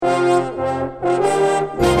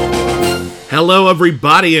Hello,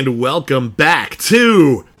 everybody, and welcome back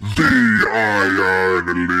to The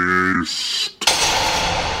Iron List.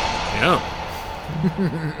 Yeah.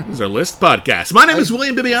 This is our List podcast. My name is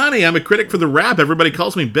William Bibiani. I'm a critic for The Wrap. Everybody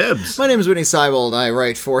calls me Bibbs. My name is Whitney Seibold. I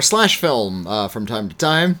write for Slash Film from time to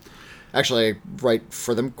time. Actually, I write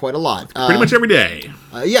for them quite a lot. Pretty much every day.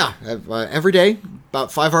 Every day.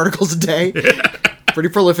 About 5 articles a day. Pretty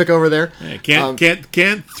prolific over there. Yeah,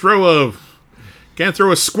 can't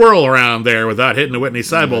throw a squirrel around there without hitting a Whitney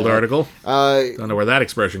Seibold article. Don't know where that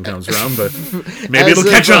expression comes from, but maybe it'll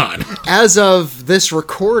catch on. As of this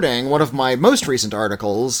recording, one of my most recent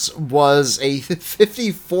articles was a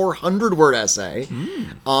 5,400-word essay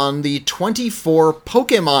on the 24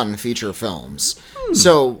 Pokemon feature films.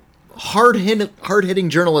 So, hard-hitting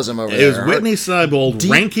journalism over there. It was Whitney Seibold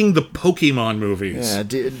ranking the Pokemon movies. Yeah,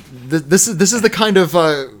 this is the kind of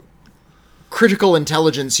critical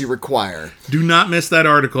intelligence you require. Do not miss that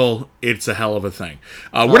article. It's a hell of a thing.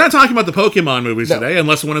 We're not talking about the Pokemon movies today,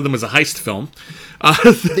 unless one of them is a heist film.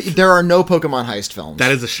 There are no Pokemon heist films.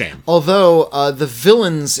 That is a shame. Although the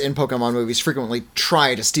villains in Pokemon movies frequently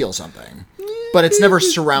try to steal something. But it's never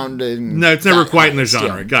surrounding... No, it's never quite in the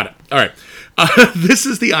genre. Yeah. Got it. All right. This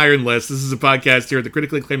is the Iron List. This is a podcast here at the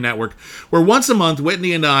Critically Acclaimed Network, where once a month,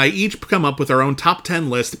 Whitney and I each come up with our own top 10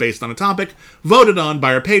 list based on a topic voted on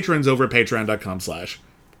by our patrons over at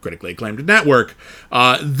patreon.com/critically acclaimed network.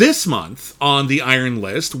 This month on the Iron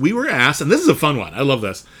List, we were asked, and this is a fun one, I love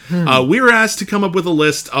this, we were asked to come up with a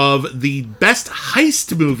list of the best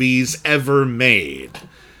heist movies ever made.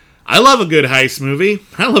 I love a good heist movie.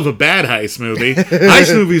 I love a bad heist movie.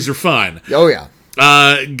 Heist movies are fun. Oh, yeah.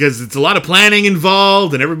 Because it's a lot of planning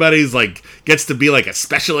involved, and everybody's like gets to be like a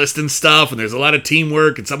specialist and stuff, and there's a lot of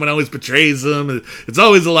teamwork, and someone always betrays them. It's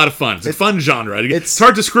always a lot of fun. It's a fun genre. It's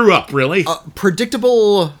hard to screw up, really.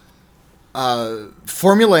 Predictable,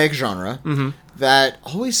 formulaic genre that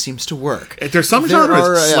always seems to work. There's some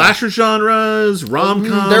genres, slasher genres,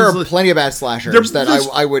 rom-coms. There are plenty of bad slashers that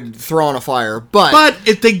I would throw on a fire, but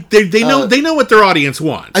if they know what their audience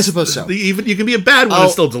wants. I suppose so. Even you can be a bad one and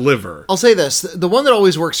still deliver. I'll say this: the one that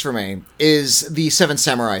always works for me is the Seven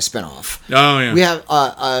Samurai spinoff. Oh yeah, we have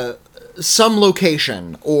some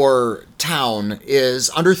location or town is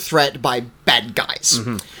under threat by bad guys.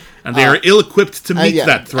 And they are ill-equipped to meet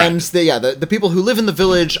that threat. And the people who live in the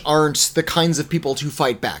village aren't the kinds of people to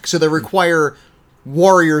fight back. So they require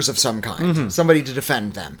warriors of some kind, somebody to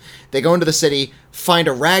defend them. They go into the city, find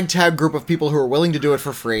a ragtag group of people who are willing to do it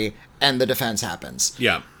for free, and the defense happens.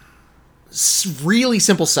 Yeah. Really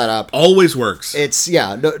simple setup. Always works.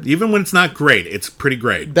 Even when it's not great, it's pretty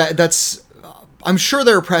great. That's... I'm sure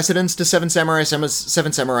there are precedents to Seven Samurai. Seven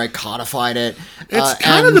Samurai codified it. It's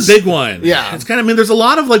kind of the big one. Yeah. It's kind of, there's a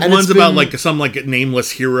lot of ones about some nameless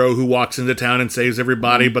hero who walks into town and saves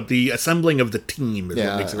everybody, but the assembling of the team is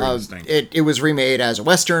what makes it interesting. It was remade as a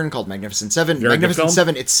Western called Magnificent Seven. Magnificent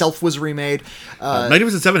Seven itself was remade.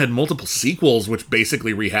 Magnificent Seven had multiple sequels, which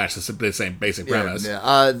basically rehashed the same basic premise.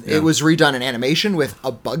 It was redone in animation with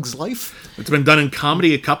A Bug's Life. It's been done in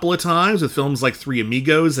comedy a couple of times with films like Three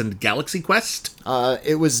Amigos and Galaxy Quest.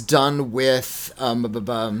 It was done with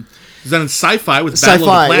it was done in sci-fi with Battle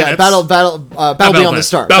of the Planets. Yeah, Battle Beyond the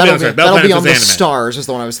Stars. Battle Beyond the Stars is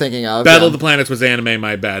the one I was thinking of. Battle of the Planets was anime,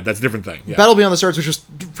 my bad. That's a different thing. Yeah. Battle Beyond the Stars, which was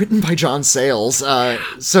written by John Sayles.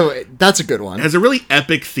 So that's a good one. It has a really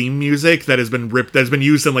epic theme music that has been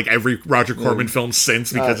used in every Roger Corman film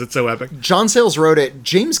since because it's so epic. John Sayles wrote it.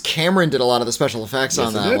 James Cameron did a lot of the special effects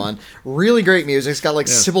on that one. Really great music. It's got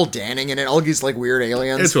Sybil Danning in it, all these weird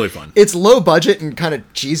aliens. It's really fun. It's low budget and kind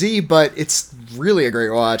of cheesy, but it's really a great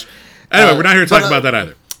watch. Anyway, we're not here to talk about that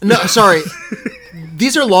either. No, sorry.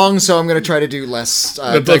 These are long, so I'm going to try to do less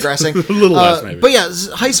digressing. A little less, maybe. But yeah,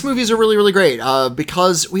 heist movies are really, really great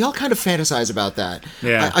because we all kind of fantasize about that.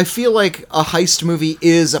 Yeah. I feel like a heist movie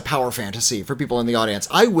is a power fantasy for people in the audience.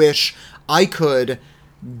 I wish I could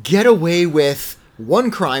get away with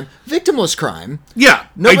one crime, victimless crime. Yeah,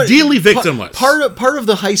 ideally victimless. Part of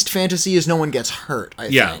the heist fantasy is no one gets hurt, I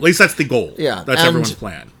think. Yeah, at least that's the goal. Yeah. That's everyone's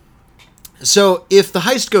plan. So if the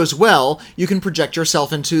heist goes well, you can project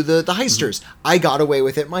yourself into the heisters. I got away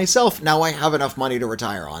with it myself. Now I have enough money to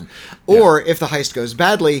retire on. Or if the heist goes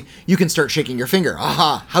badly, you can start shaking your finger.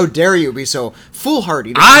 Aha! How dare you be so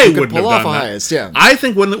foolhardy? I wouldn't have done that. Heist. Yeah. I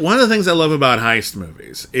think one of the things I love about heist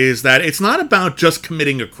movies is that it's not about just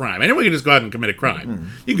committing a crime. Anyone can just go out and commit a crime.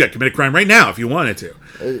 You could commit a crime right now if you wanted to.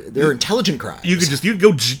 They're intelligent crimes.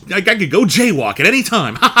 I could go jaywalk at any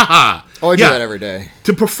time. Ha ha ha. Oh, I do that every day.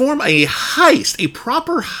 To perform a heist, a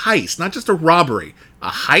proper heist, not just a robbery,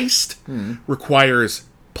 a heist requires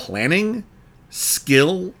planning,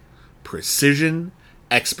 skill, precision,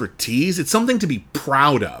 expertise. It's something to be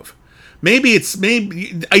proud of. Maybe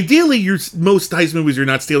ideally, most heist movies you're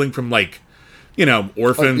not stealing from, like, you know,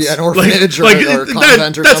 orphans. An orphanage or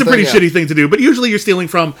convent or that's something. a pretty shitty thing to do. But usually you're stealing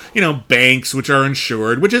from, you know, banks, which are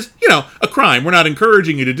insured, which is, you know, a crime. We're not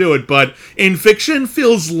encouraging you to do it, but in fiction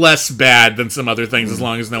feels less bad than some other things as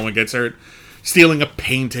long as no one gets hurt. Stealing a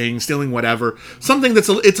painting, stealing whatever. Something it's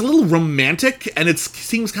a little romantic, and it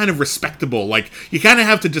seems kind of respectable. Like, you kind of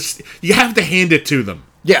have to hand it to them.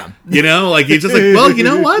 Yeah. You know, like, you're just like, well, you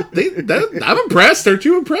know what? I'm impressed. Aren't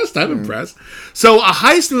you impressed? I'm impressed. So a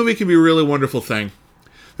heist movie can be a really wonderful thing.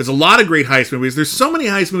 There's a lot of great heist movies. There's so many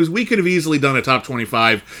heist movies. We could have easily done a top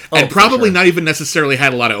 25 and probably not even necessarily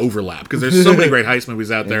had a lot of overlap because there's so many great heist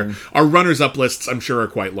movies out there. Our runners-up lists, I'm sure, are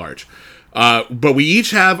quite large. But we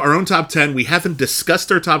each have our own top 10. We haven't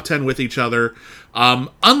discussed our top 10 with each other.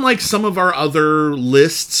 Unlike some of our other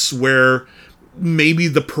lists where maybe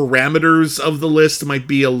the parameters of the list might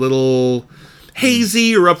be a little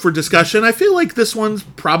hazy or up for discussion, I feel like this one's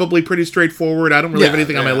probably pretty straightforward. I don't really have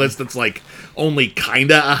anything on my list that's like only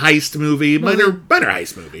kinda a heist movie. Mine are better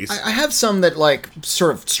heist movies. I have some that like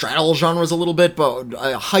sort of straddle genres a little bit, but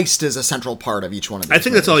heist is a central part of each one of these. I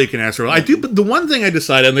think that's all you can ask for. I do, but the one thing I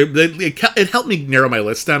decided, and it helped me narrow my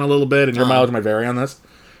list down a little bit, and your mileage might vary on this.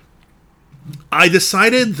 I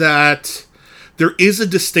decided that there is a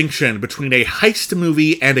distinction between a heist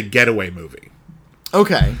movie and a getaway movie.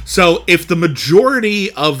 Okay. So if the majority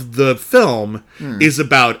of the film is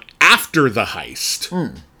about after the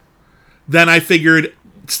heist, then I figured,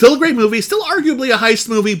 still a great movie, still arguably a heist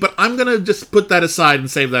movie, but I'm going to just put that aside and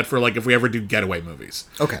save that for, like, if we ever do getaway movies.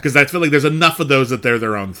 Okay. Because I feel like there's enough of those that they're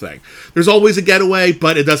their own thing. There's always a getaway,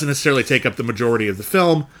 but it doesn't necessarily take up the majority of the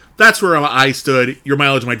film. That's where I stood. Your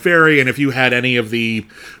mileage might vary, and if you had any of the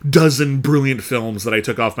dozen brilliant films that I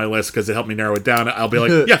took off my list because it helped me narrow it down, I'll be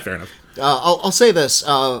like, yeah, fair enough. I'll say this.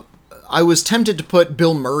 I was tempted to put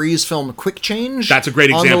Bill Murray's film Quick Change. That's a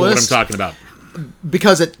great example of what I'm talking about.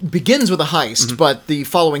 Because it begins with a heist, but the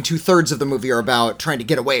following 2/3 of the movie are about trying to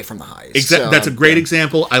get away from the heist. Exactly. That's a great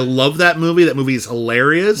example. I love that movie. That movie is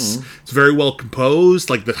hilarious. It's very well composed.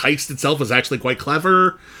 Like, the heist itself is actually quite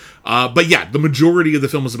clever. But yeah, the majority of the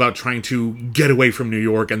film is about trying to get away from New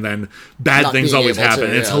York, and then bad things always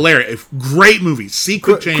happen. It's hilarious. Great movie. See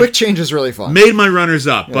Quick Change. Quick Change is really fun. Made my runners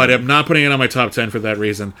up, but I'm not putting it on my top 10 for that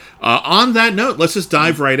reason. On that note, let's just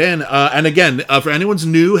dive right in. And again, for anyone's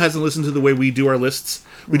new, hasn't listened to the way we do our lists,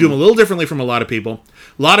 we do them a little differently from a lot of people.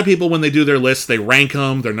 A lot of people, when they do their lists, they rank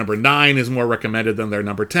them. Their number 9 is more recommended than their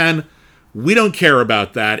number 10. We don't care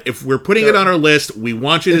about that. If we're putting it on our list, we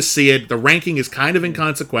want you to see it. The ranking is kind of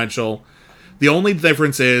inconsequential. The only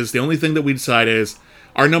difference is, the only thing that we decide is,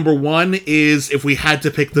 our number 1 is, if we had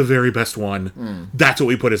to pick the very best one, that's what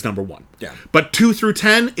we put as number 1. Yeah. But 2 through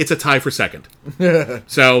 10, it's a tie for second.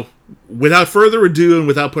 So, without further ado, and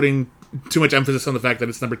without putting too much emphasis on the fact that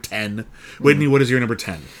it's number 10, Whitney, what is your number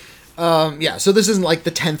 10? Yeah, so this isn't like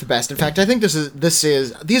the 10th best. In fact, I think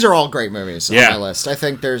these are all great movies on my list. I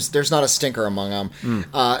think there's not a stinker among them.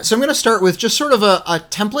 So I'm going to start with just sort of a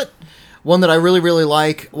template, one that I really, really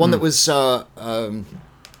like, one that was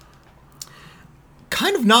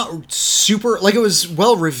kind of not super, like, it was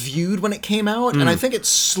well reviewed when it came out, and I think it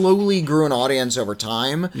slowly grew an audience over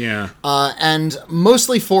time. Yeah. And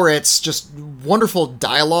mostly for its just wonderful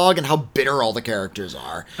dialogue and how bitter all the characters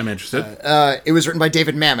are. I'm interested. It was written by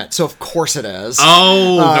David Mamet, so of course it is.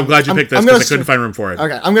 Oh, I'm glad you picked this because I couldn't find room for it.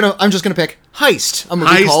 Okay, I'm just gonna pick Heist, a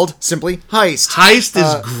movie called simply Heist. Heist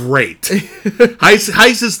is great.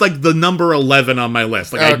 Heist is like the number 11 on my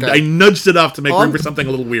list. Like, I nudged it up to make room for something a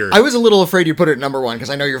little weird. I was a little afraid you put it at number 1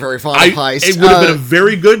 because I know you're very fond of Heist. It would have been a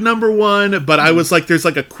very good number 1, but I was like, there's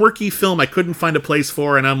like a quirky film I couldn't find a place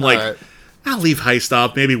for, and I'm like, I'll leave Heist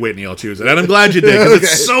off. Maybe Whitney will choose it. And I'm glad you did, because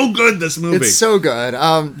it's so good, this movie. It's so good.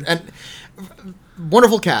 And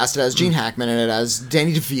wonderful cast. It has Gene Hackman in it. It has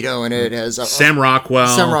Danny DeVito in it. It has Sam Rockwell.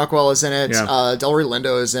 Sam Rockwell is in it. Yeah. Delroy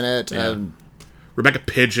Lindo is in it. Yeah. Rebecca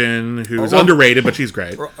Pidgeon, who's underrated, but she's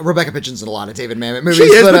great. Rebecca Pidgeon's in a lot of David Mamet movies. She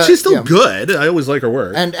is, but she's still good. I always like her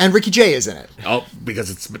work. And Ricky Jay is in it. Oh,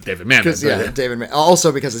 because it's David Mamet. Yeah, David Mamet.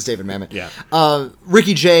 Also because it's David Mamet. Yeah.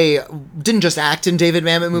 Ricky Jay didn't just act in David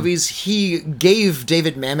Mamet movies. He gave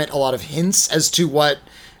David Mamet a lot of hints as to what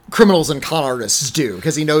criminals and con artists do,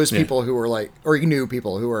 because he knows people who are he knew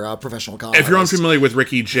people who were professional con artists. If you're unfamiliar with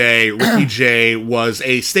Ricky Jay was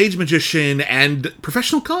a stage magician and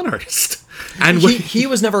professional con artist. And he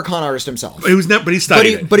was never a con artist himself. He was never, but he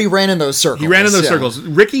studied it. But he ran in those circles. He ran in those circles.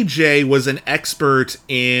 Ricky Jay was an expert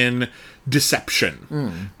in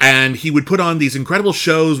deception. And he would put on these incredible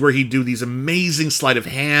shows where he'd do these amazing sleight of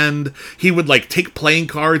hand. He would like take playing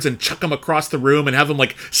cards and chuck them across the room and have them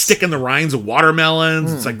like stick in the rinds of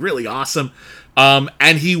watermelons. It's like really awesome.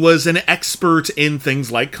 And he was an expert in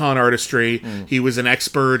things like con artistry. He was an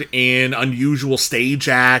expert in unusual stage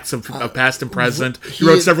acts of past and present. He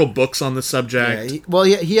wrote several books on the subject.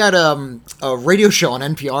 He had a radio show on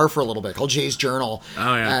NPR for a little bit called Jay's Journal.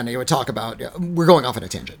 Oh, yeah. And he would talk about... we're going off on a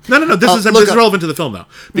tangent. No. This is relevant to the film, though.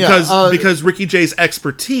 Because Ricky Jay's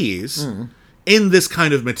expertise... in this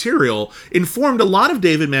kind of material informed a lot of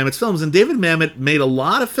David Mamet's films, and David Mamet made a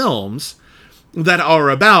lot of films that are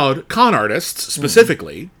about con artists,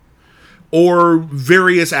 specifically, or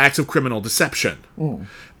various acts of criminal deception.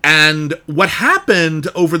 And what happened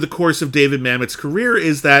over the course of David Mamet's career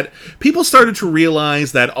is that people started to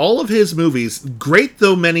realize that all of his movies, great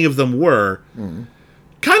though many of them were,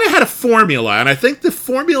 kind of had a formula. And I think the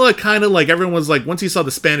formula kind of like, everyone was like, once you saw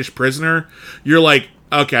The Spanish Prisoner, you're like,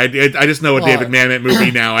 okay, I just know a David Mamet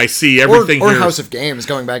movie now. I see everything or here. House of Games,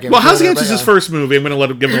 going back in. Well, House of Games is his first movie. I'm going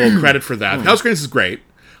to give him a little credit for that. House of Games is great.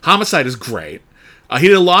 Homicide is great. He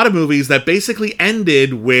did a lot of movies that basically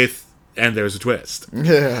ended with, and there's a twist.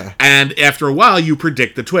 Yeah. And after a while, you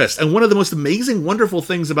predict the twist. And one of the most amazing, wonderful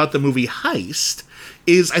things about the movie Heist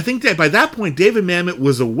is, I think that by that point, David Mamet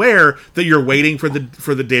was aware that you're waiting for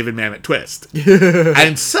the David Mamet twist.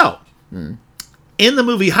 And so, in the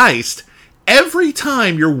movie Heist, every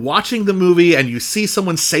time you're watching the movie and you see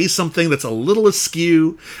someone say something that's a little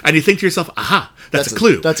askew, and you think to yourself, aha, that's a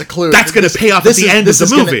clue. That's a clue. That's going to pay off at the end of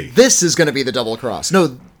the movie. This is going to be the double cross.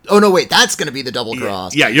 No. Oh, no, wait. That's going to be the double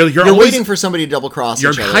cross. Yeah, you're always waiting for somebody to double cross.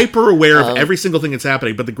 You're hyper aware of every single thing that's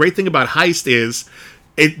happening. But the great thing about Heist is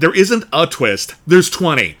there isn't a twist. There's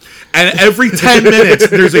 20. And every 10 minutes,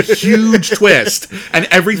 there's a huge twist. And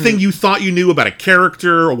everything you thought you knew about a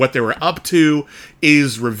character or what they were up to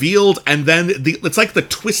is revealed. And then it's like the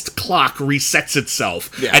twist clock resets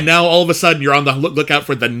itself. Yeah. And now all of a sudden, you're on the lookout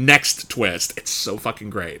for the next twist. It's so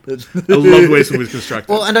fucking great. I love the way this movie's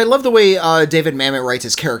constructed. Well, and I love the way David Mamet writes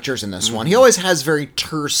his characters in this one. He always has very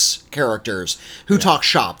terse characters who talk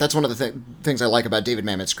shop. That's one of the things I like about David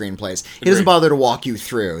Mamet's screenplays. He doesn't bother to walk you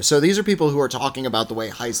through. So these are people who are talking about the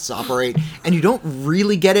way heists operate, and you don't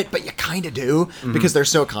really get it, but you kind of do, because they're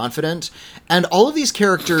so confident. And all of these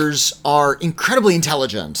characters are incredibly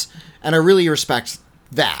intelligent, and I really respect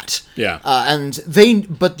that. Yeah.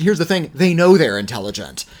 But here's the thing, they know they're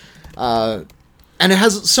intelligent. And it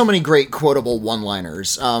has so many great quotable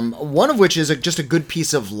one-liners. One of which is just a good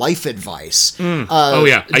piece of life advice.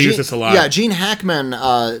 I use this a lot. Yeah, Gene Hackman,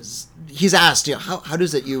 he's asked, how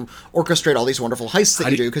does it you orchestrate all these wonderful heists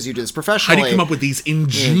that you do, because you do this professionally? How do you come up with these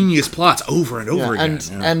ingenious plots over and over again?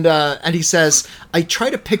 And he says, I try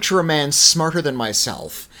to picture a man smarter than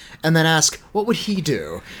myself, and then ask, what would he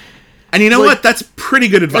do? And you know what? That's pretty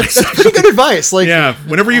good advice. That's pretty good advice. Like, yeah,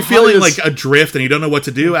 whenever you're feeling like adrift and you don't know what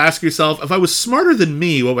to do, ask yourself, if I was smarter than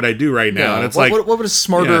me, what would I do right now? And it's what would a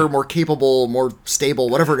smarter, more capable, more stable,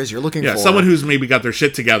 whatever it is you're looking for? Yeah, someone who's maybe got their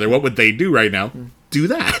shit together, what would they do right now? Do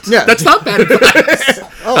that. Yeah. That's not bad advice.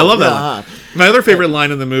 I love that line. My other favorite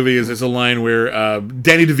line in the movie is a line where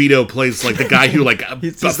Danny DeVito plays like the guy who like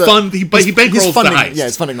he bankrolls the heist. Yeah,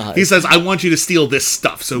 he's funding the heist. He says, I want you to steal this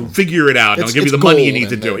stuff, so figure it out, and I'll give you the money you need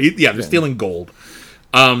to do it. They're stealing gold.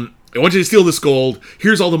 I want you to steal this gold.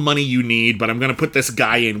 Here's all the money you need, but I'm going to put this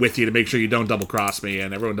guy in with you to make sure you don't double cross me,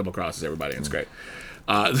 and everyone double crosses everybody, and it's great.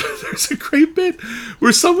 There's a great bit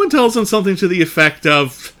where someone tells him something to the effect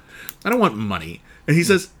of, I don't want money. And he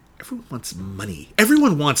says, everyone wants money.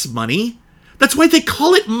 Everyone wants money. That's why they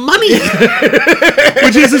call it money.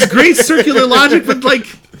 Which is this great circular logic, but like,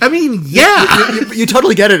 I mean, yeah. You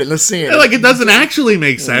totally get it in the scene. Like, it doesn't actually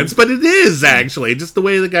make sense, but it is actually just the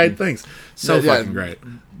way the guy thinks. So fucking great.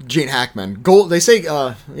 Gene Hackman. Gold. They say,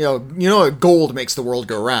 gold makes the world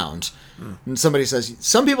go round. And somebody says,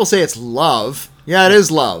 some people say it's love. Yeah, it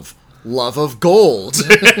is love. Love of gold.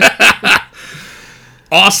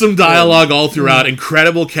 Awesome dialogue all throughout.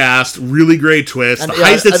 Incredible cast. Really great twist. The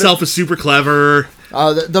heist itself is super clever.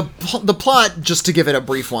 The plot, just to give it a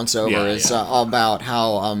brief once-over, is about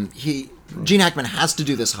how Gene Hackman has to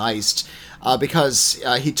do this heist because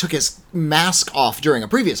he took his mask off during a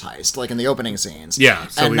previous heist, like in the opening scenes. Yeah,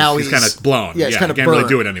 so and now he's kind of blown. Yeah, he's kind of can't burnt. really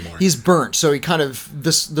do it anymore. He's burnt, so he kind of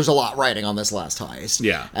there's a lot riding on this last heist.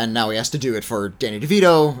 Yeah, and now he has to do it for Danny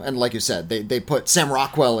DeVito, and like you said, they put Sam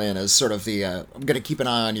Rockwell in as sort of the I'm gonna keep an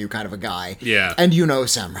eye on you kind of a guy. Yeah, and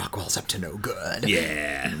Sam Rockwell's up to no good.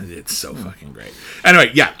 Yeah, it's so fucking great.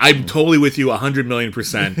 Anyway, yeah, I'm totally with you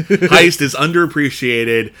 100,000,000%. Heist is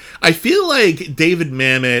underappreciated. I feel like David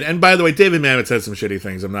Mamet, and by the way, David David Mamet says some shitty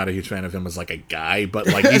things. I'm not a huge fan of him as like a guy, but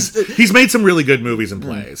like he's made some really good movies and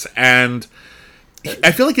plays. And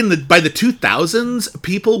I feel like by the 2000s,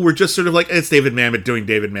 people were just sort of like, it's David Mamet doing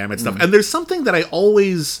David Mamet stuff. And there's something that I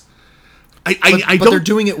always... But they're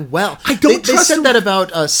doing it well. I don't They said that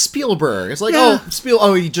about Spielberg. It's like,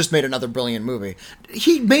 he just made another brilliant movie.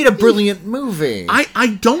 He made a brilliant movie.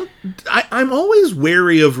 I'm always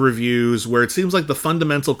wary of reviews where it seems like the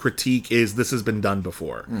fundamental critique is this has been done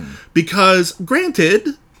before. Because, granted,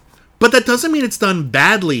 but that doesn't mean it's done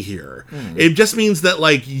badly here. It just means that,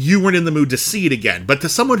 like, you weren't in the mood to see it again. But to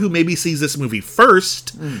someone who maybe sees this movie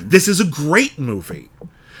first, this is a great movie.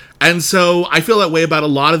 And so I feel that way about a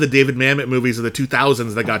lot of the David Mamet movies of the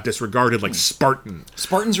 2000s that got disregarded, like Spartan.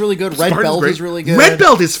 Spartan's really good. Red Belt is really good. Red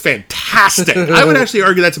Belt is fantastic. I would actually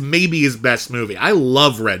argue that's maybe his best movie. I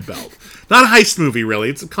love Red Belt. Not a heist movie,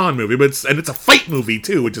 really. It's a con movie, but it's a fight movie,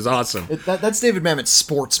 too, which is awesome. That's David Mamet's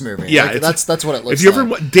sports movie. Yeah. Like, that's what it looks if you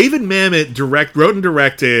like. David Mamet wrote and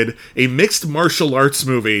directed a mixed martial arts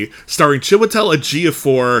movie starring Chiwetel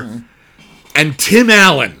Ejiofor and Tim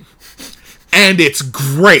Allen. And it's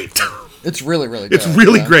great. It's really, really good. It's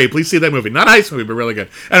really great. Please see that movie. Not a heist movie, but really good.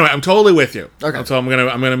 Anyway, I'm totally with you. Okay. So I'm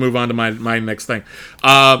gonna move on to my next thing.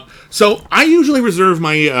 So I usually reserve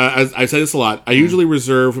my as I say this a lot. I usually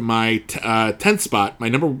reserve my 10th spot,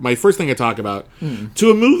 my first thing I talk about,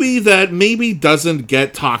 to a movie that maybe doesn't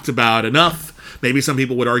get talked about enough. Maybe some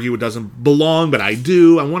people would argue it doesn't belong, but I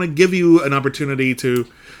do. I want to give you an opportunity to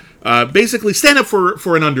basically stand up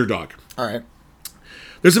for an underdog. All right.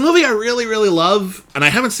 There's a movie I really, really love, and I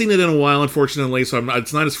haven't seen it in a while, unfortunately, so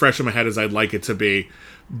it's not as fresh in my head as I'd like it to be.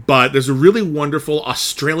 But there's a really wonderful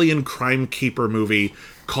Australian crime caper movie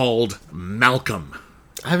called Malcolm.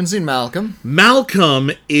 I haven't seen Malcolm.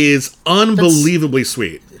 Malcolm is unbelievably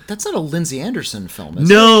sweet. That's not a Lindsay Anderson film, is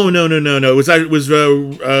No. It was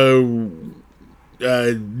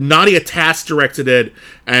Nadia Tass directed it,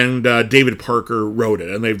 and David Parker wrote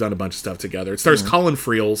it, and they've done a bunch of stuff together. It stars Colin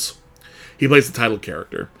Friels. He plays the title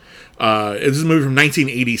character. This is a movie from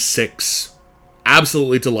 1986.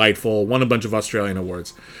 Absolutely delightful. Won a bunch of Australian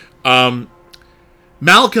awards.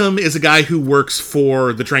 Malcolm is a guy who works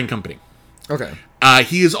for the train company. Okay.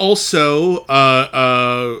 He is also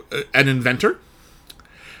an inventor.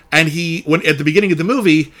 And at the beginning of the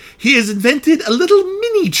movie, he has invented a little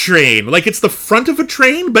mini train. Like it's the front of a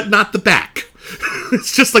train, but not the back.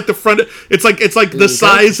 It's just like the front. It's like the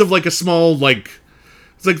size of like a small like.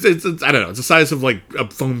 It's I don't know. It's the size of like a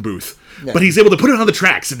phone booth, but he's able to put it on the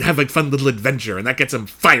tracks and have like fun little adventure, and that gets him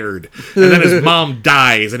fired. And then his mom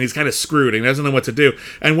dies, and he's kind of screwed, and he doesn't know what to do.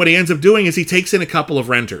 And what he ends up doing is he takes in a couple of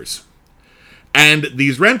renters, and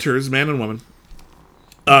these renters, man and woman,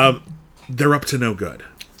 they're up to no good.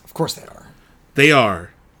 Of course they are. They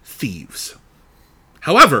are thieves.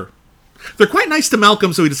 However, they're quite nice to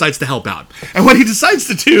Malcolm, so he decides to help out. And what he decides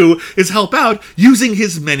to do is help out using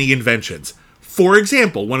his many inventions. For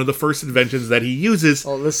example, one of the first inventions that he uses...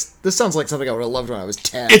 Oh, this sounds like something I would have loved when I was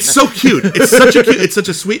 10. It's so cute. It's such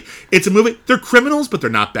a sweet... It's a movie. They're criminals, but they're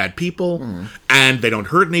not bad people. And they don't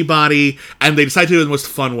hurt anybody. And they decide to do it in the most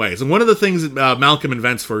fun ways. And one of the things that Malcolm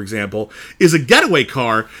invents, for example, is a getaway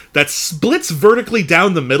car that splits vertically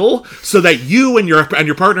down the middle so that you and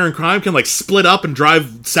your partner in crime can like split up and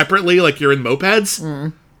drive separately like you're in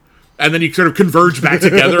mopeds. And then you sort of converge back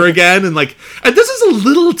together again, and this is a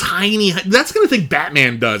little tiny. That's the kind of thing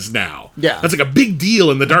Batman does now. Yeah, that's like a big deal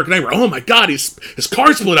in the Dark Knight. Where, oh my God, his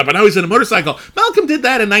car split up, and now he's in a motorcycle. Malcolm did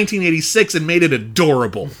that in 1986 and made it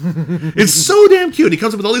adorable. It's so damn cute. He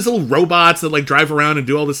comes up with all these little robots that like drive around and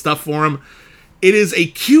do all this stuff for him. It is a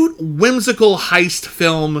cute, whimsical heist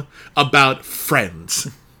film about friends.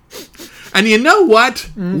 And you know what?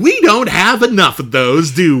 We don't have enough of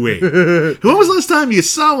those, do we? When was the last time you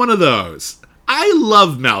saw one of those? I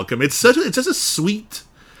love Malcolm. It's just a sweet,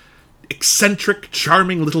 eccentric,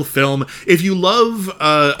 charming little film. If you love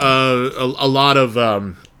a lot of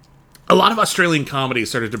Australian comedy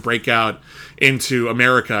started to break out into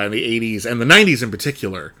America in the 80s and the 90s in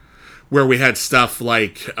particular, where we had stuff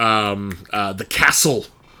like The Castle,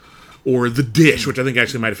 or The Dish, which I think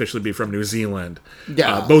actually might officially be from New Zealand.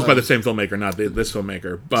 Yeah. Both by the same filmmaker, not this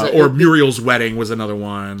filmmaker. Or Muriel's Wedding was another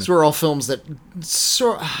one. These were all films that...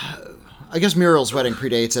 I guess Muriel's Wedding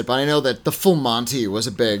predates it, but I know that The Full Monty was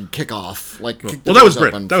a big kickoff. Well, that was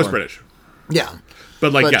British. That was British. Yeah.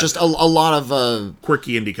 But just a lot of...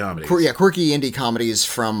 quirky indie comedies. Quirky indie comedies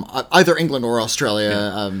from either England or Australia.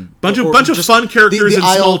 Yeah. Bunch of fun characters in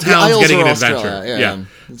small towns getting an adventure. Yeah.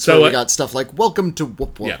 So we got stuff like Welcome to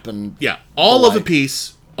Whoop Whoop. All of a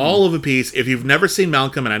piece. If you've never seen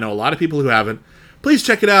Malcolm, and I know a lot of people who haven't, Please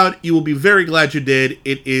check it out. You will be very glad you did.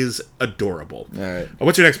 It is adorable. All right.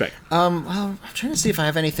 What's your next pick? Well, I'm trying to see if I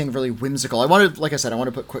have anything really whimsical. Like I said, I want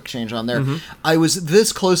to put Quick Change on there. Mm-hmm. I was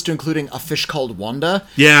this close to including A Fish Called Wanda.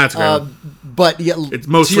 Yeah, that's great. But yeah, It's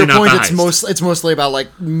mostly to your not point, the it's heist. mostly about like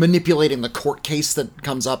manipulating the court case that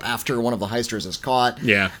comes up after one of the heisters is caught.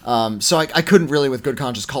 Yeah. So I couldn't really, with good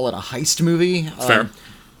conscience, call it a heist movie. Fair.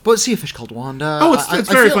 But see A Fish Called Wanda. Oh, it's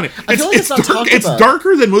very funny. I feel like it's not talked it's about.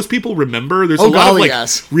 darker than most people remember. There's a Oh, lot of golly, like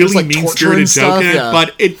yes. really There's, like, mean-spirited torture and joke stuff, in it, yeah.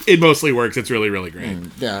 but it mostly works. It's really, really great.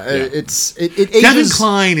 Yeah, Yeah. it Kevin ages.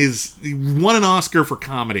 Kline he won an Oscar for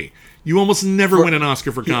comedy. You almost never win an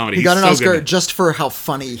Oscar for comedy. He got an He's so Oscar good. just for how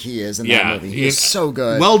funny he is in that Yeah, movie. He is so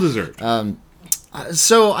good. Well deserved.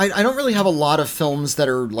 So I don't really have a lot of films that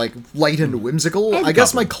are like light and whimsical. have a I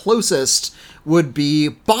guess couple. my closest would be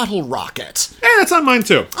Bottle Rocket. That's on mine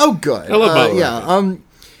too. Oh, good. I love Bottle yeah. Rocket.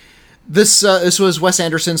 This was Wes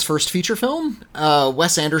Anderson's first feature film.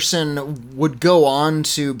 Wes Anderson would go on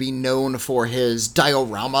to be known for his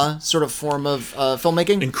diorama sort of form of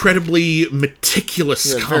filmmaking. Incredibly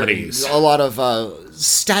meticulous Very- comedies. a lot of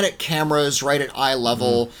static cameras right at eye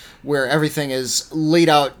level, where everything is laid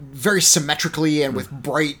out very symmetrically and with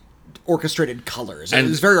bright orchestrated colors. It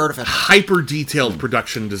was very artificial. Hyper detailed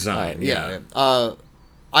production design. Yeah.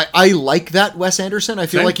 I like that Wes Anderson. I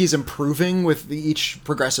feel Same. like he's improving with each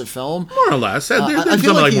progressive film. More or less. There's I some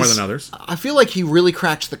feel I like more he's- than others. I feel like he really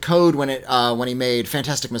cracked the code when he made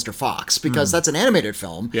Fantastic Mr. Fox, because that's an animated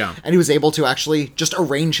film. Yeah. And he was able to actually just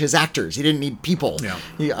arrange his actors. He didn't need people. Yeah.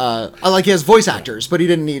 He has voice actors, but he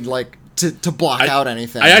didn't need like to block out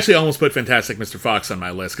anything. I actually almost put Fantastic Mr. Fox on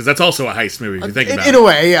my list because that's also a heist movie if you think about it. in a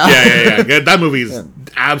way, yeah. Yeah. That movie is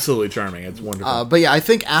absolutely charming. It's wonderful. But yeah, I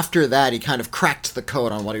think after that, he kind of cracked the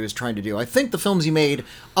code on what he was trying to do. I think the films he made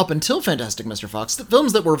up until Fantastic Mr. Fox, the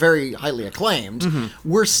films that were very highly acclaimed,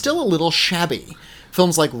 were still a little shabby.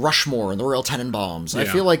 Films like Rushmore and The Royal Tenenbaums, I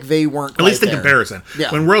Yeah. feel like they weren't At least in there. comparison. Yeah.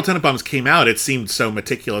 When Royal Tenenbaums came out, it seemed so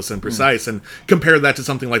meticulous and precise, and compare that to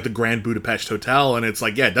something like the Grand Budapest Hotel, and it's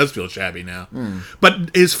like, yeah, it does feel shabby now. But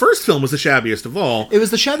his first film was the shabbiest of all. It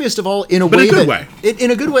was the shabbiest of all in a But way in a good that, way. In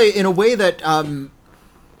a good way, in a way that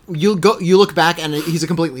you look back and he's a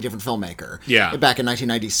completely different filmmaker. Yeah. Back in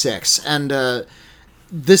 1996, and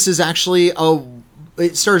this is actually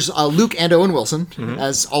it stars Luke and Owen Wilson,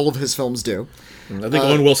 as all of his films do. I think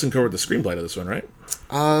Owen Wilson covered the screenplay to this one, right?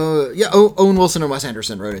 Owen Wilson and Wes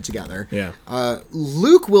Anderson wrote it together. Yeah.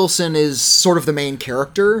 Luke Wilson is sort of the main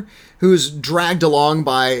character who's dragged along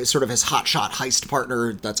by sort of his hotshot heist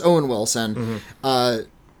partner, that's Owen Wilson.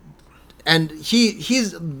 And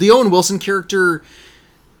he's the Owen Wilson character.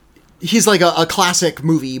 He's like a classic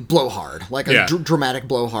movie blowhard, like a dramatic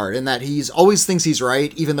blowhard, in that he's always thinks he's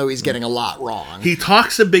right, even though he's getting a lot wrong. He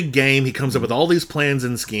talks a big game. He comes up with all these plans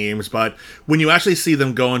and schemes, but when you actually see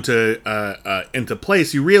them go into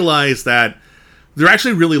place, you realize that they're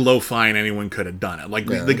actually really low-fi and anyone could have done it. Like,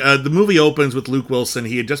 the movie opens with Luke Wilson.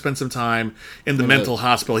 He had just spent some time in the mental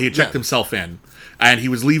hospital. He had checked himself in, and he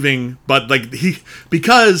was leaving, but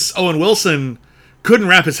because Owen Wilson couldn't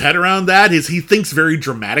wrap his head around that. He thinks very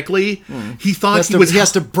dramatically. He thought he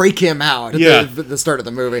has to break him out at the start of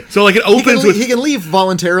the movie. So it opens with he can leave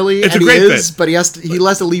voluntarily, it's and a great bit. but he has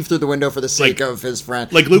to leave through the window for the sake of his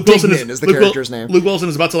friend. Like Luke Wilson is the character's name. Luke Wilson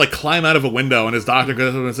is about to climb out of a window, and his doctor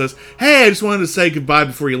goes up and says, "Hey, I just wanted to say goodbye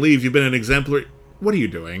before you leave. You've been an exemplary." What are you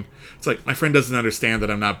doing? It's like, my friend doesn't understand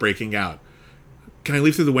that I'm not breaking out. Can I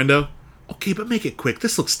leave through the window? Okay, but make it quick.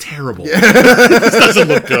 This looks terrible. This doesn't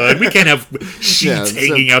look good. We can't have sheets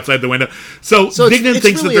hanging outside the window. So Dignan it's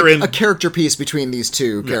thinks really that they're in a character piece between these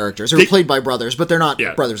two characters who are played by brothers, but they're not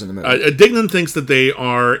brothers in the movie. Dignan thinks that they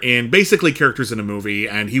are in basically characters in a movie,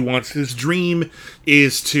 and his dream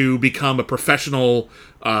is to become a professional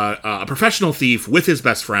thief with his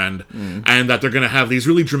best friend, and that they're going to have these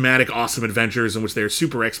really dramatic, awesome adventures in which they're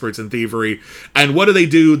super experts in thievery. And what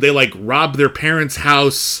do? They rob their parents'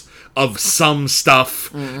 house of some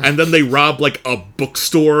stuff, and then they rob a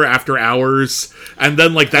bookstore after hours, and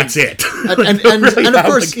then that's it. And of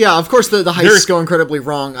course, of course, the heists go incredibly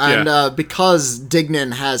wrong, and because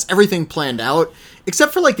Dignan has everything planned out,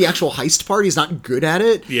 except for the actual heist part, he's not good at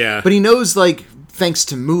it. Yeah, but he knows thanks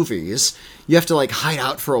to movies, you have to hide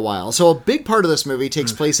out for a while. So a big part of this movie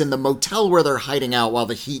takes place in the motel where they're hiding out while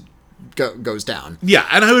the heat goes down. Yeah,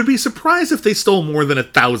 and I would be surprised if they stole more than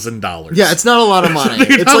 $1,000. Yeah, it's not a lot of money.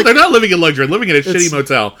 They're not living in luxury; they're living in a shitty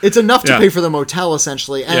motel. It's enough to pay for the motel,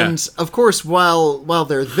 essentially. And of course, while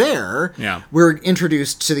they're there, we're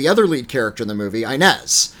introduced to the other lead character in the movie,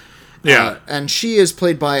 Inez. Yeah, and she is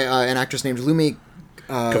played by an actress named Lumi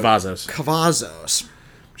Cavazos.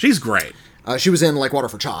 She's great. She was in Water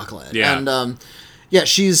for Chocolate. Yeah. And Yeah,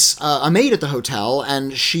 she's a maid at the hotel,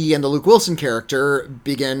 and she and the Luke Wilson character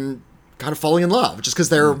begin kind of falling in love, just because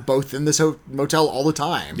they're both in this motel all the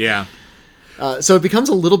time. Yeah. So it becomes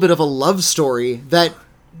a little bit of a love story that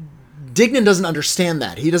Dignan doesn't understand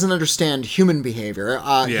that. He doesn't understand human behavior.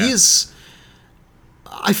 I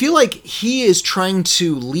feel like he is trying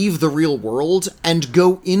to leave the real world and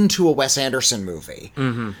go into a Wes Anderson movie.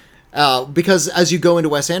 Mm-hmm. Because as you go into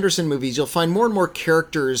Wes Anderson movies, you'll find more and more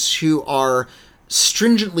characters who are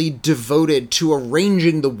stringently devoted to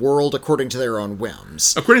arranging the world according to their own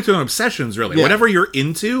whims. According to their own obsessions, really. Yeah. Whatever you're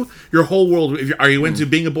into, your whole world... Are you into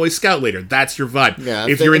being a Boy Scout leader? That's your vibe. Yeah,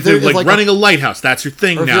 if you're into running a lighthouse, that's your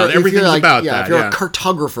thing now. Everything's about that. If you're a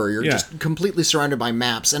cartographer, you're just completely surrounded by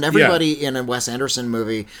maps. And everybody in a Wes Anderson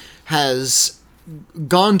movie has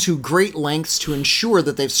gone to great lengths to ensure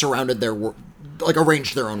that they've surrounded their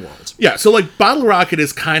arranged their own world. Yeah, so Bottle Rocket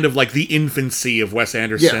is kind of like the infancy of Wes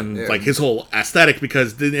Anderson, his whole aesthetic,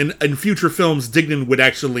 because in future films, Dignan would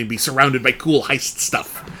actually be surrounded by cool heist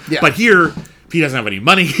stuff. Yeah. But here, he doesn't have any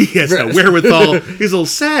money, he has no wherewithal, he's a little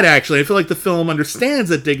sad, actually. I feel like the film understands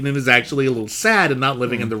that Dignan is actually a little sad and not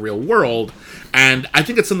living in the real world, and I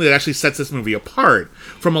think it's something that actually sets this movie apart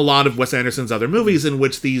from a lot of Wes Anderson's other movies, in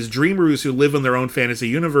which these dreamers who live in their own fantasy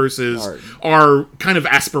universes are kind of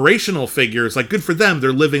aspirational figures. Like, good for them,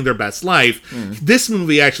 they're living their best life. This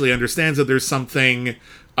movie actually understands that there's something,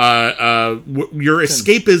 your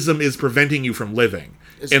escapism is preventing you from living,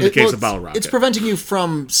 in the case of Bottle Rocket. It's preventing you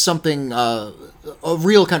from something, a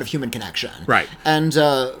real kind of human connection. Right. And,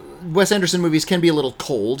 Wes Anderson movies can be a little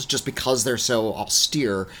cold just because they're so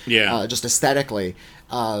austere, just aesthetically.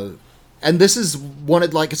 And this is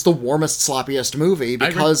it's the warmest, sloppiest movie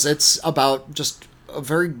because it's about just a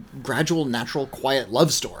very gradual, natural, quiet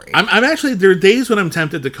love story. I'm actually, there are days when I'm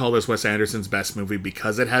tempted to call this Wes Anderson's best movie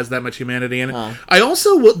because it has that much humanity in it.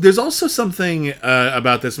 There's also something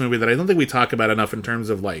about this movie that I don't think we talk about enough in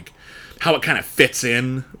terms of how it kind of fits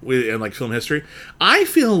in film history. I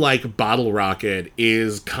feel like Bottle Rocket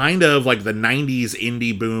is kind of like the 90s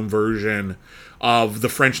indie boom version of the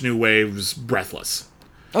French New Wave's Breathless.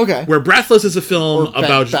 Okay. Where Breathless is a film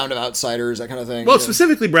about Bound of Outsiders, that kind of thing. Well,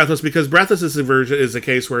 specifically Breathless, because Breathless is a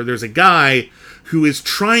case where there's a guy who is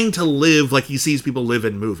trying to live like he sees people live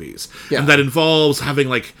in movies. Yeah. And that involves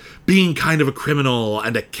having being kind of a criminal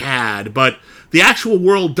and a cad, but the actual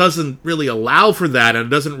world doesn't really allow for that, and it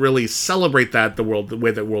doesn't really celebrate that the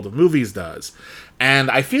way that World of Movies does. And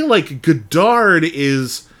I feel like Godard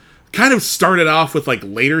is kind of started off with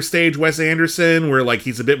later stage Wes Anderson, where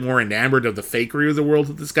he's a bit more enamored of the fakery of the world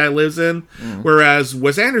that this guy lives in, whereas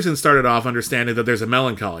Wes Anderson started off understanding that there's a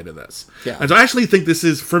melancholy to this. Yeah. And so I actually think this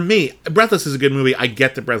is, for me, Breathless is a good movie. I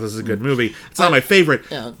get that Breathless is a good movie. It's not my favorite.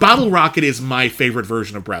 Yeah. Bottle Rocket is my favorite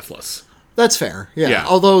version of Breathless. That's fair. Yeah.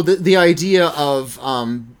 Although the idea of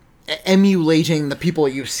emulating the people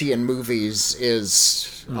you see in movies is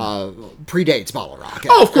predates Bottle Rocket.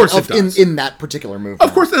 Oh, of course it does. In that particular movie.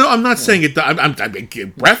 Of course, no, I'm not saying it. I'm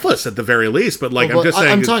Breathless at the very least, but I'm just saying.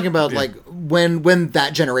 I'm talking about when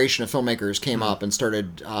that generation of filmmakers came up and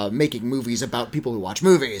started making movies about people who watch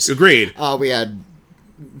movies. Agreed. We had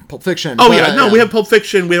Pulp Fiction. Oh, we have Pulp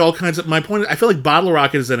Fiction. We had all kinds of... My point is, I feel like Bottle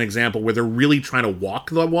Rocket is an example where they're really trying to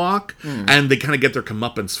walk the walk, and they kind of get their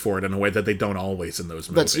comeuppance for it in a way that they don't always in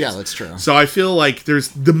those movies. That's true. So I feel like there's...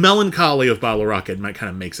 The melancholy of Bottle Rocket kind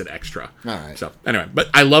of makes it extra. All right. So, anyway.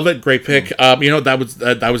 But I love it. Great pick. I was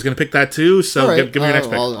going to pick that too, so give me your next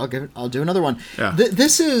pick. I'll do another one. Yeah.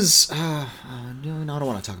 This is... no, I don't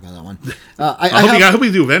want to talk about that one. I hope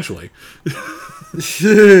we do eventually.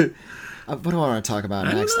 What do I want to talk about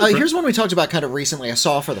next? Here's one we talked about kind of recently. I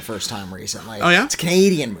saw for the first time recently. Oh, yeah? It's a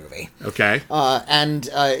Canadian movie. Okay. And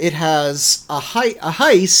it has a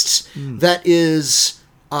heist that is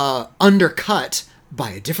undercut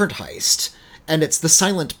by a different heist. And it's The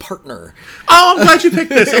Silent Partner. Oh, I'm glad you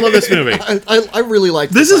picked this. I love this movie. I really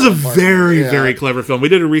like this. Is a very, very clever film. We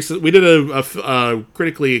did a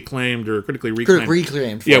critically acclaimed or critically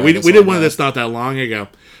reclaimed. Yeah, we did one of this not that long ago.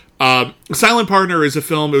 Silent Partner is a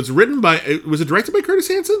film. It was was it directed by Curtis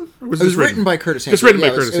Hanson? Or it was written by Curtis Hanson. It's written by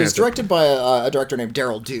Curtis Hanson. It was directed by a director named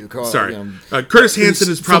Daryl Duke. Sorry. Curtis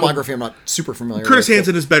Hanson is probably... Filmography I'm not super familiar Curtis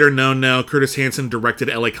Hanson is better known now. Curtis Hanson directed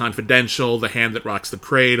LA Confidential, The Hand That Rocks the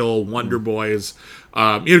Cradle, Wonder Boys. He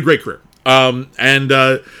had a great career.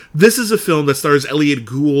 This is a film that stars Elliot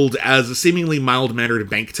Gould as a seemingly mild-mannered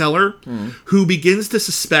bank teller who begins to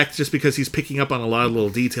suspect, just because he's picking up on a lot of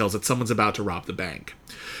little details, that someone's about to rob the bank.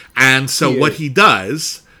 And so what he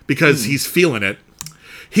does, because he's feeling it,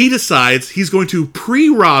 he decides he's going to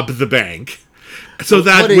pre-rob the bank So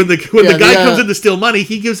that But when the guy the, comes in to steal money,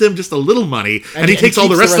 he gives him just a little money, and he takes all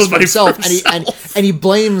the rest of the money for himself. And he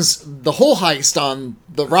blames the whole heist on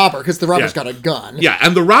the robber, because the robber's got a gun. Yeah,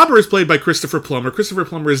 and the robber is played by Christopher Plummer. Christopher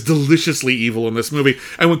Plummer is deliciously evil in this movie.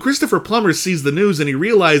 And when Christopher Plummer sees the news and he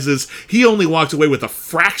realizes he only walked away with a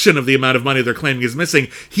fraction of the amount of money they're claiming is missing,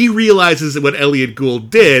 he realizes what Elliot Gould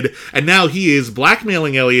did, and now he is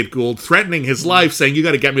blackmailing Elliot Gould, threatening his life, saying, you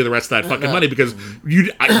got to get me the rest of that fucking money, because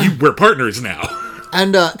we're partners now.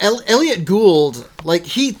 And Elliot Gould, like,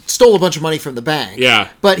 he stole a bunch of money from the bank. Yeah.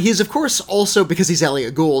 But he's, of course, also, because he's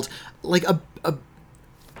Elliot Gould, like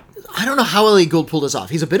I don't know how Elliot Gould pulled this off.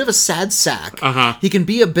 He's a bit of a sad sack. Uh-huh. He can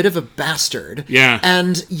be a bit of a bastard. Yeah.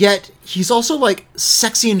 And yet he's also, like,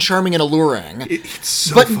 sexy and charming and alluring. It's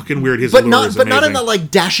so fucking weird. His allure is not in amazing. that, like,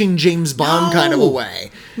 dashing James Bond kind of a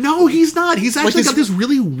way. No, he's not. He's actually got this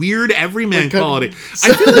really weird everyman quality.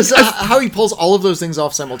 So, I feel like how he pulls all of those things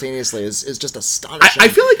off simultaneously is just astonishing. I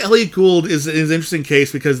feel like Elliot Gould is an interesting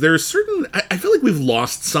case because there's certain... I feel like we've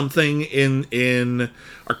lost something in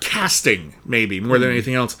our casting, maybe, more than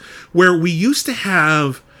anything else, where we used to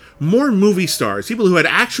have more movie stars, people who had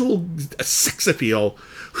actual sex appeal,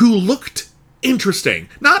 who looked interesting.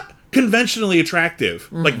 Not conventionally attractive,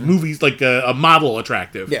 like movies, like a model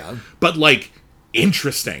attractive. Yeah. But, like,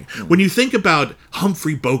 interesting. When you think about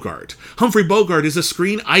Humphrey Bogart is a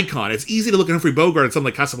screen icon. It's easy to look at Humphrey Bogart and something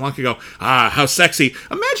like Casablanca and go, how sexy.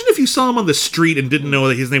 Imagine if you saw him on the street and didn't know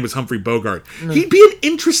that his name was Humphrey Bogart. He'd be an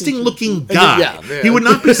interesting looking guy. Yeah. He would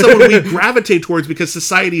not be someone we gravitate towards because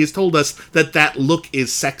society has told us that look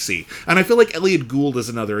is sexy. And I feel like Elliot Gould is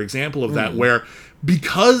another example of that, where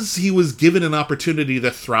because he was given an opportunity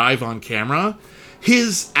to thrive on camera,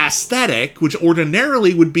 his aesthetic, which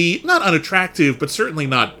ordinarily would be not unattractive, but certainly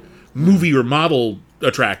not movie or model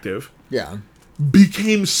attractive,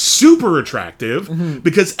 became super attractive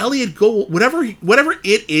because Elliot Gould, whatever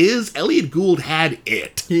it is, Elliot Gould had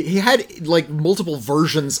it. He had, like, multiple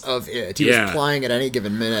versions of it. He was playing at any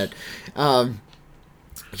given minute.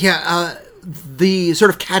 The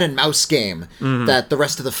sort of cat and mouse game that the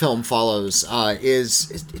rest of the film follows it's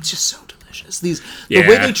just so delicious. The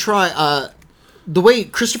way they try... the way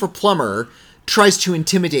Christopher Plummer tries to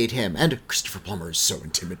intimidate him, and Christopher Plummer is so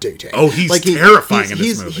intimidating. Oh, he's terrifying in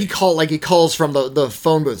this movie. He calls from the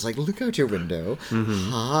phone booth, like, look out your window.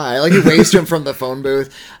 Hi. Like, he waves to him from the phone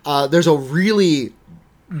booth. There's a really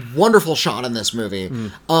wonderful shot in this movie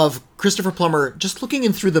of Christopher Plummer just looking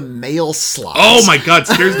in through the mail slots. Oh my god,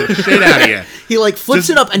 scares the shit out of you. He, like, flips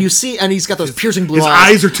it up, and you see, and he's got those piercing blue eyes.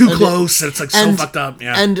 His eyes are too close, and it's, like, so fucked up.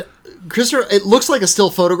 Yeah. And it looks like a still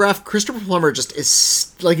photograph. Christopher Plummer just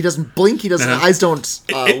is, like, he doesn't blink, his eyes don't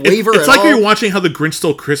waver it's at like all. you're watching How the Grinch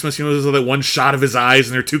Stole Christmas, you know, there's that one shot of his eyes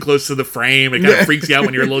and they're too close to the frame, it kind of freaks you out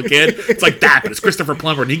when you're a little kid. It's like that, but it's Christopher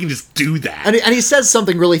Plummer and he can just do that. And he says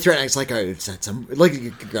something really threatening. It's like, you're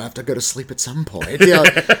gonna have to go to sleep at some point.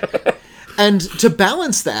 Yeah. And to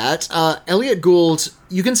balance that, Elliot Gould,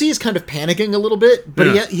 you can see he's kind of panicking a little bit,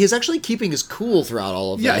 but he is actually keeping his cool throughout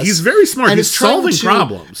all of this. Yeah, he's very smart. And he's solving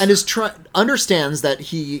problems. And understands that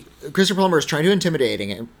Christopher Plummer is trying to intimidate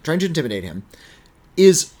him,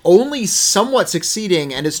 is only somewhat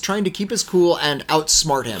succeeding, and is trying to keep his cool and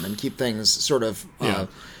outsmart him and keep things sort of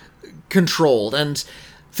controlled. And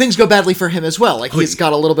things go badly for him as well. Like, he's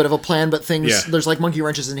got a little bit of a plan, but there's, like, monkey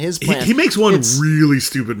wrenches in his plan. He makes one really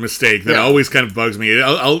stupid mistake that always kind of bugs me.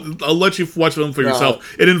 I'll let you watch the film for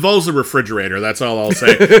yourself. It involves a refrigerator. That's all I'll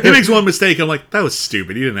say. He makes one mistake. I'm like, that was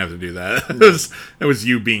stupid. You didn't have to do that. That was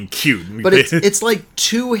you being cute. But it's like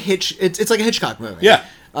it's like a Hitchcock movie. Yeah.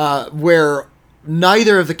 Where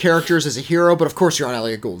neither of the characters is a hero, but of course you're on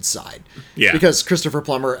Elliot Gould's side. Yeah. Because Christopher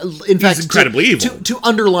Plummer, in fact, he's incredibly evil. To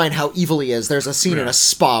underline how evil he is, there's a scene in a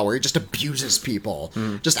spa where he just abuses people,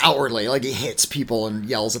 just outwardly. Like, he hits people and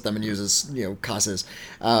yells at them and uses, cusses.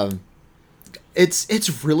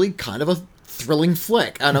 It's really kind of a thrilling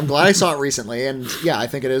flick, and I'm glad I saw it recently, and I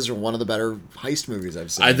think it is one of the better heist movies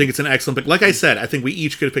I've seen. I think it's an excellent pick. Like I said, I think we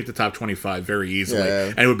each could have picked the top 25 very easily,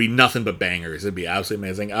 and it would be nothing but bangers. It'd be absolutely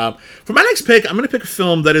amazing. For my next pick, I'm going to pick a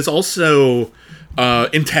film that is also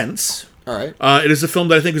intense. All right. It is a film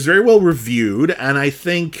that I think is very well reviewed, and I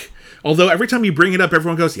think, although every time you bring it up,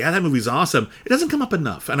 everyone goes, yeah, that movie's awesome, it doesn't come up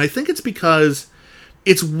enough, and I think it's because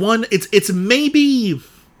it's maybe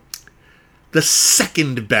the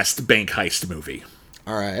second best bank heist movie.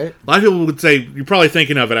 All right. A lot of people would say, you're probably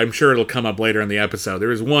thinking of it, I'm sure it'll come up later in the episode.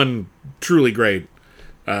 There is one truly great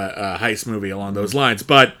heist movie along those lines,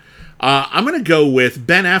 but I'm going to go with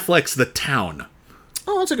Ben Affleck's The Town.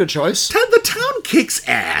 Oh, that's a good choice. The Town kicks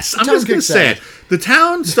ass. I'm Town just going to kicks say ass. it. The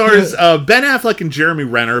Town stars Ben Affleck and Jeremy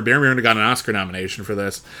Renner. Jeremy Renner got an Oscar nomination for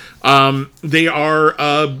this. They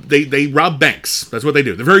rob banks. That's what they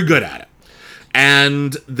do. They're very good at it.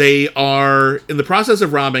 And they are, in the process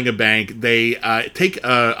of robbing a bank, they take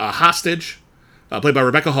a hostage, played by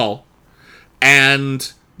Rebecca Hall,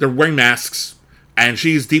 and they're wearing masks, and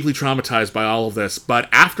she's deeply traumatized by all of this. But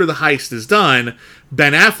after the heist is done,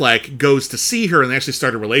 Ben Affleck goes to see her, and they actually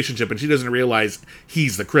start a relationship, and she doesn't realize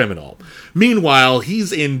he's the criminal. Meanwhile,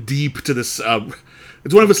 he's in deep to this...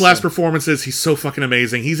 it's one of his last performances. He's so fucking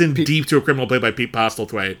amazing. He's in deep to a criminal played by Pete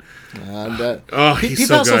Postlethwaite. And, he's Pete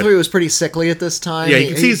so good. Postlethwaite was pretty sickly at this time. Yeah,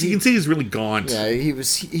 you can see he's really gaunt. Yeah, he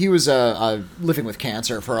was living with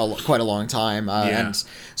cancer for quite a long time, Yeah. and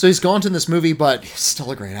so he's gaunt in this movie, but he's still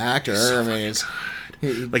a great actor. I mean, he's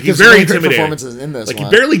He's very great intimidating. performances in this. He one.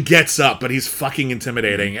 barely gets up, but he's fucking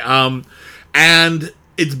intimidating. And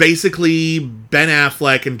it's basically Ben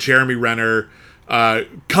Affleck and Jeremy Renner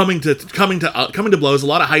coming to blows. A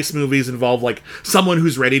lot of heist movies involve like someone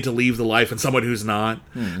who's ready to leave the life and someone who's not,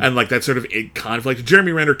 and like that sort of conflict.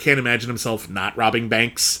 Jeremy Renner can't imagine himself not robbing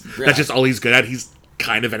banks. Yeah. That's just all he's good at. He's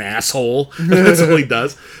kind of an asshole. That's all he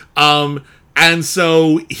does. And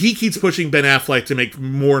so he keeps pushing Ben Affleck to make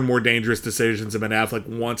more and more dangerous decisions, and Ben Affleck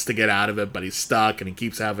wants to get out of it, but he's stuck, and he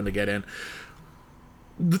keeps having to get in.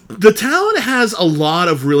 The Town has a lot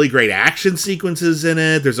of really great action sequences in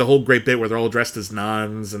it. There's a whole great bit where they're all dressed as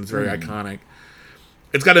nuns, and it's very iconic.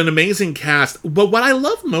 It's got an amazing cast, but what I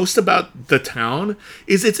love most about The Town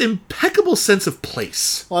is its impeccable sense of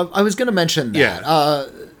place. Well, I was going to mention that. Yeah.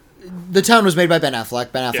 The Town was made by Ben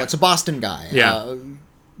Affleck. Ben Affleck's a Boston guy. Yeah.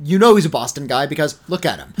 You know he's a Boston guy because look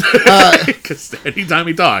at him. Because anytime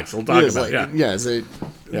he talks, he'll talk about it.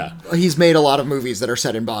 Yeah. He's made a lot of movies that are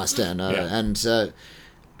set in Boston, and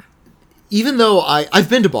even though I've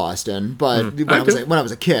been to Boston, but when I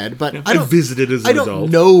was a kid, but I visited as an adult. I don't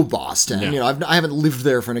know Boston. Yeah. You know, I haven't lived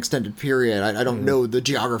there for an extended period. I don't know the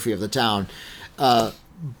geography of the town,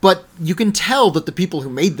 but you can tell that the people who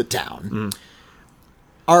made the town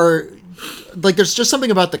are like. There's just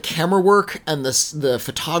something about the camera work and the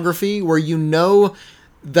photography where you know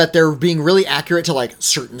that they're being really accurate to like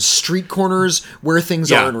certain street corners where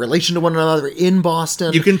things are in relation to one another in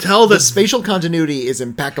Boston. You can tell that the spatial continuity is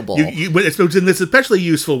impeccable. But it's especially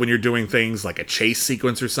useful when you're doing things like a chase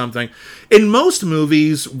sequence or something. In most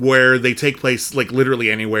movies where they take place like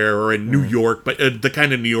literally anywhere or in New York, but the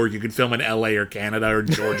kind of New York you could film in LA or Canada or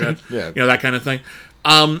Georgia, Yeah. that kind of thing.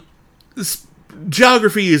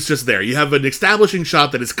 Geography is just there. You have an establishing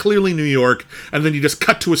shot that is clearly New York, and then you just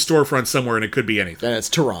cut to a storefront somewhere, and it could be anything. And it's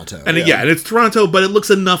Toronto. And and it's Toronto, but it looks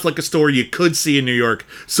enough like a store you could see in New York,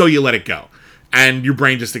 so you let it go. And your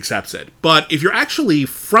brain just accepts it. But if you're actually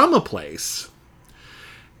from a place,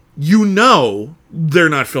 you know they're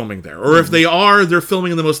not filming there. Or if they are, they're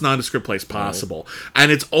filming in the most nondescript place possible. Right.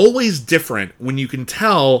 And it's always different when you can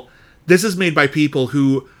tell this is made by people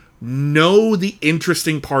who know the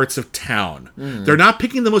interesting parts of town. They're not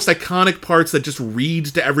picking the most iconic parts that just read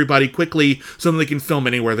to everybody quickly so that they can film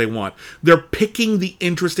anywhere they want. They're picking the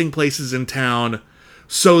interesting places in town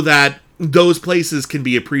so that those places can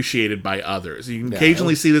be appreciated by others. You can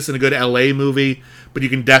occasionally see this in a good LA movie, but you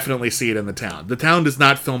can definitely see it in The Town. The Town does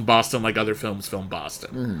not film Boston like other films film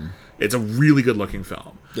Boston. It's a really good looking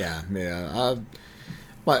film. Yeah.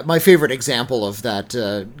 My favorite example of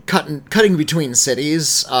that cutting between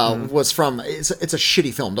cities was from it's a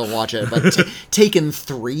shitty film, don't watch it, but Taken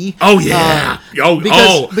 3. Oh yeah.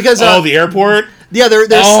 Because the airport. Yeah,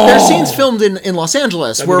 there's scenes filmed in Los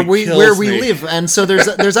Angeles where we live, and so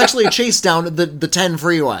there's actually a chase down the 10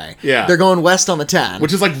 freeway. Yeah, they're going west on the 10,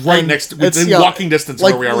 which is like right next within walking distance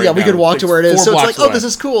like, where we are right now. We could walk to where it is. So it's like, away. this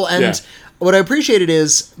is cool. And what I appreciated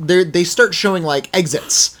is they start showing like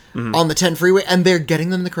exits on the 10 freeway, and they're getting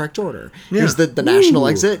them in the correct order. Here's the national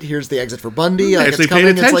exit. Here's the exit for Bundy. They actually paid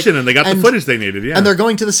attention, and they got the footage they needed. Yeah, and they're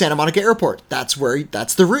going to the Santa Monica Airport. That's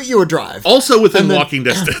the route you would drive. Also within walking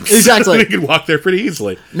distance. Exactly, you can walk there pretty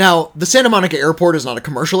easily. Now, the Santa Monica Airport is not a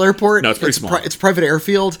commercial airport. No, it's pretty small. It's private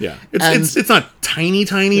airfield. Yeah, it's not tiny,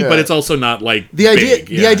 but it's also not like the idea. Big,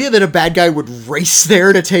 The idea that a bad guy would race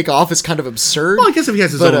there to take off is kind of absurd. Well, I guess if he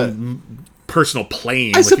has his own personal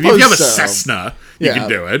plane, I suppose if you have a so. Cessna, you can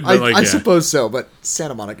do it. But I suppose so, but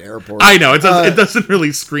Santa Monica Airport. I know it doesn't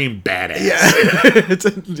really scream badass.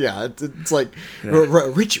 Yeah, it's like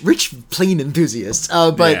rich plane enthusiasts.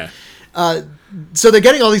 So they're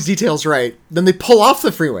getting all these details right. Then they pull off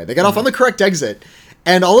the freeway. They get off on the correct exit,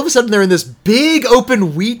 And all of a sudden, they're in this big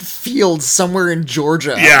open wheat field somewhere in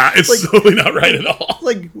Georgia. Yeah, it's totally not right at all.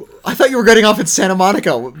 Like, I thought you were getting off in Santa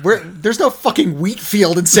Monica. There's no fucking wheat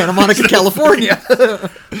field in Santa Monica, California.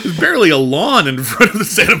 There's barely a lawn in front of the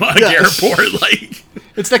Santa Monica airport. Like,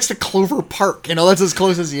 it's next to Clover Park. That's as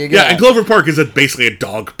close as you get. Yeah, and Clover Park is basically a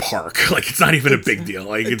dog park. Like, it's not even a big deal.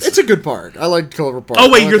 Like, it's a good park. I like Clover Park.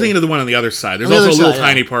 Oh wait, you're thinking of the one on the other side. There's also a little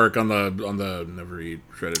tiny park on the Never Eat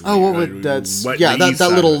Shredded. Oh, what would that's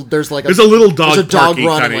that little. There's a little dog. There's a dog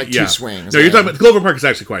run and like two swings. No, you're talking about Clover Park is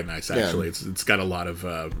actually quite nice. Actually, it's got a lot of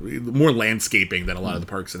more landscaping than a lot of the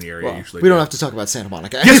parks in the area usually. We don't have to talk about Santa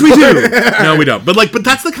Monica. Yes, we do. No, we don't. But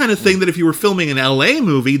that's the kind of thing that if you were filming an LA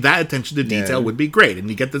movie, that attention to detail would be great, and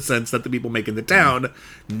you get the sense that the people making the town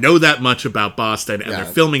know that much about Boston, and they're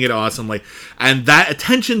filming it awesomely. And that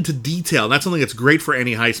attention to detail, that's something that's great for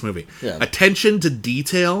any heist movie. Yeah. Attention to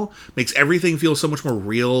detail makes everything feel so much more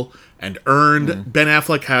real and earned. Ben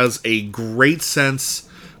Affleck has a great sense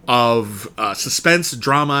of suspense,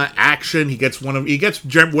 drama, action. He gets one of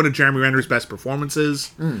Jeremy Renner's best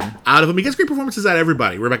performances out of him. He gets great performances out of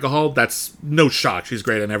everybody. Rebecca Hall, that's no shock. She's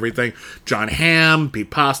great on everything. John Hamm, Pete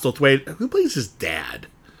Postlethwaite. Who plays his dad?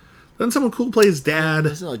 Doesn't someone cool play his dad?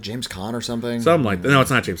 Isn't it like James Caan or something? Something like that. No, it's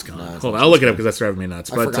not James Caan. Hold on, I'll look it up because that's driving me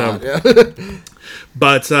nuts. I forgot,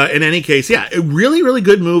 But in any case, a really, really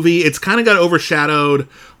good movie. It's kind of got overshadowed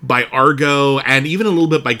by Argo and even a little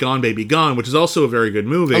bit by Gone Baby Gone, which is also a very good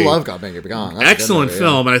movie. I love Gone Baby Gone. That's excellent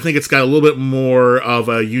film, and I think it's got a little bit more of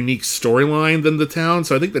a unique storyline than The Town.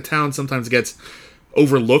 So I think The Town sometimes gets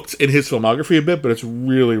overlooked in his filmography a bit, but it's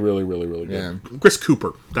really, really, really, really good. Yeah. Chris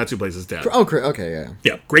Cooper, that's who plays his dad. Oh, okay, yeah.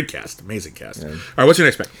 Yeah, great cast, amazing cast. Yeah. All right, what's your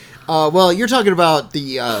next pick? Well, you're talking about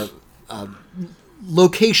the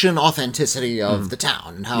location authenticity of the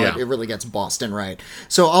town and how it really gets Boston right.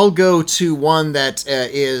 So I'll go to one that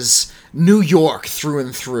is New York through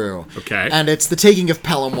and through. Okay. And it's The Taking of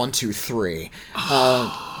Pelham 123.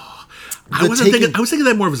 I was thinking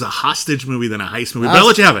that more of as a hostage movie than a heist movie, but I'll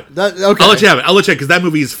let you have it. Okay. I'll let you have it because that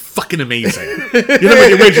movie is fucking amazing. You're talking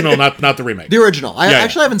about the original, not the remake. The original. I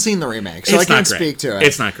actually haven't seen the remake, so I can't speak to it.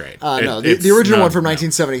 It's not great. No, the original one from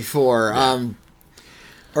 1974.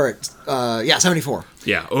 Yeah. 74.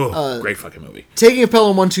 Yeah. Great fucking movie. Taking of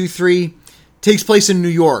Pelham 123 takes place in New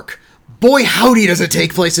York. Boy, howdy, does it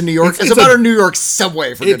take place in New York. It's about a New York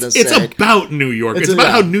subway, for goodness sake. It's about New York. It's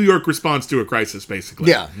about how New York responds to a crisis,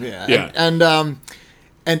 basically. Yeah.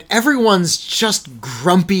 And everyone's just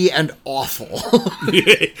grumpy and awful.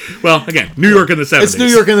 Well, again, New York in the 70s. It's New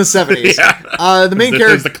York in the 70s. The main character...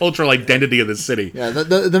 There's the cultural identity of the city. Yeah,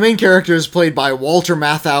 the main character is played by Walter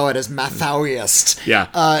Matthau at his Matthauiest. Yeah,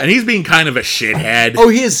 and he's being kind of a shithead. Oh,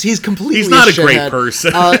 he's completely He's not a great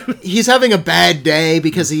person. He's having a bad day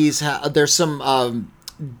because there's some...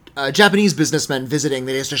 Japanese businessmen visiting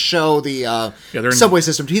that he has to show the subway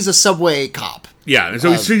system. He's a subway cop. Yeah, and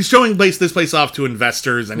so he's showing this place off to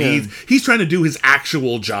investors, and he's trying to do his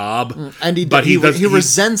actual job. And he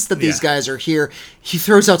resents that these guys are here. He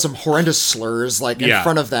throws out some horrendous slurs in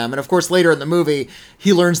front of them, and of course later in the movie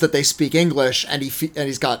he learns that they speak English, and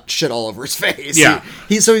he's got shit all over his face. Yeah,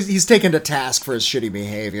 he's taken to task for his shitty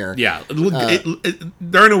behavior. Yeah,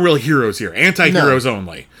 there are no real heroes here. Anti-heroes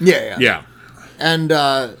only. Yeah. And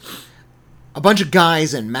a bunch of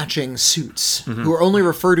guys in matching suits who are only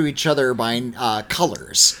refer to each other by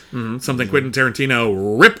colors. Something Quentin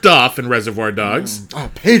Tarantino ripped off in Reservoir Dogs.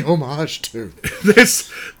 Paid homage to. That's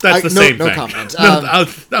the same thing. No comment.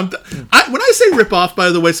 When I say rip off, by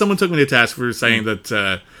the way, someone took me to task for saying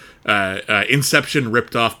that Inception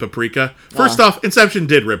ripped off Paprika. First off, Inception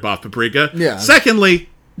did rip off Paprika. Yeah. Secondly,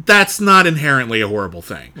 that's not inherently a horrible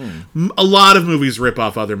thing. A lot of movies rip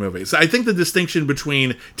off other movies. I think the distinction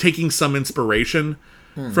between taking some inspiration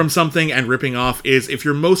from something and ripping off is if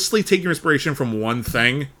you're mostly taking inspiration from one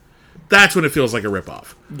thing, that's when it feels like a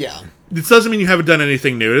ripoff. Yeah. It doesn't mean you haven't done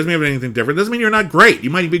anything new. It doesn't mean you have anything different. It doesn't mean you're not great. You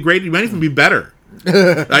might be great. You might even be better.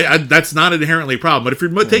 That's not inherently a problem. But if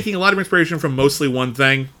you're taking a lot of inspiration from mostly one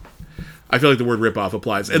thing, I feel like the word rip-off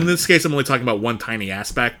applies. In this case, I'm only talking about one tiny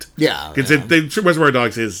aspect. Yeah. Because Reservoir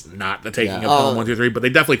Dogs is not the taking of Pelham 123, but they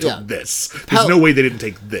definitely took this. There's no way they didn't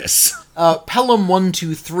take this. Pelham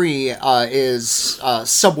 123 is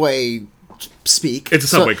subway speak. It's a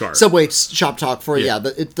subway car. Subway shop talk for,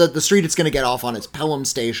 the street it's going to get off on is Pelham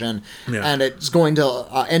Station, and it's going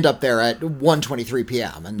to end up there at 1:23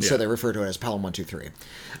 p.m., and so they refer to it as Pelham 123.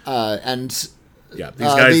 And Yeah,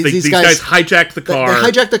 these guys hijacked the car.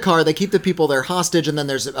 They hijack the car. They keep the people there hostage, and then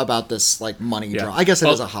there's about this like money draw. I guess it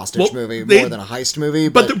is a hostage movie more than a heist movie.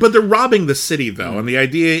 But they're robbing the city though, and the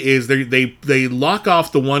idea is they lock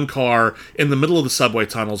off the one car in the middle of the subway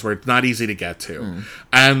tunnels where it's not easy to get to,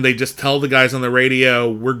 and they just tell the guys on the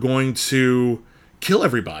radio, "We're going to kill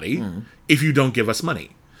everybody if you don't give us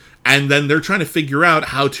money." And then they're trying to figure out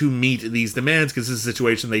how to meet these demands because this is a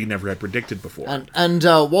situation they never had predicted before. And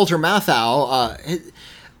Walter Matthau,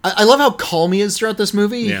 I love how calm he is throughout this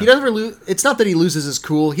movie. Yeah. He doesn't it's not that he loses his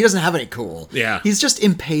cool. He doesn't have any cool. Yeah. He's just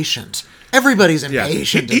impatient. Everybody's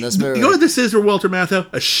impatient in this movie. You know what this is for Walter Matthau?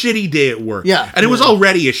 A shitty day at work. Yeah. And it was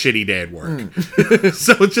already a shitty day at work.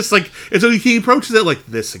 So it's just like, and so he approaches it like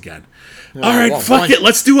this again. All right, fuck it.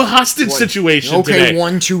 Let's do a hostage situation today. Okay,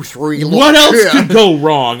 1, 2, 3. Look, what else could go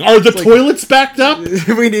wrong? Are the toilets backed up?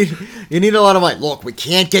 You need a lot of money. Look, we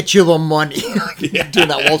can't get you the money. Doing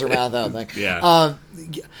that Walter Matthau thing. Yeah.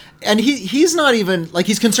 And he's not even, like,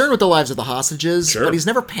 he's concerned with the lives of the hostages, but he's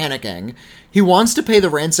never panicking. He wants to pay the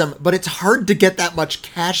ransom, but it's hard to get that much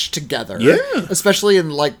cash together. Yeah. Especially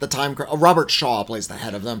in, like, the time... Robert Shaw plays the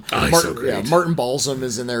head of them. Oh, he's so great. Martin Balsam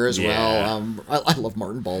is in there as well. I love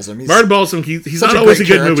Martin Balsam. Martin Balsam, he's not always in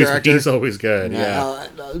good movies, but he's always good. Yeah.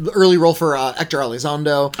 Early role for Hector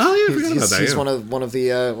Elizondo. Oh, yeah, I forgot about that. He's one of the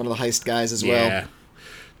heist guys as well.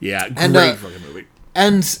 Yeah, and, great fucking movie.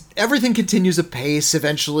 And everything continues apace.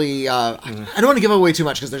 Eventually, I don't want to give away too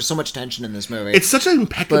much because there's so much tension in this movie. It's such an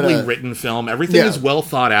impeccably written film. Everything is well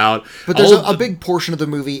thought out. But there's a big portion of the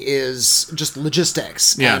movie is just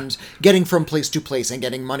logistics and getting from place to place and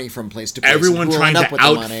getting money from place to place. Everyone trying to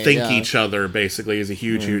outthink each other, basically, is a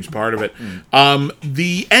huge part of it.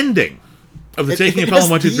 The ending of The Taking of Pelham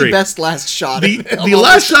 1, 2, 3. The best last shot. The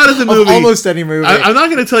last shot of the movie. Of almost any movie. I'm not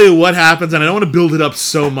going to tell you what happens, and I don't want to build it up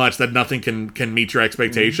so much that nothing can meet your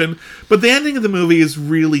expectation. But the ending of the movie is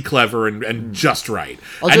really clever and just right.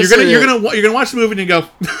 And you're gonna watch the movie and you go,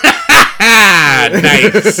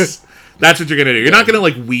 nice. That's what you're gonna do. You're not gonna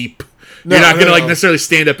like weep. You're not going to like necessarily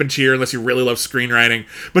stand up and cheer unless you really love screenwriting,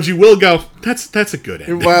 but you will go, that's a good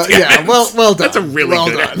ending. Well, well done. That's a really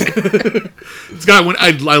good ending. It's got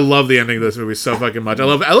I love the ending of this movie so fucking much. I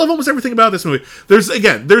love almost everything about this movie. There's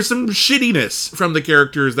some shittiness from the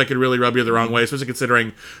characters that could really rub you the wrong way, especially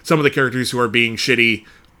considering some of the characters who are being shitty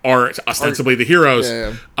are ostensibly the heroes.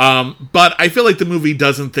 But I feel like the movie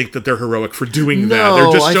doesn't think that they're heroic for doing that.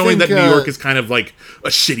 They're just showing that New York is kind of like a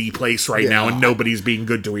shitty place right now and nobody's being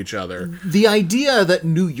good to each other. The idea that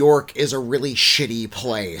New York is a really shitty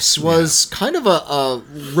place was kind of a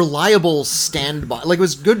reliable standby. Like, it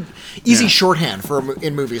was good, easy shorthand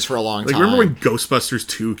in movies for a long time. Remember when Ghostbusters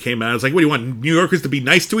 2 came out? It's like, what do you want, New Yorkers to be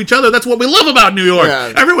nice to each other? That's what we love about New York.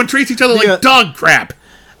 Everyone treats each other like dog crap.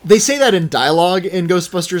 They say that in dialogue in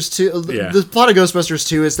Ghostbusters 2. The plot of Ghostbusters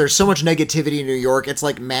 2 is there's so much negativity in New York, it's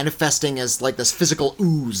like manifesting as like this physical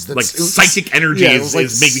ooze. That's, like psychic energy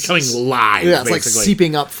is becoming live. Yeah, it's like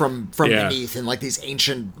seeping up from beneath in like these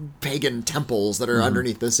ancient pagan temples that are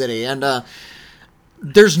underneath the city. And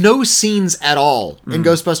there's no scenes at all in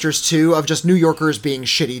Ghostbusters 2 of just New Yorkers being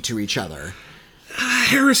shitty to each other.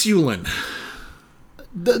 Harris Yulin.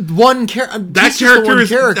 That character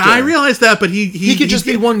is. I realize that, but he could just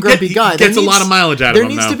be one grumpy guy. Gets a lot of mileage out of him.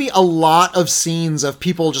 There needs to be a lot of scenes of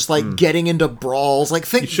people just like getting into brawls. Like,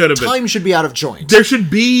 time should be out of joint. There should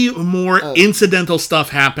be more incidental stuff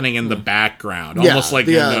happening in the background, almost like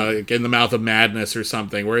in the Mouth of Madness or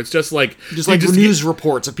something, where it's just like news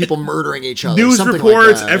reports of people murdering each other. News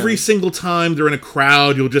reports like every single time they're in a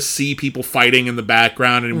crowd. You'll just see people fighting in the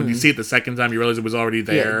background, and when you see it the second time, you realize it was already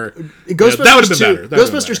there. That would have been better.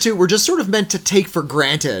 Ghostbusters 2 were just sort of meant to take for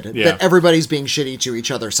granted that everybody's being shitty to each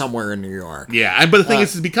other somewhere in New York. Yeah, but the thing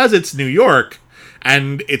is because it's New York,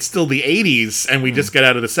 and it's still the 80s, and we just got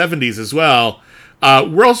out of the 70s as well,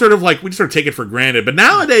 we're all sort of like, we just sort of take it for granted. But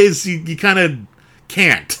nowadays, you kind of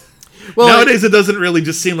can't. Well, nowadays, it doesn't really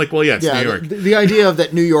just seem like, it's New York. The idea of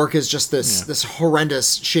that New York is just this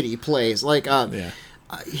horrendous, shitty place. Like,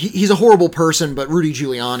 he's a horrible person, but Rudy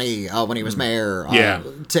Giuliani, when he was mayor,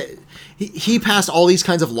 he passed all these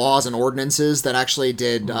kinds of laws and ordinances that actually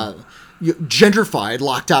did gentrified,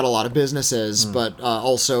 locked out a lot of businesses, but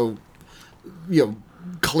also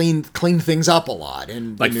cleaned things up a lot,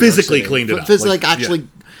 and like physically cleaned it up, sanitized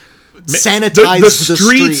the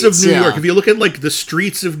streets of New York. If you look at like the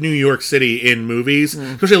streets of New York City in movies,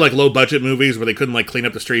 especially like low budget movies where they couldn't like clean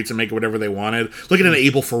up the streets and make it whatever they wanted, look at an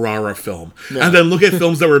Abel Ferrara film, and then look at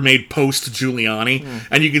films that were made post Giuliani,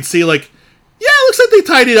 and you can see like, it looks like they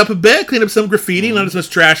tidied up a bit, cleaned up some graffiti, not as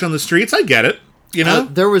much trash on the streets. I get it. You know?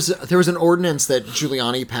 There was an ordinance that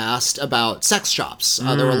Giuliani passed about sex shops.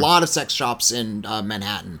 There were a lot of sex shops in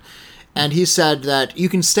Manhattan. And he said that you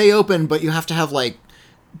can stay open, but you have to have like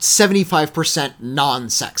 75%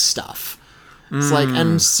 non-sex stuff. It's like,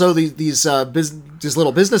 and so these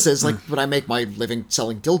little businesses, like, but I make my living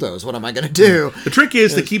selling dildos. What am I going to do? The trick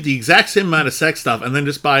is to keep the exact same amount of sex stuff and then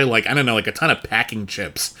just buy, like, I don't know, like a ton of packing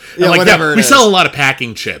chips. And Yeah, like, whatever it we is. sell a lot of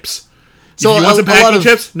packing chips. So you want some a lot packing of-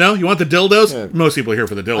 chips? No? You want the dildos? Most people are here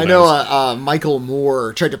for the dildos. I know Michael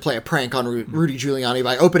Moore tried to play a prank on Rudy Giuliani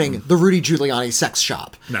by opening the Rudy Giuliani sex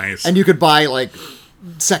shop. Nice. And you could buy, like,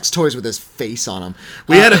 sex toys with his face on them.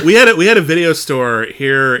 We had a video store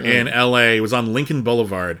here in LA. It was on Lincoln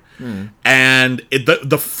Boulevard, and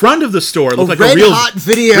the front of the store looked like Red a real Hot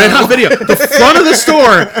Video. Red Hot Video. The front of the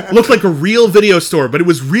store looked like a real video store, but it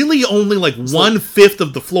was really only like 1/5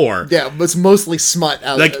 of the floor. Yeah, it was mostly smut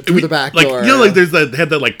out through the back like, door. You know, like there's that had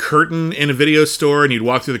that like curtain in a video store, and you'd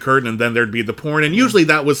walk through the curtain, and then there'd be the porn, and usually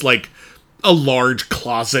that was like a large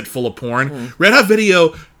closet full of porn. Red Hot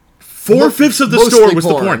Video. 4/5 of the Mostly store was the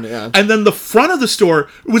porn, porn, yeah. and then the front of the store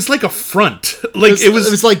was like a front. Like it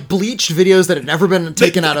was like bleached videos that had never been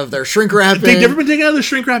taken out of their shrink wrapping. They'd never been taken out of the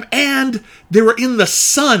shrink wrap, and they were in the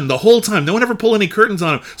sun the whole time. No one ever pulled any curtains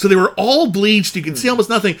on them, so they were all bleached. You could see almost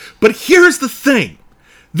nothing. But here's the thing.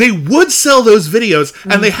 They would sell those videos,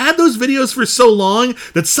 and they had those videos for so long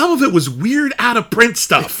that some of it was weird out-of-print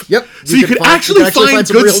stuff. Yep. So you could actually find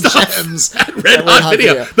some good real stuff gems at Red Hot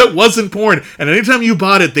Video that wasn't porn. And anytime you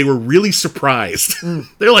bought it, they were really surprised.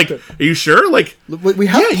 They're like, are you sure? Like, We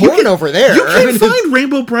have yeah, you porn can- over there. You can't find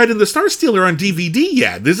Rainbow Bride and the Star Stealer on DVD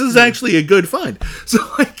yet. This is actually a good find. So,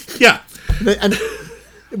 like, yeah. And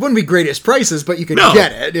it wouldn't be greatest prices, but you could No,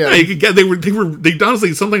 get it. Yeah. you could get. They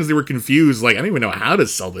honestly sometimes they were confused. Like, I don't even know how to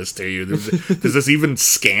sell this to you. Does this even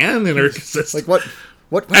scan? And or is this, Like what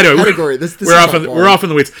Anyway, category? This we're is off. not We're off in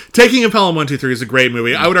the weeds. Taking of Pelham 1-2-3 is a great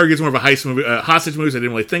movie. I would argue it's more of a heist movie, hostage movie. So I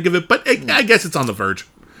didn't really think of it, but I guess it's on the verge.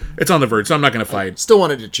 It's on the verge, so I'm not going to fight. Still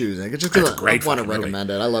wanted to choose it. Just It's a because great I want to fucking movie. recommend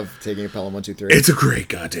it. I love Taking a Pelham 1-2-3. It's a great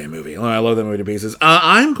goddamn movie. I love that movie to pieces.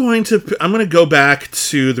 I'm going to go back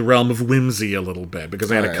to the realm of whimsy a little bit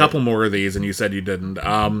because I had a couple more of these, and you said you didn't.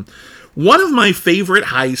 One of my favorite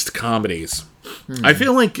heist comedies. I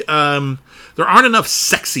feel like there aren't enough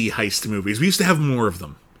sexy heist movies. We used to have more of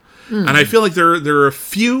them. And I feel like there are a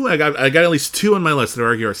few. I got at least two on my list that I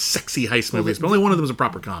argue are sexy heist movies, but only one of them is a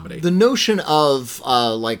proper comedy. The notion of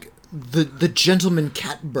like the gentleman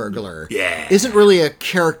cat burglar Yeah. isn't really a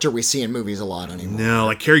character we see in movies a lot anymore. No,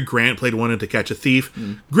 like Cary Grant played one in To Catch a Thief.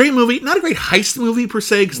 Great movie. Not a great heist movie per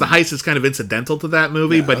se, because the heist is kind of incidental to that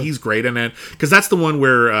movie, but he's great in it. Because that's the one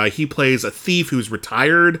where he plays a thief who's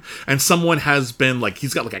retired, and someone has been, like,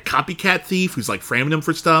 he's got like a copycat thief who's like framing him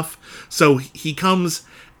for stuff. So he comes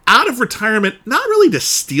out of retirement, not really to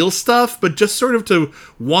steal stuff, but just sort of to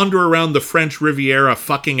wander around the French Riviera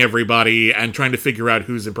fucking everybody and trying to figure out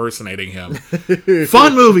who's impersonating him.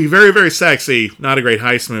 Fun movie, very, very sexy. Not a great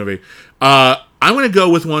heist movie. I'm going to go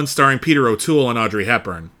with one starring Peter O'Toole and Audrey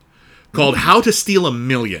Hepburn called How to Steal a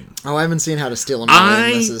Million. Oh, I haven't seen How to Steal a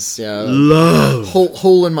Million. This is Love.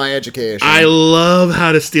 hole in my education. I love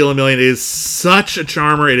How to Steal a Million. It is such a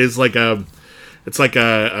charmer. It is like a... It's like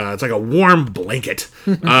a warm blanket.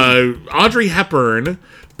 Audrey Hepburn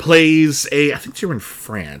plays I think you're in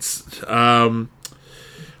France.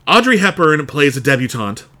 Audrey Hepburn plays a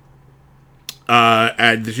debutante.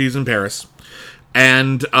 And she's in Paris.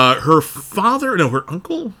 And her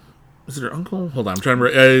uncle? Is it her uncle? Hold on, I'm trying to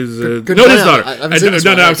remember. No, his daughter.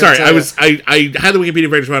 I'm sorry. I had the Wikipedia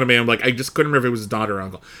page in front of me. I'm like, I just couldn't remember if it was his daughter or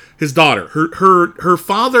uncle. His daughter. Her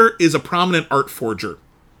father is a prominent art forger.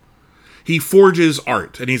 He forges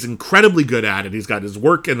art, and he's incredibly good at it. He's got his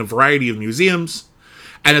work in a variety of museums.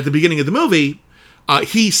 And at the beginning of the movie,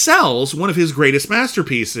 he sells one of his greatest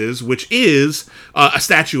masterpieces, which is a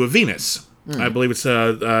statue of Venus. I believe it's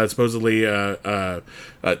supposedly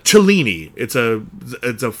Cellini. It's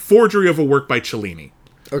a forgery of a work by Cellini.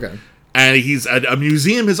 Okay. And a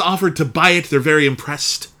museum has offered to buy it. They're very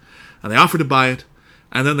impressed, and they offer to buy it.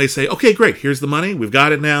 And then they say, okay, great, here's the money. We've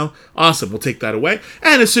got it now. Awesome, we'll take that away.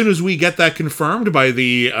 And as soon as we get that confirmed by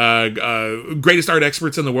the greatest art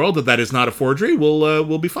experts in the world that is not a forgery,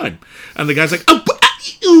 we'll be fine. And the guy's like, oh,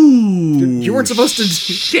 ooh, You weren't supposed to...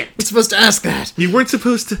 shit. You're supposed to ask that. You weren't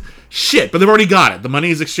supposed to... Shit, but they've already got it. The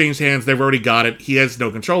money is exchanged hands. They've already got it. He has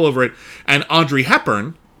no control over it. And Audrey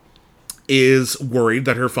Hepburn is worried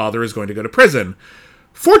that her father is going to go to prison.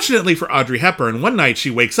 Fortunately for Audrey Hepburn, one night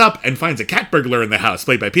she wakes up and finds a cat burglar in the house,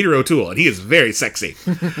 played by Peter O'Toole, and he is very sexy.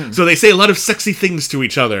 So they say a lot of sexy things to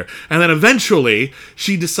each other. And then eventually,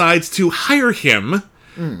 she decides to hire him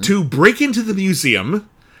to break into the museum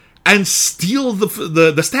and steal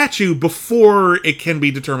the statue before it can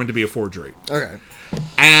be determined to be a forgery. Okay.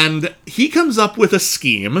 And he comes up with a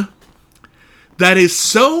scheme that is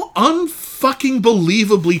so unfucking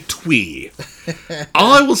believably twee.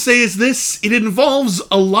 All I will say is this: it involves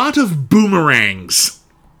a lot of boomerangs.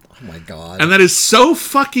 Oh my god. And that is so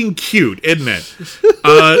fucking cute, isn't it?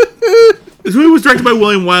 This movie was directed by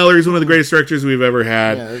William Wyler. He's one of the greatest directors we've ever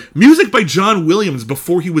had. Yeah. Music by John Williams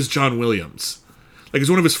before he was John Williams. Like, it's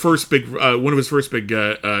one of his first big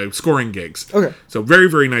scoring gigs. Okay. So very,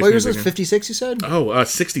 very nice. What year was music. this? 56, you said?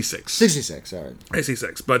 66. 66, all right.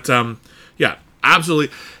 66. But, yeah,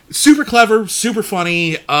 absolutely. Super clever, super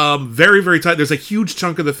funny, very, very tight. There's a huge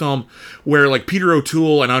chunk of the film where, like, Peter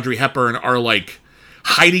O'Toole and Audrey Hepburn are, like,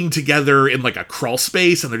 hiding together in, like, a crawl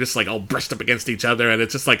space, and they're just, like, all brushed up against each other, and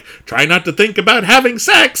it's just like, try not to think about having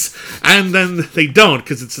sex, and then they don't,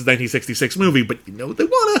 because it's a 1966 movie, but you know they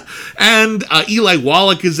wanna. And Eli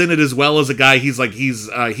Wallach is in it as well as a guy. He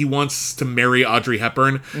wants to marry Audrey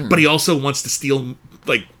Hepburn, but he also wants to steal,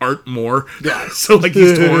 like, Art Moore. Yeah. So, like,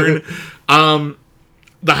 he's torn.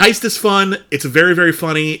 The heist is fun. It's very, very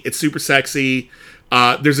funny. It's super sexy.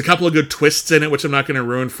 There's a couple of good twists in it, which I'm not going to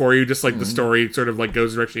ruin for you. Just like the story sort of like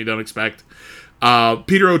goes direction you don't expect.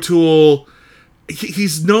 Peter O'Toole,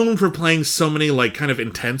 he's known for playing so many like kind of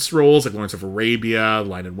intense roles, like Lawrence of Arabia,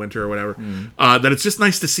 Lion in Winter, or whatever. That it's just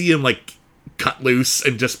nice to see him like cut loose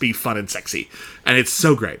and just be fun and sexy. And it's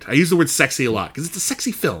so great. I use the word sexy a lot because it's a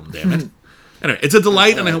sexy film. Damn it. Anyway, it's a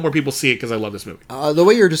delight, and I hope more people see it because I love this movie. The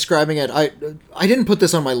way you're describing it, I didn't put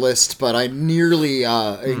this on my list, but I nearly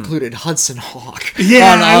included Hudson Hawk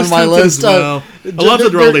on my list. Well.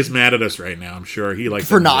 Alonzo mad at us right now. I'm sure he likes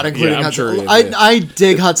for not including Hudson. Sure I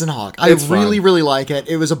dig Hudson Hawk. I It's really, fun. really like it.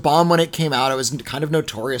 It was a bomb when it came out. It was kind of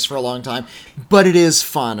notorious for a long time, but it is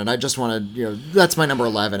fun, and I just want to, that's my number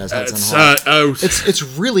 11 as Hudson Hawk. It's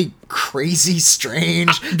really crazy,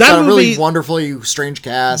 strange. That got a really movie- wonderfully strange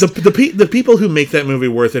cast. The people who make that movie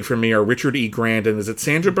worth it for me are Richard E. Grant and is it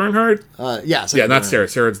Sandra Bernhard? Yes. Yeah, not Sarah.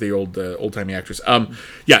 Sarah's the old timey actress.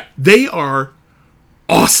 Yeah, they are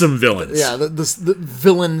awesome villains. Yeah, the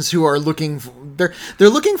villains who are looking for, they're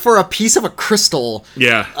looking for a piece of a crystal.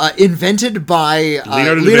 Yeah. Invented by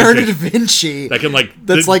Leonardo da Vinci. That can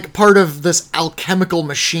that's like part of this alchemical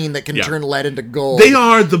machine that can turn lead into gold. They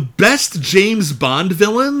are the best James Bond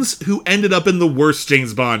villains who ended up in the worst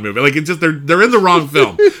James Bond movie. Like, it's just they're in the wrong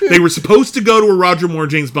film. They were supposed to go to a Roger Moore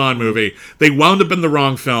James Bond movie. They wound up in the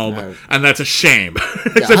wrong film, and that's a shame.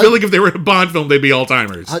 'Cause I feel like if they were in a Bond film, they'd be all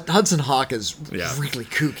timers. Hudson Hawk is really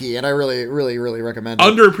kooky, and I really, really, really recommend it.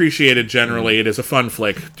 Underappreciated generally. It is a fun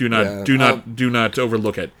flick. Do not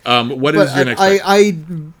overlook it. What is your next pick?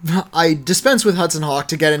 I dispense with Hudson Hawk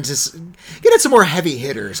to get into some more heavy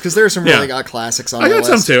hitters, because there are some really classics on I the got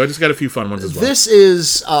list. some too. I just got a few fun ones as well. This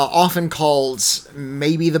is often called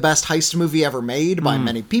maybe the best heist movie ever made by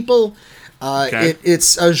many people.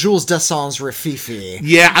 It's Jules Dassin's Rififi.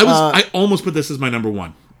 Yeah, I almost put this as my number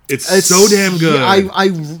one. It's so damn good.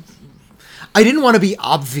 Yeah, I didn't want to be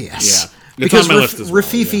obvious. Yeah. It's Because on my list as well,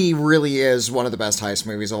 Rififi really is one of the best heist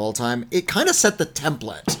movies of all time. It kind of set the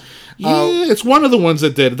template. Yeah, it's one of the ones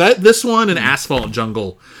that did that. This one and Asphalt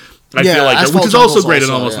Jungle. I feel like, Asphalt which is also Jungle's great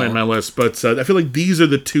and also, almost made my list. But I feel like these are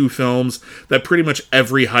the two films that pretty much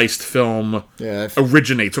every heist film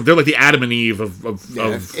originates from. They're like the Adam and Eve of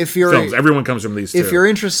if you're films. Everyone comes from these two. If you're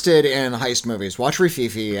interested in heist movies, watch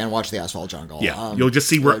Rififi and watch the Asphalt Jungle. Yeah, you'll just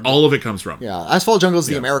see where all of it comes from. Yeah, Asphalt Jungle is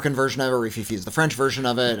the American version of it. Rififi is the French version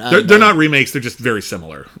of it. They're not remakes. They're just very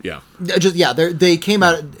similar. Yeah. They came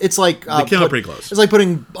out. It's like they came out pretty close. It's like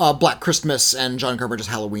putting Black Christmas and John Carpenter's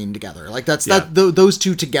Halloween together. Like those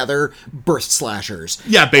two together birthed slashers.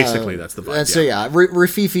 Yeah, basically that's the vibe. And so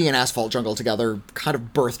Rififi and Asphalt Jungle together kind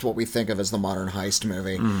of birthed what we think of as the modern heist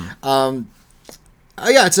movie.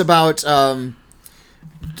 It's about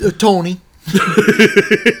Tony.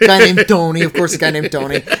 Guy named Tony, of course, a guy named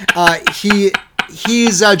Tony.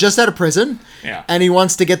 He's just out of prison, and he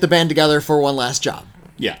wants to get the band together for one last job.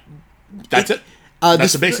 Yeah, that's it.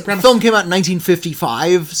 That's the basic premise. Film came out in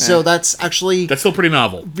 1955, so that's still pretty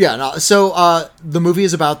novel. Yeah, so the movie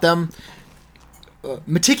is about them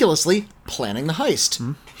meticulously planning the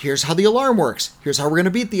heist. Here's how the alarm works. Here's how we're going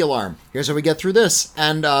to beat the alarm. Here's how we get through this.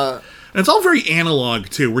 And it's all very analog,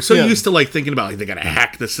 too. We're so used to, like, thinking about, like, they got to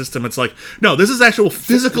hack the system. It's like, no, this is actual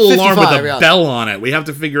physical alarm with a bell on it. We have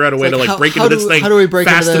to figure out a way to, like, break into this thing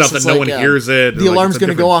fast enough that no one hears it. The alarm's going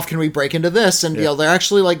to go off. Can we break into this? And, they're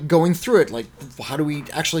actually, like, going through it. Like, how do we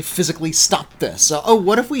actually physically stop this?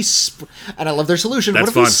 What if we... and I love their solution. What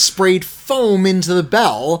if we sprayed foam into the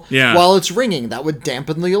bell while it's ringing? That would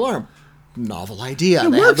dampen the alarm. novel idea.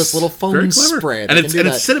 It They works. have this little Very foam clever. spray. And it's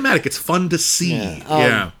cinematic. It's fun to see.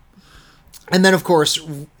 Yeah. And then, of course,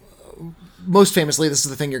 most famously, this is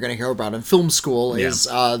the thing you're going to hear about in film school, is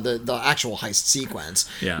the actual heist sequence,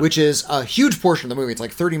 which is a huge portion of the movie. It's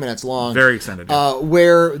like 30 minutes long. Very extended.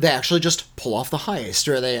 Where they actually just pull off the heist.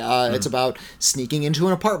 Or it's about sneaking into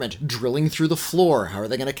an apartment, drilling through the floor. How are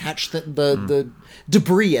they going to catch the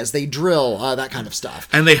debris as they drill? That kind of stuff.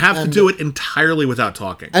 And they have to do it entirely without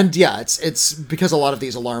talking. And yeah, it's because a lot of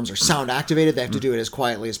these alarms are sound activated. They have to do it as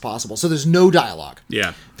quietly as possible. So there's no dialogue.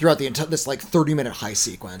 Yeah. Throughout this like 30-minute heist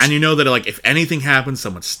sequence. And you know that like if anything happens,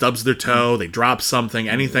 someone stubs their toe, they drop something,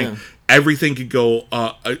 anything, everything could go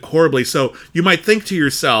horribly. So you might think to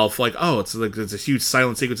yourself like, oh, it's like there's a huge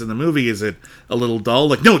silent sequence in the movie. Is it a little dull?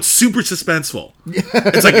 Like, no, it's super suspenseful.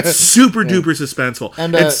 It's super duper suspenseful.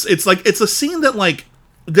 And it's a scene that like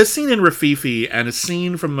this scene in Rafifi and a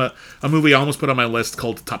scene from a movie I almost put on my list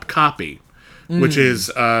called Top Copy, which is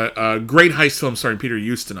a great heist film starring Peter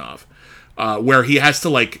Ustinov. Where he has to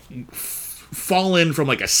like fall in from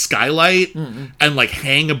like a skylight and like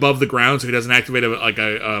hang above the ground so he doesn't activate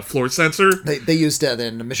a floor sensor. They used that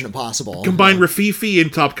in Mission Impossible. Combine Rafifi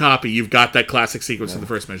and Top Copy, you've got that classic sequence in the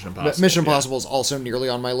first Mission Impossible. Mission Impossible is also nearly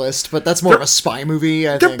on my list, but that's more of a spy movie.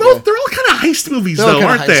 I think. They're all kind of heist movies though,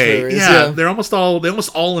 aren't they? Movies, They almost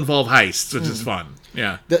all involve heists, which is fun.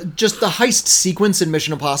 Yeah, just the heist sequence in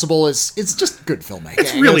Mission Impossible it's just good filmmaking.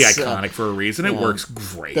 It's really iconic for a reason. It works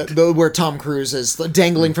great. Where Tom Cruise is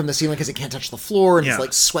dangling from the ceiling because he can't touch the floor, and his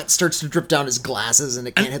like sweat starts to drip down his glasses, and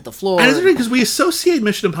it can't hit the floor. And it's interesting because we associate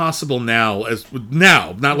Mission Impossible now,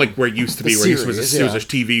 not like where it used to be, where it was a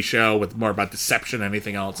TV show with more about deception than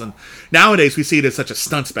anything else. And nowadays we see it as such a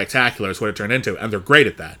stunt spectacular is what it turned into, and they're great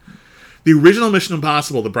at that. The original Mission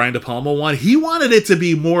Impossible, the Brian De Palma one, he wanted it to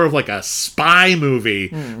be more of like a spy movie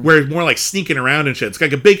where it's more like sneaking around and shit. It's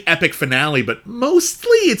like a big epic finale, but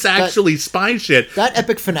mostly it's actually spy shit. That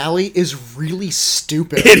epic finale is really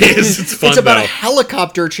stupid. It is. It's fun, It's about though. a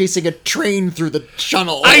helicopter chasing a train through the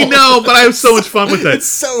tunnel. I know, but I have so much fun with it. It's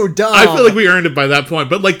so dumb. I feel like we earned it by that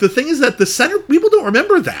point. But like the thing is that the center people don't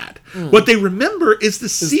remember that. What they remember is the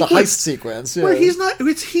sequence, the heist sequence, where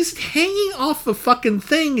he's hanging off a fucking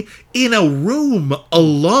thing in a room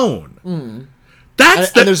alone. And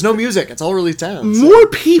there's no music. It's all really tense. More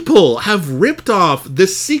people have ripped off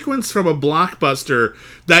this sequence from a blockbuster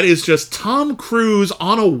that is just Tom Cruise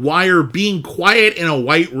on a wire being quiet in a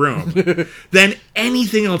white room than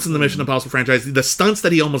anything else in the Mission Impossible franchise. The stunts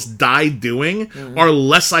that he almost died doing are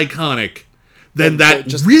less iconic than that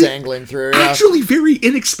just really dangling through. actually very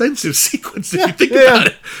inexpensive sequence if you think about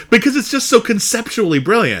it, because it's just so conceptually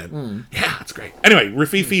brilliant. Yeah, it's great. Anyway,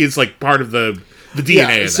 Rafifi is like part of the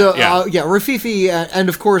DNA of that. Rafifi, and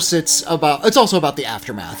of course it's also about the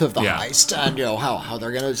aftermath of the heist, and how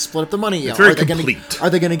they're going to split up the money. It's very complete. Are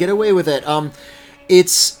they going to get away with it?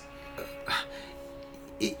 It's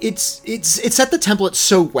set the template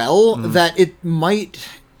so well that it might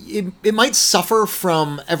suffer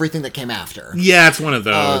from everything that came after. Yeah, it's one of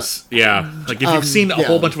those. Like if you've seen a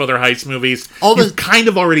whole bunch of other heist movies, you've kind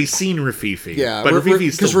of already seen Rafifi. Yeah, but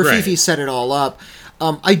Rafifi's still great. Because Rafifi set it all up.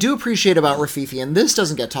 I do appreciate about Rafifi, and this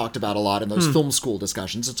doesn't get talked about a lot in those film school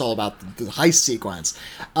discussions. It's all about the heist sequence.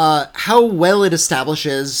 How well it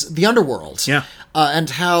establishes the underworld. Yeah. And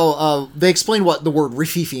how they explain what the word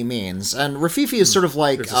Rafifi means. And Rafifi is sort of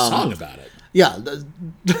like... There's a song about it. Yeah,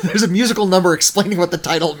 there's a musical number explaining what the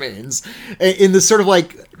title means in this sort of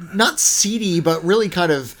like not seedy but really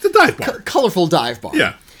kind of the dive bar. Colorful dive bar.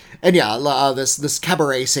 Yeah, and this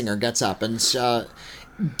cabaret singer gets up and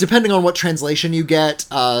depending on what translation you get,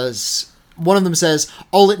 one of them says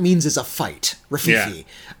all it means is a fight, Rafifi.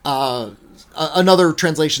 Yeah. Another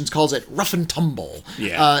translation calls it rough and tumble.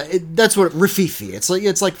 Yeah, that's what Rafifi.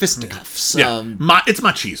 It's like fisticuffs. Yeah, it's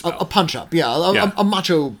machismo. A punch up. Yeah, a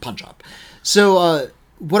macho punch up. So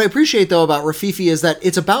what I appreciate though about Rafifi is that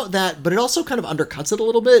it's about that, but it also kind of undercuts it a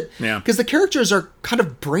little bit. Yeah, because the characters are kind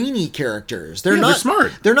of brainy characters. They're they're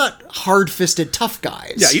smart. They're not hard-fisted tough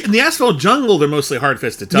guys. Yeah, in the Asphalt Jungle, they're mostly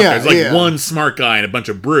hard-fisted tough guys. Like one smart guy and a bunch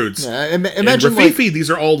of brutes. Yeah, imagine Rafifi, these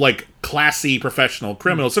are all like classy professional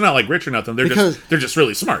criminals. They're not like rich or nothing. They're just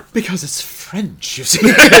really smart. Because it's French, you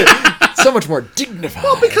see. So much more dignified.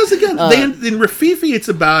 Well, because again, in Rafifi, it's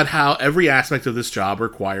about how every aspect of this job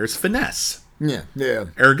requires finesse. Yeah.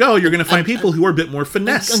 Ergo, you're going to find people who are a bit more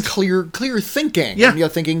finesse and clear thinking. Yeah,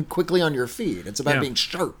 and, thinking quickly on your feet. It's about being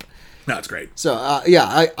sharp. No, it's great. So,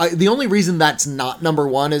 I the only reason that's not number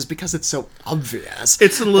one is because it's so obvious.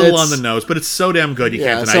 It's a little on the nose, but it's so damn good you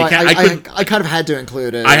can't deny. So I kind of had to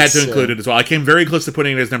include it. I had to include it as well. I came very close to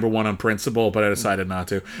putting it as number one on principle, but I decided not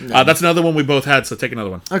to. No. That's another one we both had, so take another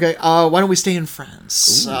one. Okay, why don't we stay in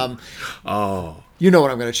France? You know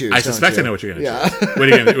what I'm going to choose. I suspect I know what you're going to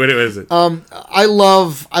choose. What is it? I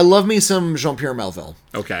love me some Jean-Pierre Melville.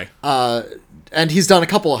 Okay. And he's done a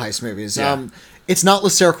couple of heist movies. Yeah. It's not Le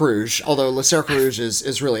Cercle Rouge, although Le Cercle Rouge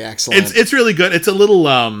is really excellent. It's really good. It's a little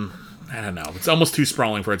I don't know. It's almost too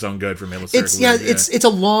sprawling for its own good for me. It's a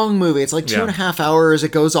long movie. It's like 2.5 hours.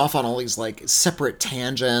 It goes off on all these like separate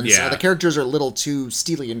tangents. Yeah. The characters are a little too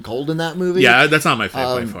steely and cold in that movie. Yeah, that's not my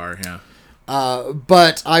favorite by far. Yeah.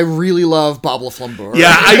 But I really love Bob LaFleur.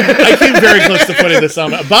 Yeah, I came very close to putting this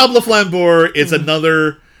on. Bob LaFleur is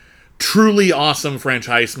another truly awesome French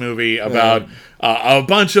heist movie about a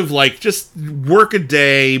bunch of like just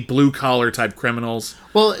workaday blue collar type criminals.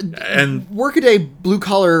 Well, and workaday blue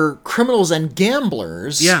collar criminals and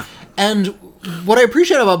gamblers. Yeah, and what I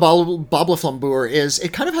appreciate about Bob LaFleur is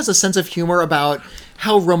it kind of has a sense of humor about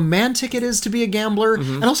how romantic it is to be a gambler,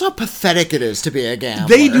 and also how pathetic it is to be a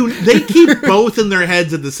gambler. They keep both in their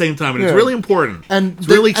heads at the same time, and it's really important. And it's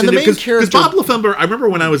really the main character, because Bob LaFleur, I remember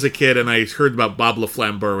when I was a kid and I heard about Bob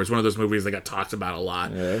LaFleur, it was one of those movies that got talked about a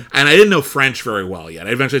lot, and I didn't know French very well yet. I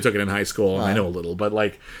eventually took it in high school, and I know a little, but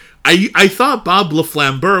like, I thought Bob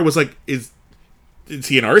LaFleur was like, is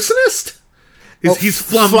he an arsonist? He's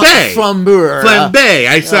flambe. Flambe.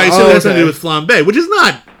 I said it has something to do with flambe, which is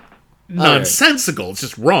not nonsensical. Right. It's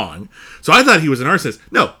just wrong. So I thought he was an arsonist.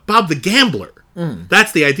 No, Bob the Gambler.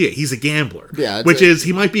 That's the idea. He's a gambler. Yeah,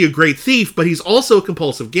 he might be a great thief, but he's also a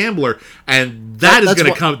compulsive gambler, and that's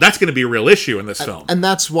going to be a real issue in this film. And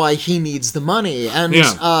that's why he needs the money. And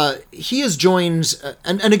he has joined.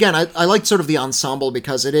 And again, I like sort of the ensemble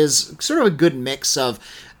because it is sort of a good mix of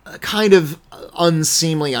kind of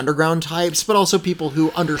unseemly underground types, but also people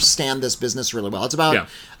who understand this business really well. It's about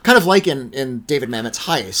kind of like in David Mamet's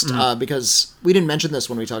Heist, because we didn't mention this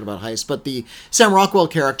when we talked about Heist, but the Sam Rockwell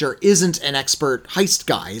character isn't an expert heist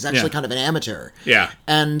guy. He's actually kind of an amateur. Yeah.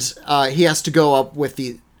 And he has to go on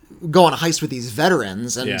a heist with these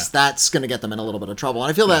veterans, and that's going to get them in a little bit of trouble. And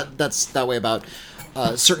I feel that's that way about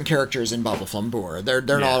certain characters in Bob LaFleur. They're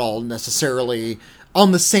not all necessarily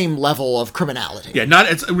on the same level of criminality. Yeah,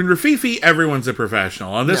 when Rafifi, everyone's a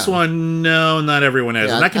professional. On this one, no, not everyone is.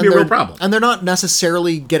 And that can be a real problem. And they're not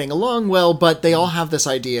necessarily getting along well, but they all have this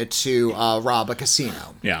idea to rob a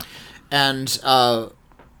casino. Yeah. And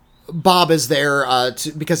Bob is there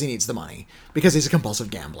because he needs the money, because he's a compulsive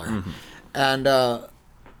gambler. Mm-hmm. And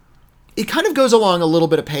it kind of goes along a little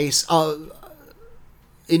bit of pace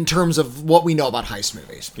in terms of what we know about heist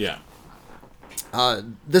movies. Yeah.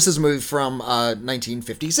 This is a movie from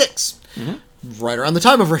 1956, right around the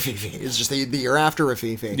time of Rafifi. It's just the year after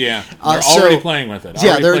Rafifi. Yeah, they're already playing with it.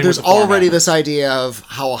 There's already this idea of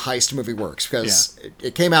how a heist movie works, because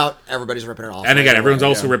it came out, everybody's ripping it off. And again, everyone's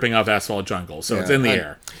also ripping off Asphalt Jungle, so it's in the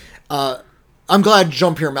air. I'm glad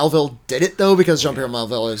Jean-Pierre Melville did it, though, because Jean-Pierre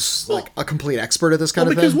Melville is like a complete expert at this kind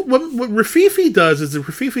of thing. Because what Rafifi does is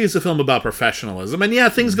Rafifi is a film about professionalism,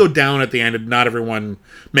 and things go down at the end, and not everyone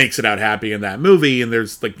makes it out happy in that movie, and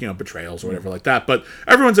there's betrayals or whatever like that. But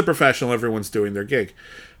everyone's a professional, everyone's doing their gig.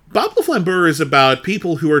 Bob LaFleur is about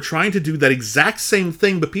people who are trying to do that exact same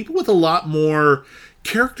thing, but people with a lot more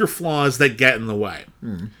character flaws that get in the way.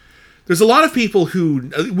 There's a lot of people who,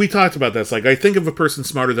 we talked about this, like I think of a person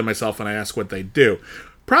smarter than myself and I ask what they do.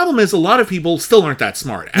 Problem is, a lot of people still aren't that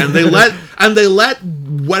smart, and they let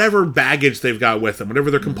whatever baggage they've got with them,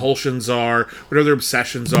 whatever their compulsions are, whatever their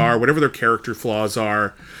obsessions are, whatever their character flaws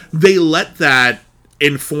are, they let that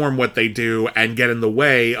inform what they do and get in the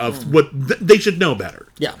way of what they should know better.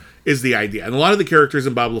 Yeah, is the idea. And a lot of the characters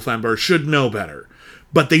in Bob LaFleur should know better,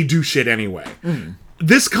 but they do shit anyway.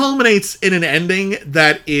 This culminates in an ending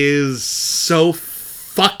that is so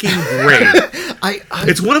fucking great.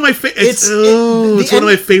 It's one of my one of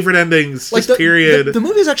my favorite endings. Like period. The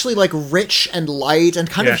movie is actually like rich and light and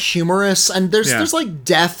kind of humorous, and there's like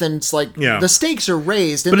death, and it's like the stakes are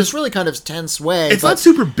raised in this really kind of tense way. It's not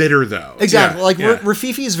super bitter though. Exactly.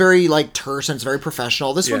 Rafifi is very like terse and it's very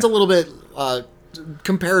professional. This one's a little bit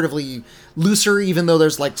comparatively looser, even though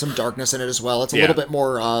there's like some darkness in it as well. It's a little bit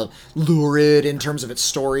more lurid in terms of its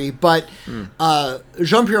story, but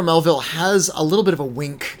Jean-Pierre Melville has a little bit of a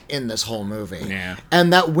wink in this whole movie,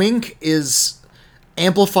 and that wink is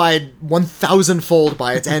amplified 1,000-fold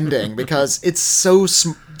by its ending because it's so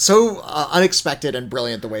unexpected and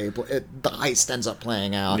brilliant the way the heist ends up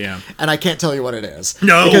playing out. Yeah. And I can't tell you what it is.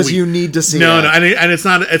 No, because you need to see it. No, and it's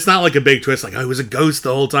not like a big twist. Like, oh, it was a ghost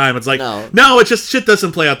the whole time. It's like no, it's just shit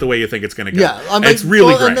doesn't play out the way you think it's going to go. Yeah, it's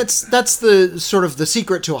really great. And that's the sort of the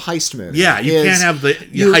secret to a heist movie. Yeah, you can't have the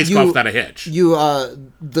heist off without a hitch.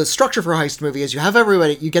 The structure for a heist movie is you have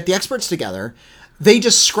everybody, you get the experts together. They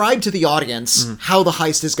describe to the audience how the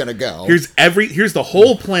heist is going to go. Here's the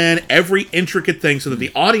whole plan, every intricate thing, so that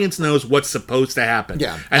the audience knows what's supposed to happen.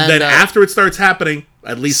 Yeah, and then after it starts happening,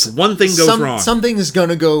 at least one thing goes wrong. Something is going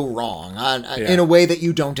to go wrong in a way that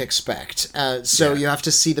you don't expect. You have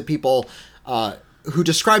to see the people who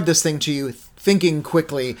describe this thing to you thinking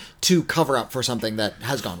quickly to cover up for something that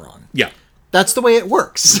has gone wrong. Yeah. That's the way it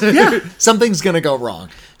works. Yeah. Something's going to go wrong.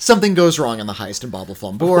 Something goes wrong in the heist in Bob le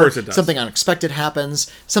Flambeur. Of course it does. Something unexpected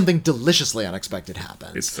happens. Something deliciously unexpected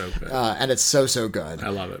happens. It's so good. And it's so good. I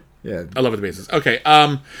love it. Yeah. I love it to pieces. Okay,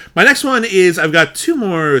 my next one is I've got two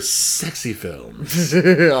more sexy films. All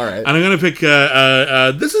right. And I'm going to pick,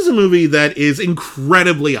 this is a movie that is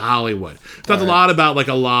incredibly Hollywood. Talked a lot about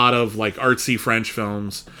a lot of artsy French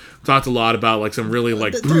films. Talked a lot about some really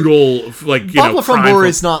brutal Bob le Flambeur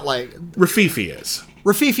is not Rififi is.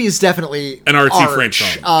 Rififi is definitely an artsy art. French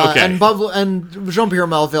film. Okay. And Jean-Pierre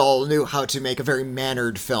Melville knew how to make a very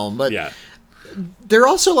mannered film, but they're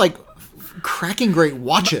also cracking great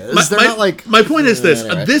watches. They're not my point is this.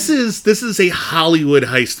 Anyway. This is a Hollywood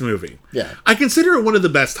heist movie. Yeah. I consider it one of the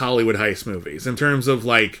best Hollywood heist movies in terms of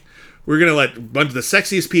we're going to let a bunch of the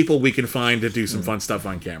sexiest people we can find to do some fun stuff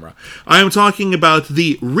on camera. I am talking about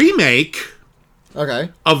the remake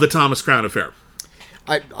of the Thomas Crown Affair.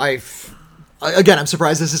 Again, I'm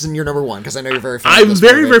surprised this isn't your number one because I know you're very fond of this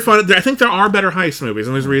very, movie. very fond of it. I think there are better heist movies,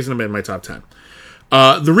 and there's a reason I'm in my top 10.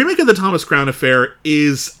 The remake of the Thomas Crown Affair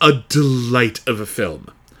is a delight of a film.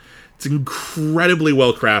 It's incredibly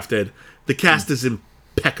well crafted. The cast is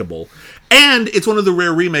impeccable. And it's one of the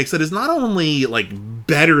rare remakes that is not only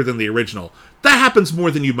better than the original. That happens more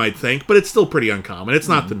than you might think, but it's still pretty uncommon. It's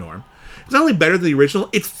not the norm. It's not only better than the original,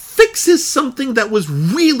 it fixes something that was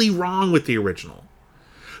really wrong with the original.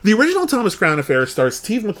 The original Thomas Crown Affair stars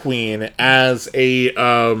Steve McQueen as a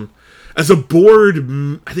bored,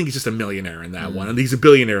 I think he's just a millionaire in that one, and he's a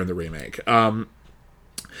billionaire in the remake.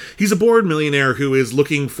 He's a bored millionaire who is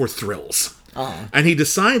looking for thrills. And he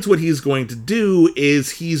decides what he's going to do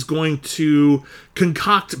is he's going to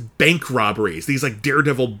concoct bank robberies, these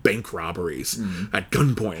daredevil bank robberies at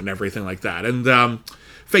gunpoint and everything like that. And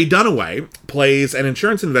Faye Dunaway plays an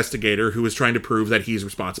insurance investigator who is trying to prove that he's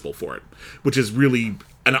responsible for it, which is really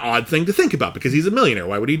an odd thing to think about because he's a millionaire.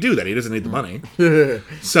 Why would he do that? He doesn't need the money.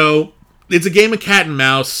 So it's a game of cat and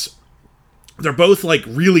mouse. They're both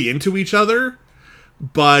really into each other,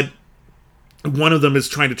 but one of them is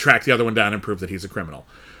trying to track the other one down and prove that he's a criminal.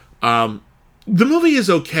 The movie is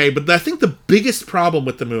okay, but I think the biggest problem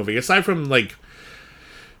with the movie, aside from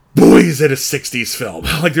boy, is it a 60s film.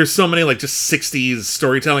 There's so many just 60s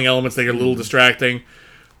storytelling elements that are a little distracting.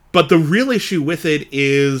 But the real issue with it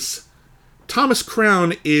is Thomas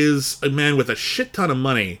Crown is a man with a shit ton of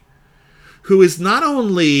money who is not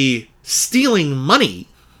only stealing money,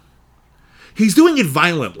 he's doing it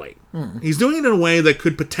violently. He's doing it in a way that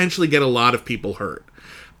could potentially get a lot of people hurt.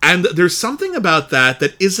 And there's something about that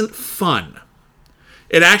isn't fun.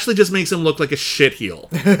 It actually just makes him look like a shitheel.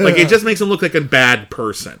 It just makes him look like a bad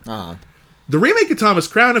person. The remake of Thomas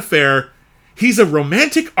Crown Affair, he's a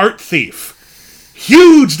romantic art thief.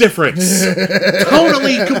 Huge difference.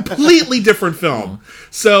 Totally, completely different film.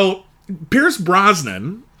 So, Pierce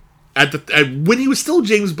Brosnan, when he was still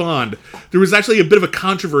James Bond, there was actually a bit of a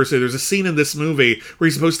controversy. There's a scene in this movie where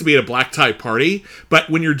he's supposed to be at a black tie party, but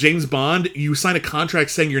when you're James Bond, you sign a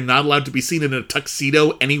contract saying you're not allowed to be seen in a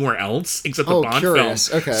tuxedo anywhere else except the Bond curious.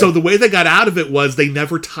 film. Okay. So the way they got out of it was they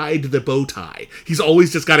never tied the bow tie. He's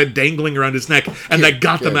always just got it dangling around his neck, and that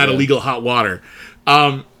got them out of legal hot water.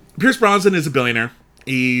 Pierce Brosnan is a billionaire.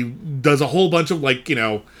 He does a whole bunch of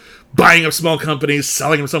buying up small companies,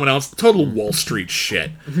 selling them to someone else. Total Wall Street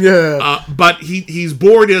shit. Yeah. But he's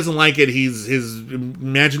bored. He doesn't like it. His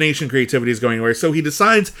imagination, creativity is going away. So he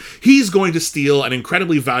decides he's going to steal an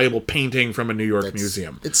incredibly valuable painting from a New York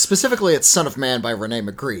museum. It's Son of Man by Rene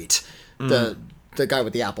Magritte, the guy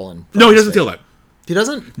with the apple. No, he doesn't steal that. He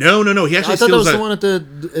doesn't? No. He actually I thought steals that was the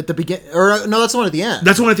one at the beginning. Or no, that's the one at the end.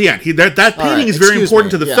 That's the one at the end. That painting is very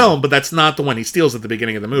important to the film, but that's not the one he steals at the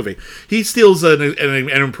beginning of the movie. He steals an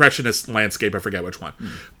impressionist landscape. I forget which one.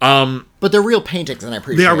 But they're real paintings, and I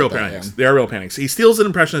appreciate they are real that, paintings. Yeah. They are real paintings. He steals an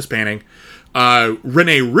impressionist painting.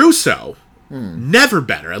 Rene Russo Never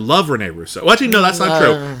better. I love Rene Russo. Well, actually, no, that's not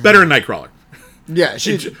true. Better in Nightcrawler. Yeah,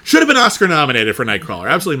 she Should have been Oscar nominated for Nightcrawler.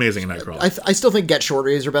 Absolutely amazing in Nightcrawler. I still think Get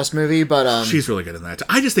Shorty is her best movie, but She's really good in that.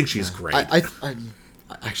 I just think she's great. I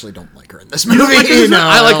actually don't like her in this movie.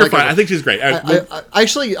 I like her fine. I think she's great.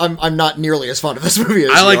 I'm not nearly as fond of this movie as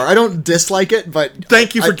you like- are. I don't dislike it, but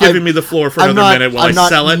Thank you for giving me the floor for another minute while I'm I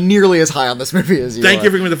sell it. not nearly as high on this movie as you Thank are. you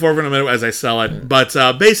for giving me the floor for a minute as I sell it. But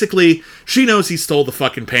basically, she knows he stole the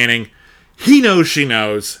fucking painting. He knows she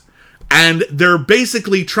knows. And they're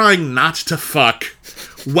basically trying not to fuck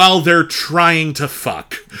while they're trying to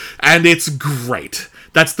fuck. And it's great.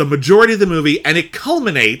 That's the majority of the movie. And it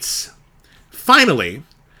culminates, finally,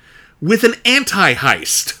 with an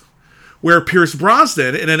anti-heist. Where Pierce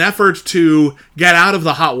Brosnan, in an effort to get out of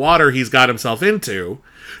the hot water he's got himself into,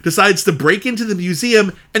 decides to break into the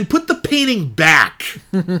museum and put the painting back.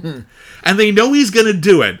 And they know he's going to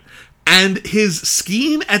do it. And his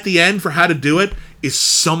scheme at the end for how to do it is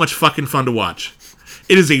so much fucking fun to watch.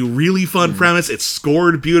 It is a really fun premise. It's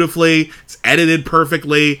scored beautifulit. It's edited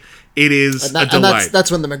perfectly. It is a delight. And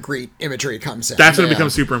that's when the Magritte imagery comes in. That's when it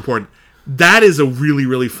becomes super important. That is a really,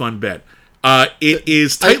 really fun bit. It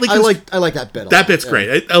is tightly... I like that bit a That lot, bit's yeah.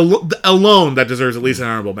 great. Alone, that deserves at least an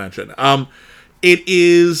honorable mention. It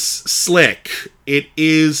is slick. It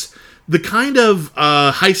is the kind of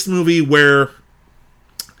heist movie where...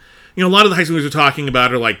 You know, a lot of the heist movies we're talking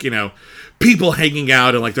about are like, you know, people hanging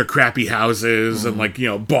out in like their crappy houses and like, you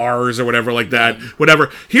know, bars or whatever like that. Whatever.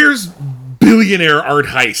 Here's billionaire art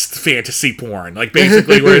heist fantasy porn. Like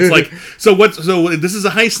basically where it's like, so this is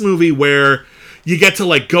a heist movie where you get to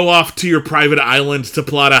like go off to your private island to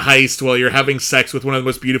plot a heist while you're having sex with one of the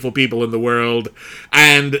most beautiful people in the world.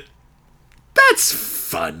 And that's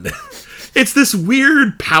fun. It's this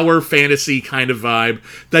weird power fantasy kind of vibe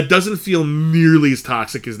that doesn't feel nearly as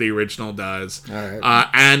toxic as the original does. All right.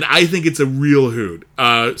 And I think it's a real hoot.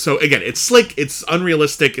 So again, it's slick, it's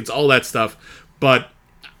unrealistic, it's all that stuff, but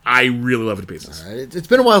I really love it to pieces. All right. It's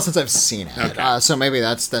been a while since I've seen it, Okay. so maybe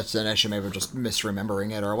that's an issue. Maybe I'm just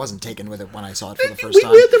misremembering it, or I wasn't taken with it when I saw it for the first We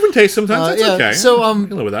time. have different tastes sometimes. That's yeah, okay. so, I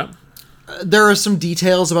can live with that. There are some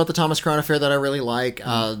details about the Thomas Crown Affair that I really like.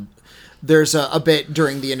 There's a bit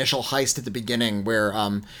during the initial heist at the beginning where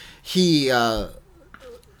one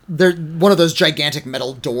of those gigantic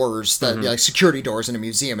metal doors that like security doors in a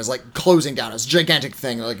museum is like closing down. It's a gigantic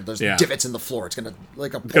thing. Like there's divots in the floor. It's gonna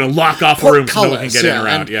Lock off a room so no one can get in or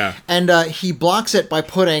out. And he blocks it by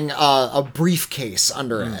putting a briefcase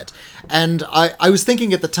under it. And I was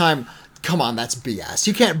thinking at the time, come on, that's BS.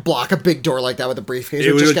 You can't block a big door like that with a briefcase.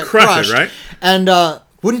 It would just get crush crushed. it, right? And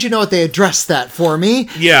wouldn't you know it, they addressed that for me.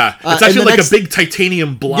 Yeah, it's actually like a big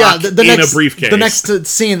titanium block in a briefcase. The next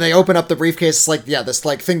scene, they open up the briefcase. It's like, this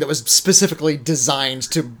like thing that was specifically designed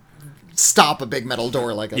to stop a big metal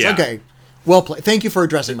door like this. Yeah. Okay, well played. Thank you for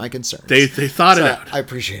addressing my concerns. They thought it out. I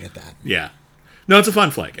appreciated that. Yeah. No, it's a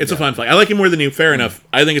fun flick. It's a fun flick. I like it more than you. Fair enough.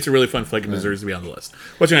 I think it's a really fun flick and deserves to be on the list.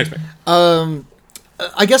 What's your next pick?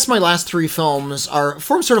 I guess my last three films are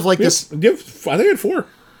formed sort of like this. I think I had 4.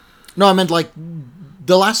 No, I meant like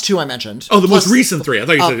the last two I mentioned. Oh, the most recent 3. I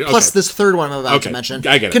thought you said... Plus this third one I'm about to mention.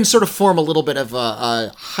 I get it. Can sort of form a little bit of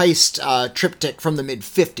a heist triptych from the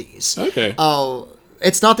mid-50s. Okay.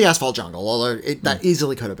 It's not the Asphalt Jungle, although that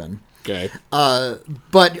easily could have been. Okay.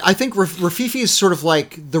 But I think Rafifi is sort of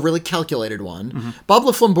like the really calculated one. Bob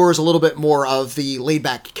LaFleur is a little bit more of the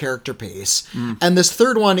laid-back character piece. And this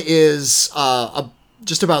third one is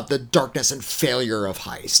just about the darkness and failure of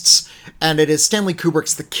heists. And it is Stanley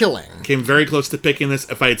Kubrick's The Killing. Came very close to picking this.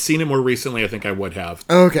 If I had seen it more recently, I think I would have.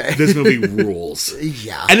 Okay. This movie rules.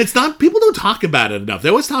 Yeah. And it's not... People don't talk about it enough. They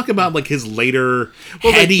always talk about, like, his later,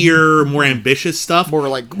 headier, more ambitious stuff.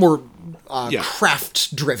 More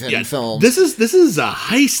craft-driven film. This is a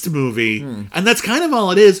heist movie, and that's kind of all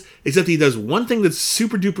it is, except he does one thing that's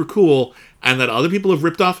super-duper cool, and that other people have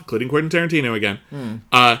ripped off, including Quentin Tarantino again.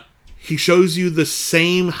 He shows you the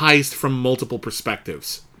same heist from multiple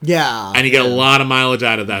perspectives. Yeah. And you get a lot of mileage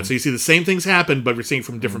out of that. So you see the same things happen, but you're seeing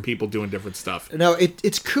from different people doing different stuff. No,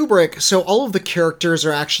 it's Kubrick, so all of the characters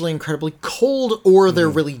are actually incredibly cold, or they're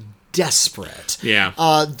really desperate. Yeah.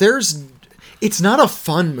 It's not a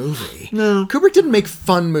fun movie. No. Kubrick didn't make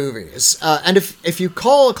fun movies. And if you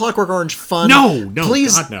call A Clockwork Orange fun, No,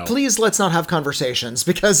 please, God, no. please let's not have conversations,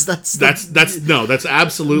 because that's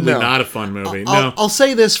absolutely No. not a fun movie. I'll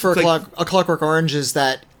say this for It's A Clockwork Orange is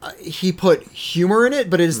that he put humor in it,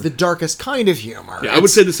 but it is the darkest kind of humor. Yeah, I would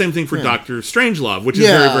say the same thing for Dr. Strangelove, which is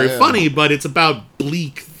very funny, but it's about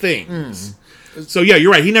bleak things. So yeah,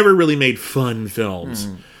 you're right. He never really made fun films.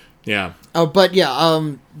 Yeah. But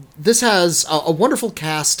yeah, this has a wonderful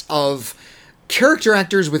cast of character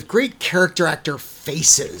actors with great character actor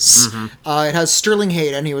faces. It has Sterling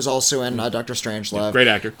Hayden. He was also in Doctor Strangelove. Great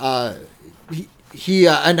actor. He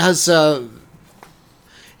and has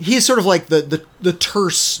he's sort of like the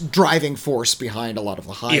terse driving force behind a lot of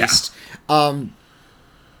the heist.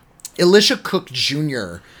 Elisha Cook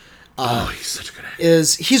Jr. He's such a good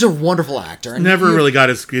actor. He's a wonderful actor. And Never really got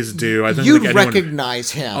his due. I think you'd like anyone...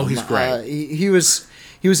 recognize him. Oh, he's great.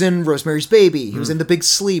 He was in Rosemary's Baby. He was in The Big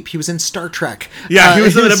Sleep. He was in Star Trek. Yeah, he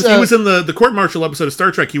was in the court martial episode of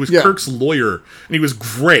Star Trek. He was Kirk's lawyer, and he was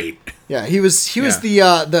great. Yeah, he was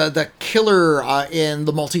the killer in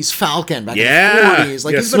the Maltese Falcon back in the 40s.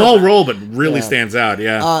 Like, small role, but really stands out.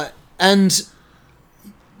 Yeah, and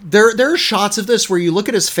there are shots of this where you look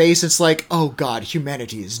at his face. It's like, oh god,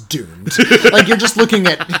 humanity is doomed. Like, you're just looking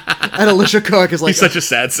at Elisha Cook. Is like, he's such a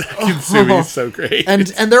sad sack. He's so great. And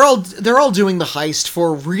they're all doing the heist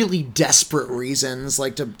for really desperate reasons,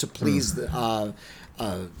 like to please the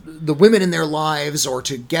women in their lives, or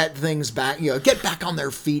to get things back, get back on their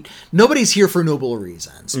feet. Nobody's here for noble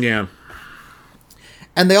reasons. Yeah.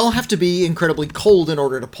 And they all have to be incredibly cold in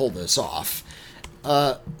order to pull this off.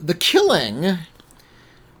 The Killing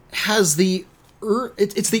has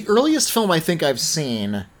it's the earliest film I think I've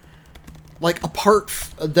seen, like,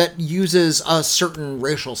 that uses a certain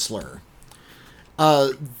racial slur.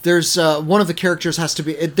 There's one of the characters has to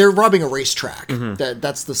be, they're robbing a racetrack.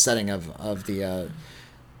 That's the setting of the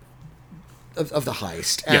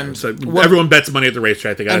heist. And so everyone bets money at the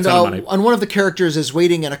racetrack. They got a ton of money. And one of the characters is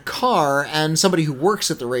waiting in a car, and somebody who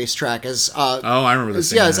works at the racetrack is I remember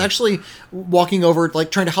this. Is actually walking over,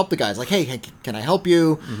 like, trying to help the guys. Like, hey, can I help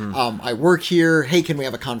you? I work here. Hey, can we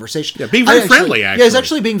have a conversation? Yeah, being very friendly. Actually, yeah, he's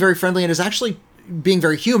actually being very friendly, and is actually being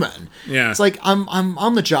very human. Yeah, it's like, I'm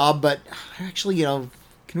on the job, but actually, can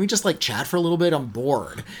we just, like, chat for a little bit? I'm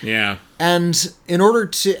bored. Yeah. And in order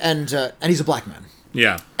to, and he's a black man.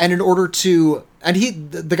 Yeah. And in order to, and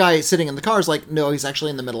the guy sitting in the car is like, no, he's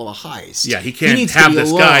actually in the middle of a heist. Yeah, he can't have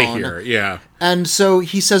this guy here. Yeah. And so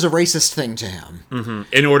he says a racist thing to him.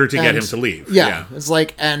 In order to get him to leave. Yeah. It's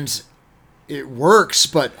like, and it works,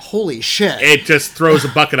 but holy shit. It just throws a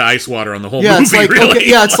bucket of ice water on the whole movie, it's like, really.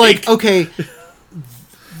 Okay, it's like, okay,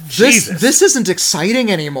 this isn't exciting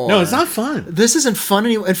anymore. No, it's not fun. This isn't fun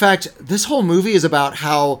anymore. In fact, this whole movie is about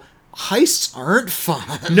how heists aren't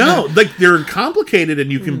fun. No, like, they're complicated, and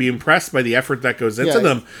you can be impressed by the effort that goes into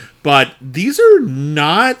them, but these are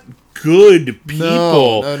not good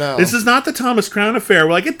people. No. This is not the Thomas Crown Affair.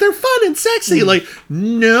 We're like, they're fun and sexy. Like,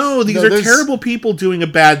 no, these are terrible people doing a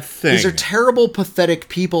bad thing. These are terrible, pathetic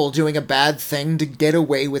people doing a bad thing to get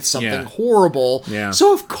away with something horrible. Yeah.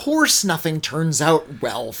 So, of course, nothing turns out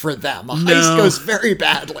well for them. A heist goes very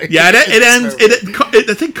badly. Yeah, it ends...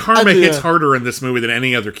 I think karma hits harder in this movie than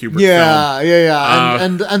any other Kubrick film. Yeah.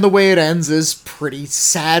 And the way it ends is pretty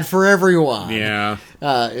sad for everyone. Yeah.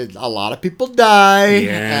 A lot of people die,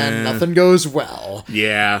 and nothing goes well.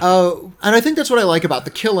 Yeah. And I think that's what I like about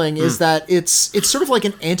The Killing, is that it's sort of like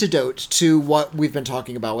an antidote to what we've been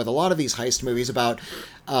talking about with a lot of these heist movies, about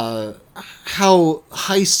how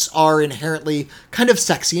heists are inherently kind of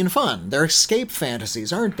sexy and fun. They're escape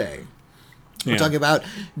fantasies, aren't they? We're talking about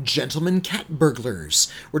gentleman cat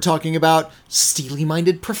burglars. We're talking about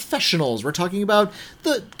steely-minded professionals. We're talking about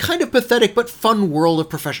the kind of pathetic but fun world of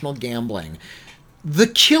professional gambling. The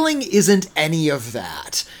Killing isn't any of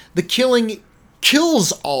that. The Killing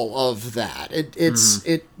kills all of that.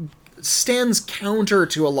 It stands counter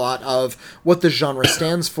to a lot of what the genre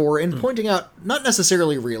stands for in pointing out, not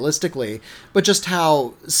necessarily realistically, but just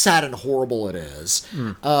how sad and horrible it is.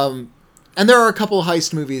 And there are a couple of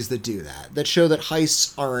heist movies that do that show that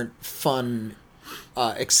heists aren't fun,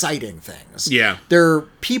 exciting things. Yeah. They're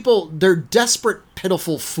desperate,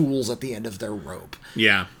 pitiful fools at the end of their rope.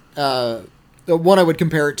 Yeah. The one I would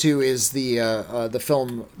compare it to is the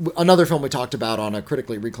film, another film we talked about on a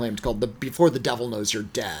critically reclaimed called Before the Devil Knows You're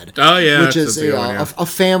Dead. Oh yeah, which is a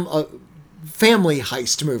family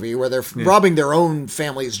heist movie where they're robbing their own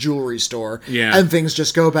family's jewelry store, and things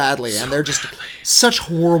just go badly, and they're just such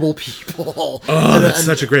horrible people. Oh, that's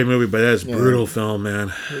such a great movie, but that's a brutal film,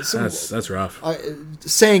 man. That's rough.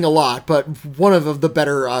 Saying a lot, but one of the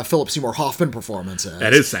better Philip Seymour Hoffman performances.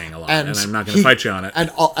 That is saying a lot, and I'm not going to fight you on it.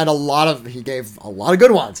 And he gave a lot of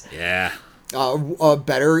good ones. Yeah. A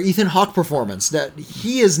better Ethan Hawke performance. That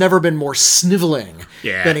he has never been more sniveling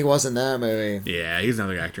than he was in that movie. Yeah, he's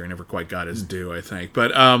another actor who never quite got his due, I think.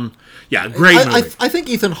 But great movie. I think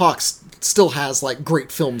Ethan Hawke still has, like,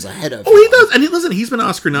 great films ahead of him. Oh, he does, and he's been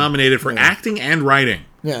Oscar nominated for acting and writing.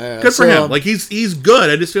 Yeah. Good for him. Like, he's good.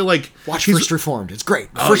 I just feel like... Watch First Reformed. It's great.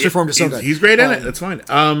 First Reformed is so good. He's great in it. That's fine.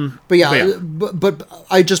 But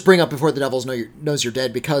I just bring up Before the Devil Knows You're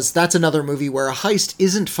Dead because that's another movie where a heist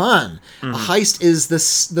isn't fun. A heist is the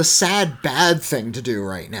sad, bad thing to do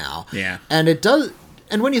right now. Yeah. And it does...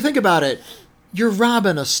 And when you think about it, you're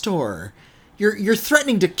robbing a store. You're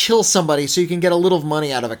threatening to kill somebody so you can get a little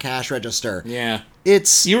money out of a cash register. Yeah.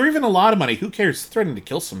 It's... Or even a lot of money. Who cares? Threatening to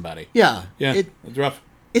kill somebody. Yeah. Yeah. It's rough.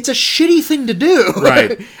 It's a shitty thing to do.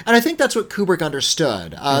 Right. And I think that's what Kubrick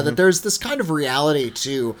understood, that there's this kind of reality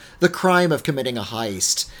to the crime of committing a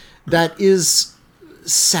heist that is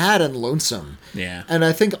sad and lonesome. Yeah. And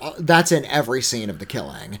I think that's in every scene of The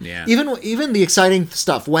Killing. Yeah. Even the exciting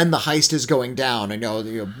stuff when the heist is going down, I know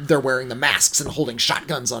they're wearing the masks and holding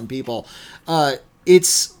shotguns on people.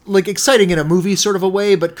 It's like exciting in a movie sort of a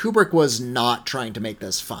way, but Kubrick was not trying to make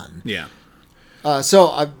this fun. Yeah.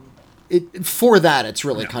 For that, it's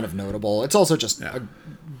really kind of notable. It's also just a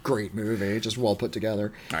great movie, just well put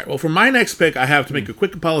together. All right. Well, for my next pick, I have to make a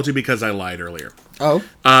quick apology because I lied earlier. Oh?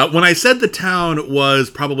 When I said The Town was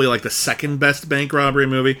probably like the second best bank robbery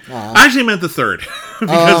movie, I actually meant the third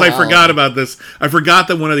because I forgot about this. I forgot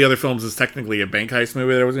that one of the other films is technically a bank heist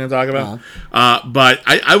movie that I was going to talk about. But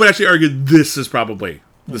I would actually argue this is probably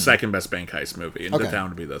the second best bank heist movie, and The Town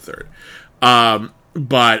would be the third.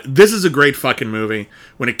 But this is a great fucking movie.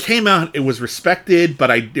 When it came out, it was respected, but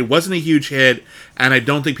it wasn't a huge hit, and I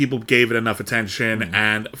don't think people gave it enough attention.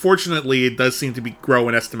 And fortunately, it does seem to grow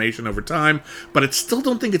in estimation over time, but I still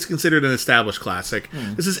don't think it's considered an established classic.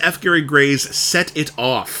 This is F. Gary Gray's Set It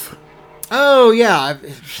Off. Oh, yeah.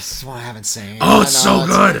 This is one I haven't seen. Oh, it's so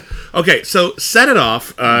good. Okay, so Set It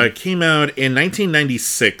Off came out in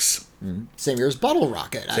 1996. Same year as Bottle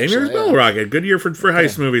Rocket, actually. Same year as Bottle Rocket. Good year for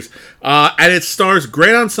heist movies. And it stars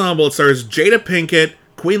great ensemble. It stars Jada Pinkett,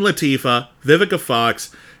 Queen Latifah, Vivica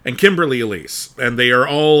Fox, and Kimberly Elise. And they are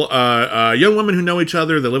all young women who know each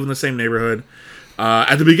other. They live in the same neighborhood.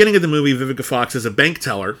 At the beginning of the movie, Vivica Fox is a bank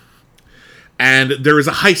teller. And there is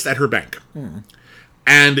a heist at her bank.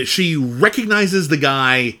 And she recognizes the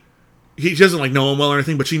guy. She doesn't know him well or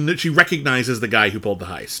anything, but she recognizes the guy who pulled the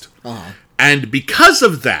heist. And because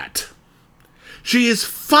of that, she is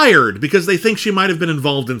fired because they think she might have been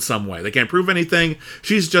involved in some way. They can't prove anything.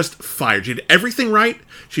 She's just fired. She did everything right.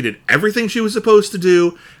 She did everything she was supposed to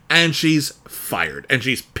do, and she's fired. And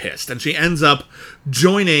she's pissed. And she ends up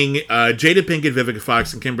joining Jada Pinkett, Vivica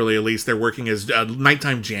Fox, and Kimberly Elise. They're working as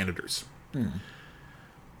nighttime janitors.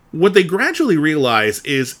 What they gradually realize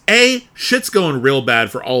is, A, shit's going real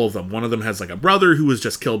bad for all of them. One of them has a brother who was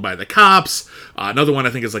just killed by the cops. Another one, I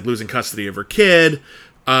think, is losing custody of her kid.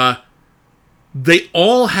 They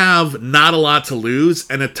all have not a lot to lose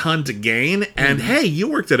and a ton to gain. And hey, you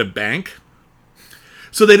worked at a bank.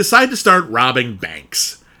 So they decide to start robbing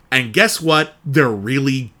banks. And guess what? They're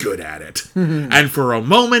really good at it. And for a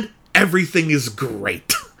moment, everything is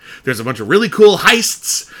great. There's a bunch of really cool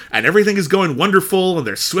heists, and everything is going wonderful, and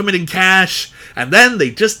they're swimming in cash, and then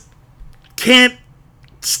they just can't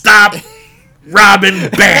stop robbing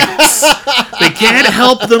banks. They can't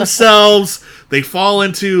help themselves. They fall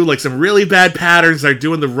into some really bad patterns. They're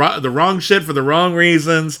doing the wrong shit for the wrong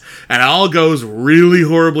reasons, and it all goes really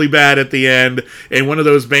horribly bad at the end in one of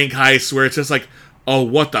those bank heists where it's just oh,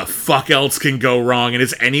 what the fuck else can go wrong, and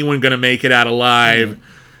is anyone going to make it out alive?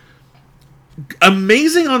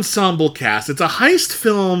 Amazing ensemble cast. It's a heist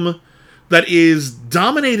film that is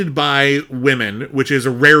dominated by women, which is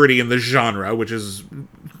a rarity in the genre, which is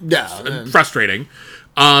frustrating.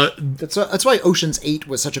 That's why Ocean's 8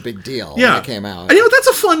 was such a big deal when it came out. And that's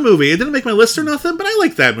a fun movie. It didn't make my list or nothing, but I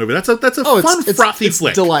like that movie. That's a fun, frothy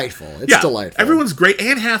flick. It's delightful. It's delightful. Everyone's great.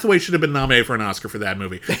 Anne Hathaway should have been nominated for an Oscar for that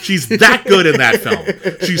movie. She's that good in that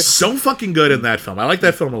film. She's so fucking good in that film. I like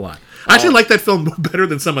that film a lot. I actually like that film better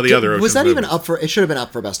than some of the other Ocean Was that movies. even up for... It should have been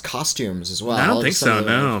up for Best Costumes as well. I don't think so,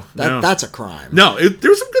 no. That's a crime. No, there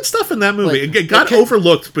was some good stuff in that movie. It got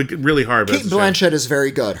overlooked, but really hard. Kate Blanchett is very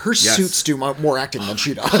good. Her suits do more acting than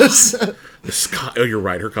she does. You're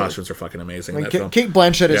right. Her costumes are fucking amazing in that film. Kate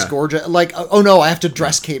Blanchett is gorgeous. Oh no, I have to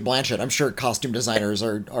dress Kate Blanchett. I'm sure costume designers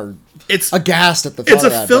are aghast at the thought of that.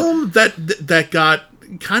 It's a film that got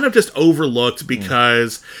kind of just overlooked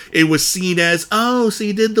because it was seen as, oh, so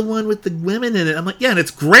you did the one with the women in it. I'm yeah, and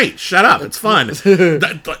it's great. Shut up. It's fun.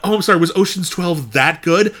 I'm sorry. Was Ocean's 12 that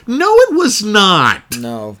good? No, it was not.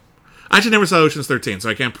 No. I actually never saw Ocean's 13, so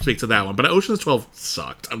I can't speak to that one. But Ocean's 12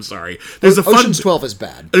 sucked. I'm sorry. Ocean's 12 is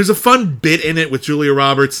bad. There's a fun bit in it with Julia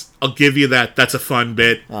Roberts. I'll give you that. That's a fun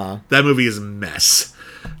bit. That movie is a mess.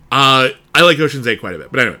 I like Ocean's 8 quite a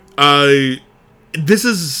bit. But anyway, this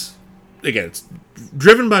is, again, it's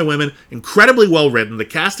driven by women, incredibly well written. The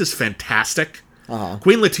cast is fantastic.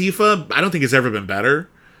 Queen Latifah, I don't think has ever been better.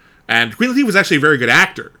 And Queen Latifah was actually a very good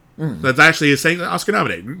actor. That's actually saying Oscar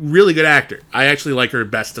nominated. Really good actor. I actually like her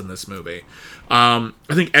best in this movie. I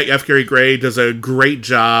think F. Gary Gray does a great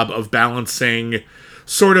job of balancing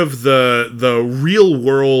sort of the real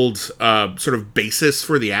world sort of basis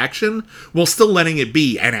for the action while still letting it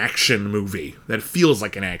be an action movie that feels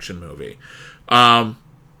like an action movie. Yeah,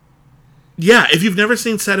 if you've never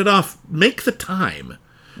seen Set It Off, make the time.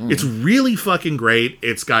 It's really fucking great.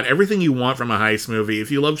 It's got everything you want from a heist movie.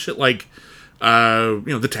 If you love shit like,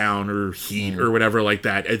 The Town or Heat or whatever like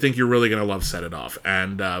that, I think you're really going to love Set It Off.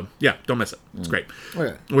 And, yeah, don't miss it. It's great.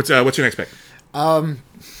 Okay. What's your next pick?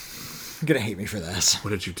 You're gonna hate me for this.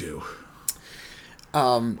 What did you do?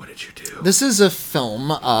 What did you do? This is a film.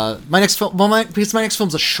 My next film. Because my next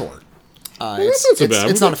film's a short. That's not so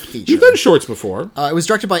bad. It's not a feature. You've done shorts before. It was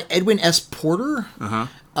directed by Edwin S. Porter.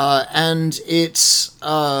 And it's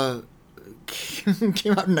came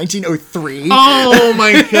out in 1903. Oh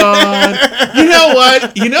my god!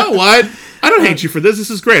 You know what? I don't hate you for this.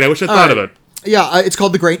 This is great. I wish I thought of it. Yeah, it's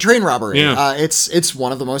called The Great Train Robbery. Yeah. It's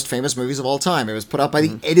one of the most famous movies of all time. It was put out by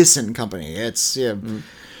the Edison Company. It's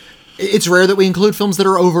rare that we include films that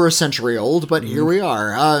are over a century old, but here we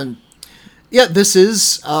are. This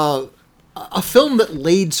is a film that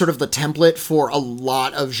laid sort of the template for a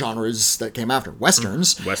lot of genres that came after.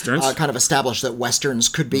 Westerns. Kind of established that Westerns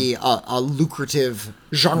could be a lucrative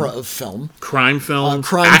genre of film. Crime films.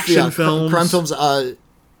 Action films. Crime films.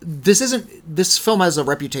 This film has a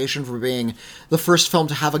reputation for being the first film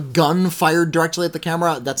to have a gun fired directly at the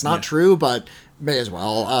camera. That's not true, but may as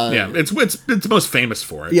well. It's most famous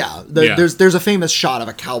for it. There's a famous shot of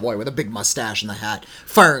a cowboy with a big mustache and the hat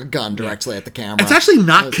firing a gun directly at the camera. It's actually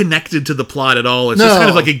not connected to the plot at all. It's just kind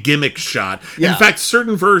of like a gimmick shot. Yeah. In fact,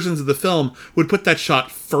 certain versions of the film would put that shot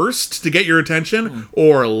first to get your attention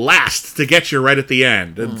or last to get you right at the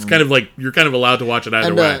end. It's kind of like you're kind of allowed to watch it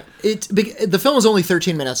either way. The film is only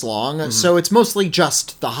 13 minutes long, so it's mostly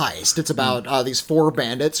just the heist. It's about these four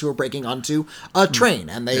bandits who are breaking onto a train,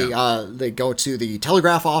 and they go to the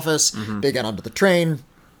telegraph office, they get onto the train,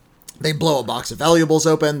 they blow a box of valuables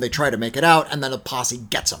open, they try to make it out, and then a posse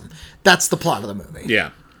gets them. That's the plot of the movie.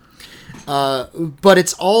 Yeah. But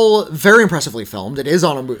it's all very impressively filmed. It is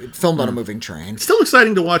filmed on a moving train. It's still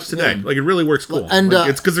exciting to watch today. Like, it really works cool. And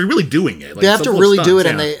it's because they're really doing it. Like, they have to really do it,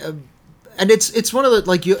 stunts, and and it's one of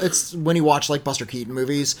the it's when you watch like Buster Keaton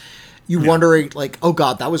movies, you wonder like, oh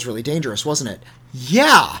god, that was really dangerous, wasn't it?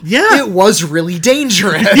 Yeah, it was really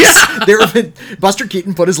dangerous. Buster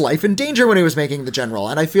Keaton put his life in danger when he was making The General,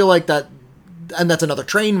 and I feel like that, and that's another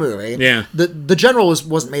train movie. Yeah, the General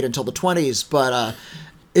wasn't made until the 1920s, but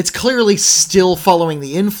it's clearly still following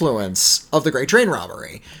the influence of The Great Train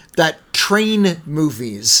Robbery. That train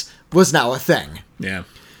movies was now a thing. Yeah.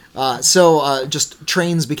 So just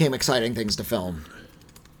trains became exciting things to film.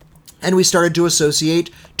 And we started to associate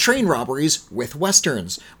train robberies with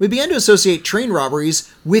Westerns. We began to associate train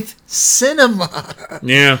robberies with cinema.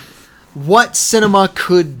 Yeah. What cinema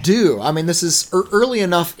could do. I mean, this is early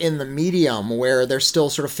enough in the medium where they're still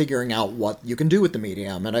sort of figuring out what you can do with the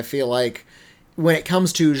medium. And I feel like when it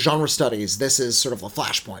comes to genre studies, this is sort of a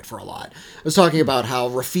flashpoint for a lot. I was talking about how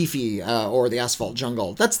Rafifi or The Asphalt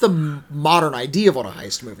Jungle, that's the modern idea of what a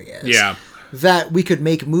heist movie is. Yeah. That we could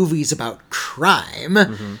make movies about crime,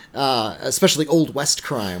 especially Old West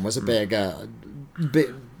crime was a big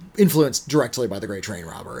influenced directly by The Great Train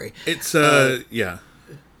Robbery. It's, yeah.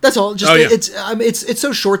 That's all. Just it's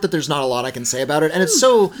so short that there's not a lot I can say about it, and it's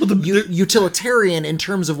so utilitarian in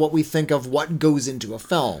terms of what we think of what goes into a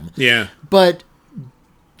film. Yeah. But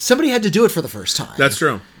somebody had to do it for the first time. That's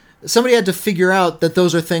true. Somebody had to figure out that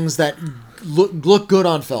those are things that look good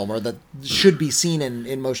on film or that should be seen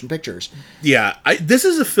in motion pictures. Yeah, this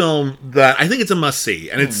is a film that I think it's a must-see,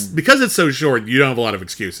 and it's because it's so short, you don't have a lot of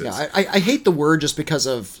excuses. Yeah, I hate the word just because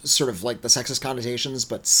of sort of like the sexist connotations,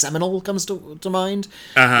 but seminal comes to mind.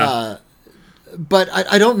 But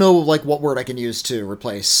I don't know like what word I can use to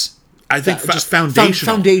replace. I think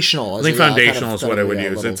foundational. Foundational. I think foundational is what I would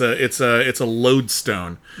use. It's a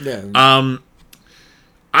lodestone. Yeah.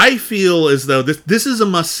 I feel as though this is a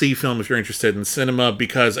must-see film if you're interested in cinema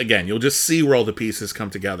because, again, you'll just see where all the pieces come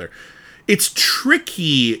together. It's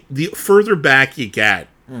tricky the further back you get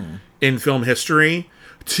in film history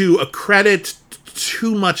to accredit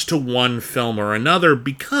too much to one film or another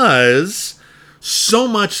because so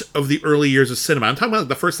much of the early years of cinema, I'm talking about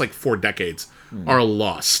the first 4 decades, are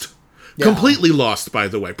lost. Yeah. Completely lost, by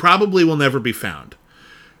the way. Probably will never be found.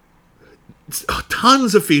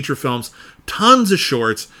 Tons of feature films, tons of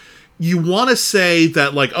shorts. you want to say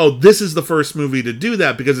that, like, oh, this is the first movie to do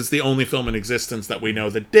that because it's the only film in existence that we know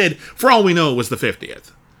that did. For all we know, it was the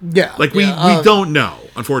 50th. Yeah. Like, we don't know,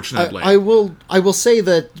 unfortunately. I will say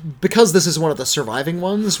that because this is one of the surviving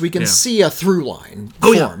ones, we can see a through line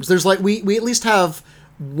forms. There's like, we at least have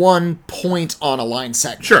one point on a line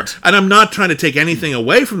segment. Sure. And I'm not trying to take anything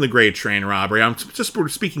away from the Great Train Robbery. I'm just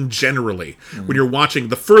speaking generally. When you're watching,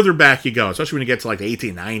 the further back you go, especially when you get to like the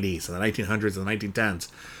 1890s and the 1900s and the 1910s,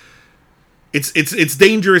 it's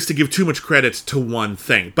dangerous to give too much credit to one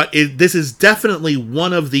thing. But this is definitely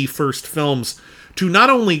one of the first films to not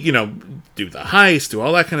only, do the heist, do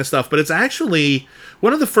all that kind of stuff, but it's actually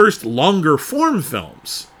one of the first longer form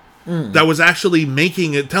films that was actually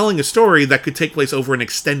telling a story that could take place over an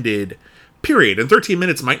extended period. And 13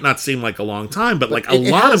 minutes might not seem like a long time, but like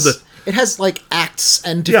it has like acts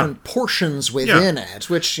and different portions within it,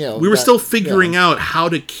 which, we were still figuring out how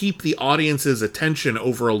to keep the audience's attention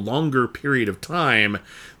over a longer period of time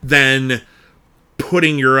than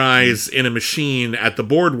putting your eyes in a machine at the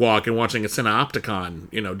boardwalk and watching a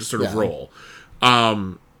Cineopticon, just sort of roll.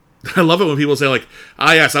 I love it when people say, like,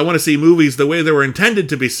 yes, I want to see movies the way they were intended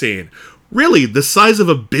to be seen. Really? The size of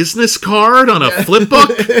a business card on a flip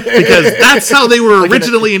book? Because that's how they were like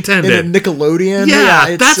originally intended. In a Nickelodeon?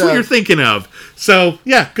 Yeah, that's what you're thinking of. So,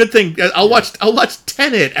 yeah, good thing. I'll watch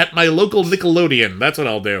Tenet at my local Nickelodeon. That's what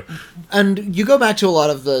I'll do. And you go back to a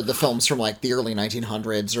lot of the films from, like, the early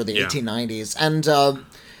 1900s or the 1890s, and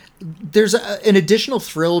there's an additional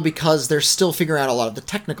thrill because they're still figuring out a lot of the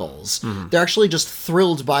technicals. They're actually just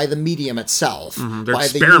thrilled by the medium itself. They're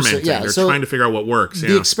experimenting. They're trying to figure out what works.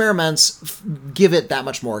 The experiments give it that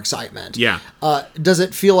much more excitement. Yeah. Does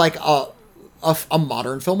it feel like a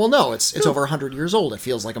modern film? Well, no. It's over 100 years old. It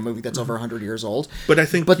feels like a movie that's over 100 years old. But I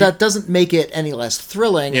think, that doesn't make it any less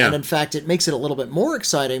thrilling. Yeah. And in fact, it makes it a little bit more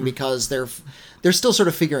exciting because they're still sort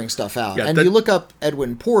of figuring stuff out. Yeah, you look up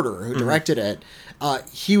Edwin Porter, who directed it.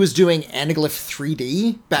 He was doing Anaglyph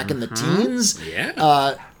 3D back in the teens.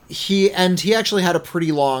 Yeah. He actually had a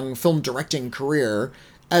pretty long film directing career,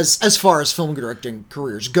 as far as film directing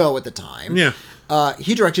careers go at the time. Yeah.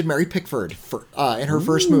 He directed Mary Pickford in her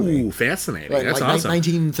first movie. Ooh, fascinating. That's awesome.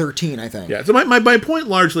 1913, I think. Yeah. So my point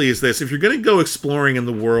largely is this: if you're going to go exploring in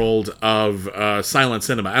the world of silent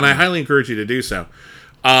cinema, and I highly encourage you to do so.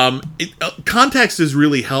 Context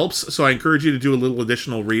really helps, so I encourage you to do a little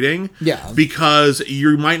additional reading. Yeah. Because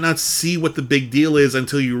you might not see what the big deal is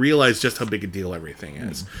until you realize just how big a deal everything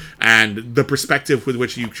is. And the perspective with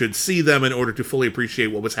which you should see them in order to fully appreciate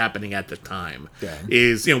what was happening at the time. Yeah.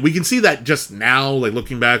 Is, we can see that just now, like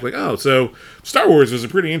looking back, like, oh, so Star Wars was a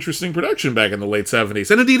pretty interesting production back in the late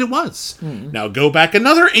 70s. And indeed it was. Now go back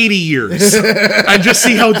another 80 years and just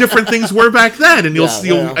see how different things were back then. And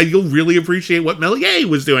you'll really appreciate what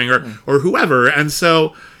Méliès was doing or whoever. And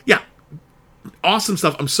so, yeah, awesome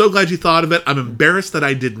stuff. I'm so glad you thought of it. I'm embarrassed that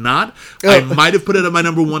I did not. I might have put it at my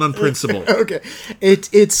number one on principle. Okay.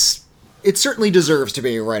 It certainly deserves to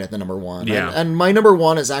be right at the number one. Yeah. And my number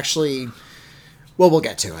one is actually, well, we'll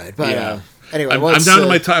get to it. But anyway,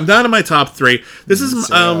 I'm down to my top three. This is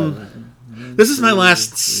my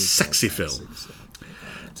last sexy film.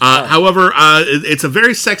 However, it's a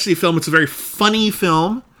very sexy film. It's a very funny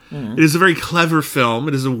film. It is a very clever film.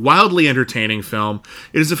 It is a wildly entertaining film.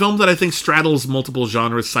 It is a film that I think straddles multiple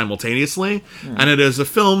genres simultaneously. And it is a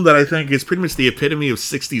film that I think is pretty much the epitome of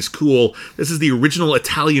 60s cool. This is the original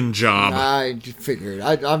Italian Job. I figured.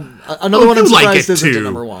 I'm another one I'm surprised isn't the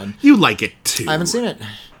number one. You like it too. I haven't seen it.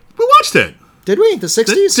 We watched it. Did we? The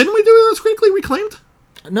 60s? Didn't we do it as critically reclaimed?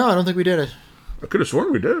 No, I don't think we did it. I could have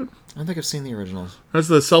sworn we did. I don't think I've seen the originals. That's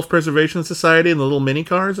the Self-Preservation Society and the little mini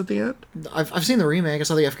cars at the end. I've seen the remake. I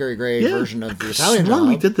saw the F. Gary Gray version of the Italian Job.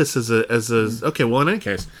 We did this as a. Okay, well, in any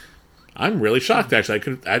case, I'm really shocked. Actually,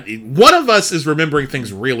 one of us is remembering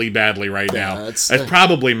things really badly right now. It's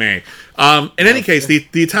probably me. In any case, the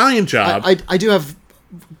Italian Job. I do have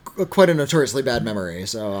quite a notoriously bad memory,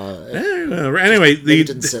 so anyway, it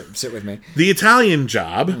didn't sit with me. The Italian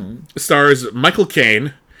Job stars Michael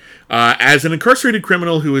Caine. As an incarcerated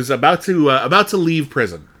criminal who is about to leave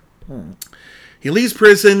prison. He leaves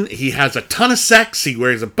prison, he has a ton of sex, he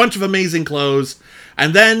wears a bunch of amazing clothes,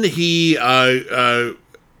 and then he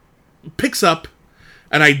picks up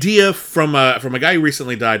an idea from a guy who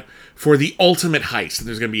recently died for the ultimate heist. And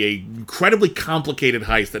there's going to be an incredibly complicated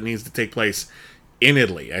heist that needs to take place in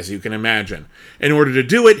Italy, as you can imagine. In order to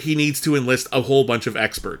do it, he needs to enlist a whole bunch of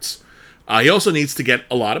experts. He also needs to get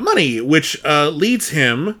a lot of money, which leads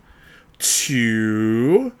him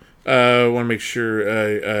to want to make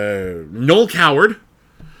sure Noel Coward.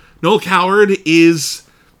 Noel Coward is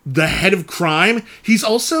the head of crime. He's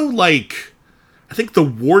also like I think the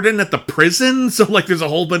warden at the prison. So like there's a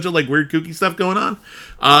whole bunch of like weird kooky stuff going on.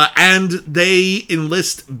 And they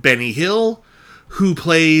enlist Benny Hill, who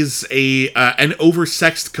plays an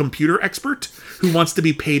oversexed computer expert who wants to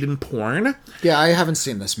be paid in porn. Yeah, I haven't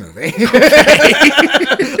seen this movie.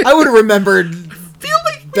 I would have remembered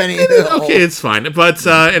Benny Hill. Okay, it's fine. But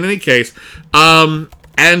in any case, and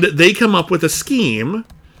they come up with a scheme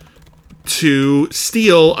to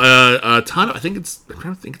steal a ton of, I'm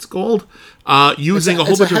trying to think it's gold, using a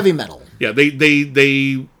whole bunch of heavy metal. Yeah,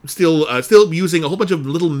 they still using a whole bunch of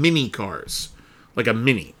little mini cars, like a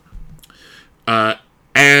mini.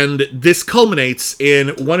 And this culminates in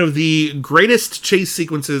one of the greatest chase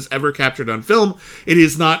sequences ever captured on film. It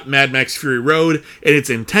is not Mad Max Fury Road in its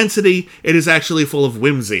intensity. It is actually full of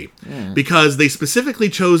whimsy. Because they specifically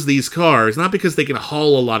chose these cars, not because they can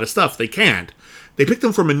haul a lot of stuff. They can't. They picked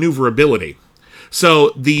them for maneuverability.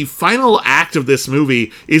 So the final act of this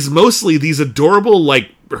movie is mostly these adorable,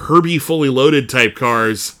 like, Herbie Fully Loaded type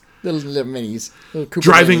cars. Little minis. Little Cooper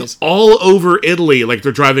Driving minis. all over Italy. Like,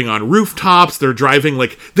 they're driving on rooftops. They're driving,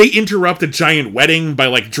 like, they interrupt a giant wedding by,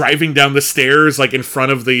 like, driving down the stairs, like, in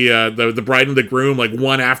front of the bride and the groom, like,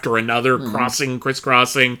 one after another,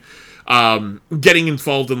 crisscrossing. Getting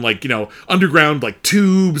involved in, like, you know, underground, like,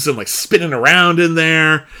 tubes and, like, spinning around in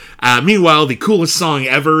there. Meanwhile, the coolest song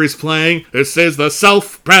ever is playing. This is the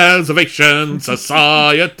Self-Preservation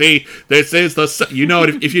Society. This is the... You know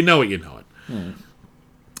it. If you know it, you know it.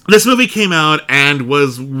 This movie came out and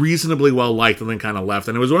was reasonably well liked and then kind of left.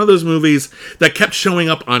 And it was one of those movies that kept showing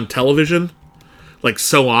up on television, like,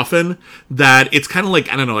 so often that it's kind of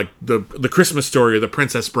like, I don't know, like the Christmas Story or The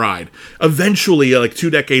Princess Bride. Eventually, like 2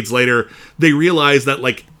 decades later, they realized that,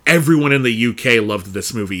 like, everyone in the UK loved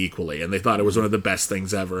this movie equally, and they thought it was one of the best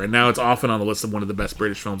things ever. And now it's often on the list of one of the best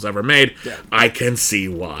British films ever made. Yeah. I can see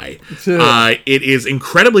why. It is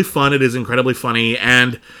incredibly fun. It is incredibly funny.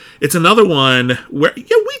 And it's another one where, yeah,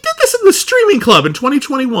 we did this in the Streaming Club in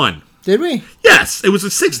 2021. Did we? Yes. It was the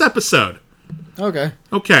 6th episode. Okay.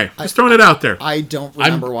 Just throwing it out there. I don't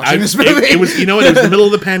remember watching this movie. It was, you know what, it was the middle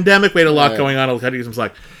of the pandemic. We had a lot going on. I'll cut you some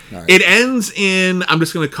slack. Right. It ends in, I'm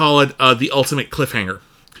just going to call it the ultimate cliffhanger.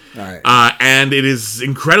 All right. And it is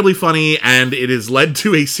incredibly funny, and it has led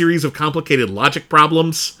to a series of complicated logic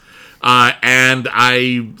problems. And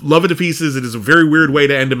I love it to pieces. It is a very weird way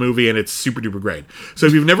to end a movie, and it's super duper great. So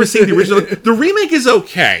if you've never seen the original, the remake is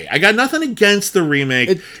okay. I got nothing against the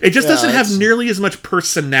remake. It just doesn't have nearly as much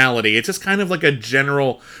personality. It's just kind of like a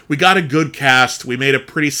general, we got a good cast, we made a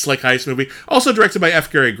pretty slick heist movie. Also directed by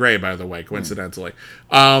F. Gary Gray, by the way, coincidentally.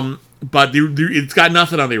 But it's got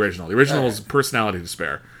nothing on the original. The original is personality to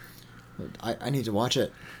spare. I need to watch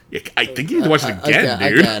it. Yeah, I think you need to watch it again,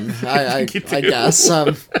 dude. Again. I guess. I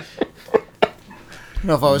don't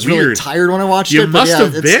know if I was really tired when I watched it. You must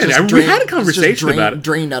have been. We had a conversation about it.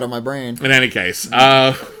 Drained out of my brain. In any case,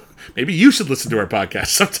 maybe you should listen to our podcast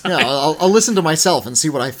sometime. Yeah, I'll listen to myself and see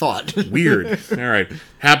what I thought. Weird. All right,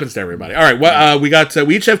 happens to everybody. All right, well,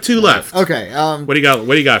 we each have 2 left. Okay. What do you got?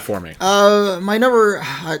 What do you got for me? My number.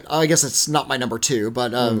 I guess it's not my number 2,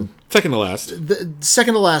 but second to last. The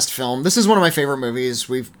second to last film. This is one of my favorite movies.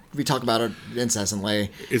 We talk about it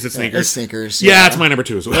incessantly. Is it Sneakers? It's Sneakers. Yeah, it's my number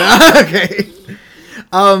 2 as well. Okay.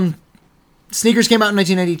 Sneakers came out in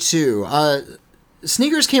 1992.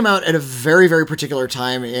 Sneakers came out at a very, very particular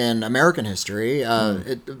time in American history.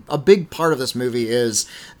 A big part of this movie is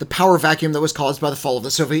the power vacuum that was caused by the fall of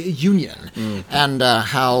the Soviet Union, and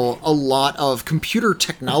how a lot of computer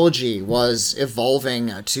technology was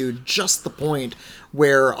evolving to just the point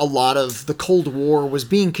where a lot of the Cold War was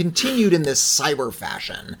being continued in this cyber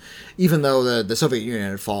fashion, even though the Soviet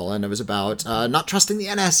Union had fallen. It was about not trusting the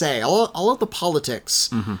NSA, all of the politics.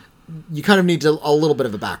 Mm-hmm. You kind of need a little bit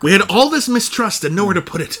of a background. We had all this mistrust and nowhere to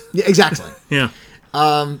put it. Yeah, exactly. Yeah.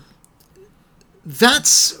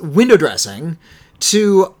 That's window dressing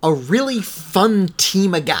to a really fun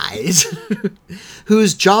team of guys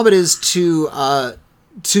whose job it is to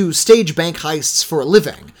stage bank heists for a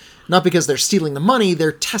living. Not because they're stealing the money,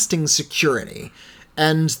 they're testing security.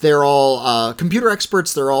 And they're all computer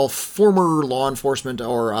experts, they're all former law enforcement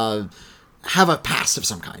or have a past of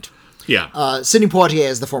some kind. Yeah. Sidney Poitier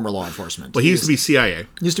is the former law enforcement. Well, he used to be CIA.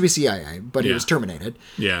 Used to be CIA, but he was terminated.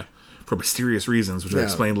 Yeah. for mysterious reasons, which I Yeah.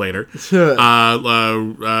 explained later.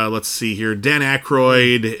 Let's see here. Dan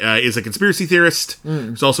Aykroyd is a conspiracy theorist.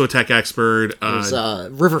 He's also a tech expert.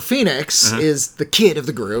 River Phoenix is the kid of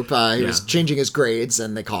the group. He was Yeah. changing his grades,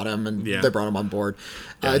 and they caught him, and Yeah. they brought him on board.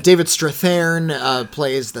 David Strathairn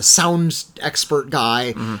plays the sound expert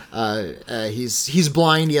guy. He's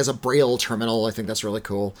blind. He has a Braille terminal. I think that's really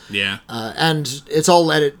cool. Yeah. And it's all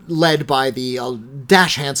led by the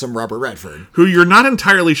dash handsome Robert Redford. Who you're not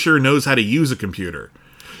entirely sure knows how to use a computer.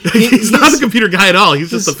 He's not a computer guy at all. He's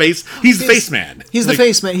just the face. He's the face man. He's the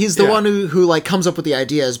face man. He's the yeah. one who like comes up with the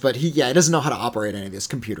ideas, but he doesn't know how to operate any of this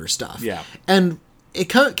computer stuff. Yeah. And it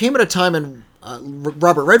came at a time in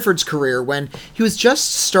Robert Redford's career when he was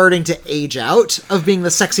just starting to age out of being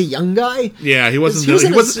the sexy young guy. Yeah, he wasn't. He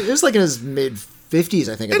was like in his mid 50s,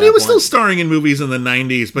 I think. And he was still starring in movies in the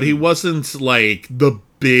 90s, but he wasn't like the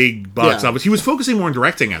big box Yeah. office. He was focusing more on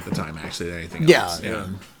directing at the time, actually, than anything else.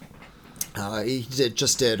 He did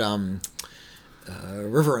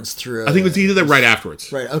River Runs Through. I think he did that right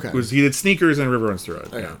afterwards. Right, okay. He did Sneakers and River Runs Through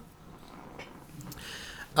It. Okay.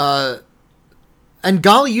 Yeah. And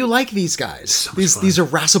golly, you like these guys. So much these fun. these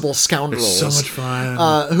irascible scoundrels. So much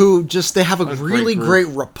fun. Who just they have a really great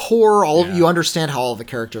great rapport. Yeah. You understand how all the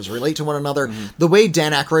characters relate to one another. The way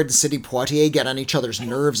Dan Aykroyd and Sidney Poitier get on each other's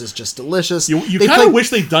nerves is just delicious. You They kind play- of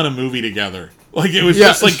wish they'd done a movie together. Like it was Yeah,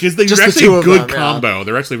 just like because they're just the actually two a of good them, yeah. combo.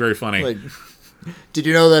 They're actually very funny. like. Did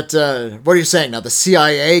you know that? What are you saying now? The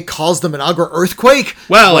CIA caused the Managua earthquake?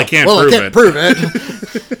 Well, I can't prove it.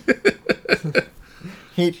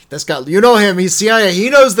 This guy, you know him. He's CIA.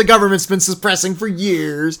 He knows the government's been suppressing for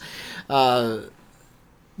years.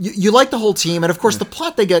 You like the whole team, and of course, the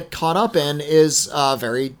plot they get caught up in is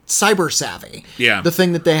very cyber savvy. Yeah. The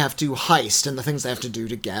thing that they have to heist and the things they have to do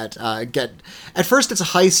to get. At first, it's a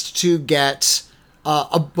heist to get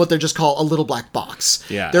what they just call a little black box.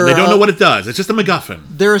 Yeah, and they don't know what it does. It's just a MacGuffin.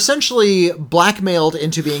 They're essentially blackmailed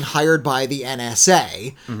into being hired by the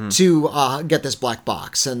NSA to get this black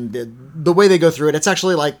box. And the way they go through it, it's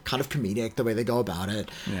actually like kind of comedic, the way they go about it.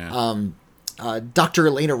 Yeah. Dr.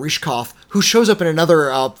 Elena Rishkoff, who shows up in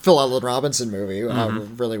another Phil Allen Robinson movie,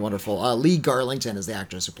 really wonderful. Lee Garlington is the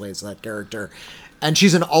actress who plays that character. And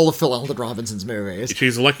she's in all of Phil Allen Robinson's movies.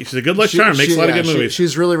 She's a good luck charm. Makes a lot of good movies.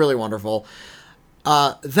 She's really, really wonderful.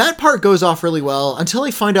 That part goes off really well until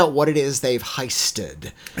they find out what it is they've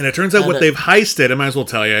heisted. And it turns out what they've heisted, I might as well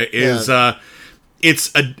tell you, is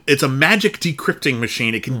it's a magic decrypting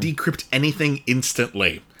machine. It can decrypt anything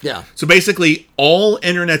instantly. Yeah. So basically, all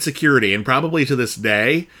internet security, and probably to this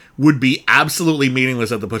day, would be absolutely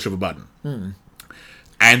meaningless at the push of a button.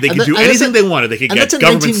 And they could do anything they wanted. They could and get that's in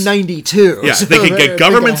government 1992. Yeah, so they could get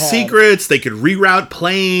government ahead. secrets. They could reroute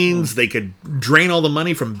planes. They could drain all the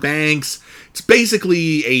money from banks. It's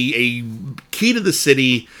basically a key to the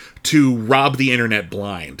city to rob the internet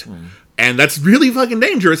blind. And that's really fucking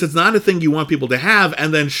dangerous. It's not a thing you want people to have.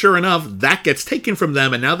 And then sure enough, that gets taken from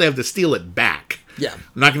them, and now they have to steal it back. Yeah. I'm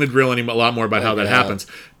not going to drill a lot more about how that happens.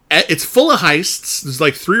 It's full of heists. There's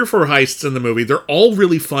like 3 or 4 heists in the movie. They're all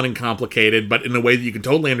really fun and complicated, but in a way that you can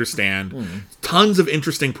totally understand. Tons of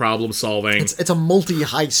interesting problem solving. It's a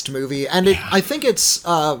multi-heist movie, and I think it's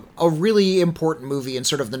a really important movie in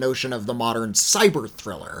sort of the notion of the modern cyber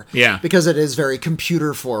thriller. Yeah. Because it is very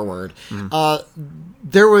computer forward.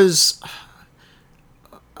 There was...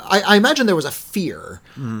 I imagine there was a fear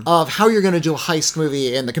of how you're going to do a heist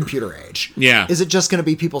movie in the computer age. Yeah. Is it just going to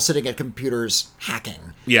be people sitting at computers hacking?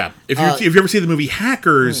 Yeah. If you ever see the movie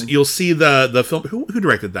Hackers, you'll see the film. Who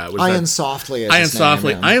directed that? Was Ian that Softly is Ian his name,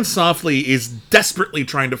 Softly. yeah. Ian Softly is desperately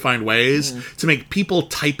trying to find ways to make people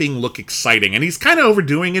typing look exciting, and he's kind of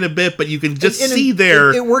overdoing it a bit. But you can just see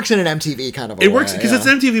there It works in an MTV kind of a way. it works because it's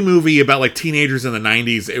an MTV movie about like teenagers in the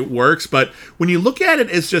 90s. It works, but when you look at it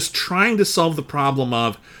as just trying to solve the problem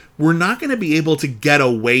of we're not going to be able to get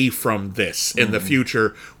away from this in the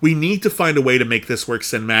future. We need to find a way to make this work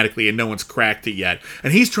cinematically, and no one's cracked it yet.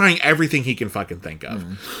 And he's trying everything he can fucking think of.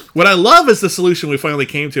 What I love is the solution we finally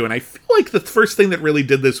came to, and I feel like the first thing that really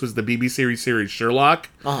did this was the BBC series Sherlock,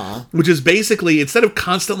 which is basically, instead of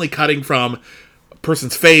constantly cutting from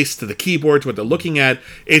person's face to the keyboard to what they're looking at,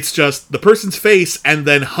 it's just the person's face, and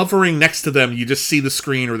then hovering next to them, you just see the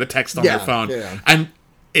screen or the text on their phone. Yeah. And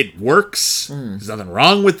it works. There's nothing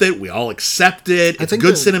wrong with it. We all accept it. It's think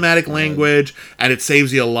good the- cinematic language, and it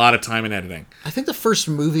saves you a lot of time in editing. I think the first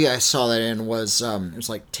movie I saw that in was it was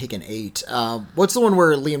like Taken 8. What's the one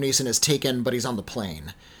where Liam Neeson is taken, but he's on the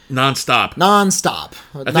plane? Non-stop. Non-stop.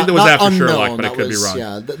 I think that was after Sherlock, but I could be wrong.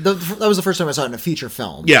 Yeah, that was the first time I saw it in a feature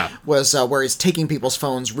film. Yeah. Was where he's taking people's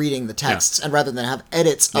phones, reading the texts, and rather than have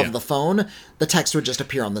edits of the phone, the text would just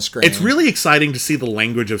appear on the screen. It's really exciting to see the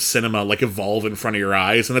language of cinema, like, evolve in front of your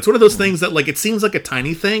eyes, and it's one of those things that, like, it seems like a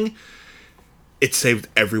tiny thing. It saved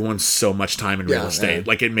everyone so much time in real estate. Yeah.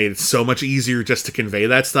 Like, it made it so much easier just to convey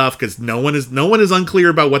that stuff, because no one is unclear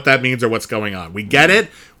about what that means or what's going on. We get it,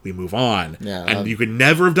 we move on. Yeah, and you could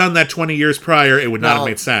never have done that 20 years prior. It would not have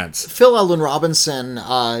made sense. Phil Allen Robinson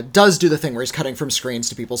does do the thing where he's cutting from screens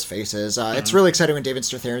to people's faces. It's really exciting when David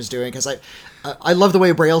Strathairn's doing, because I love the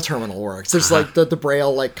way Braille Terminal works. There's like the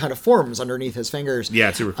Braille like kind of forms underneath his fingers. Yeah,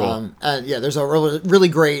 it's super cool. And yeah, there's a really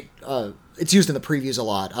great. It's used in the previews a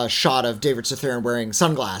lot. A shot of David Strathairn wearing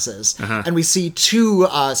sunglasses, and we see two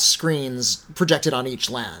screens projected on each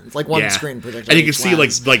lens, like one screen projected. And on you can each see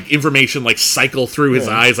lens. like cycle like cycle through his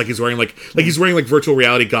eyes, like he's wearing he's wearing like virtual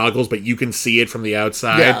reality goggles, but you can see it from the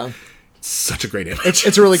outside. Yeah. It's such a great image.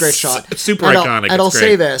 It's a really great shot. It's super and iconic. I'll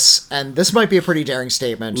say this, and this might be a pretty daring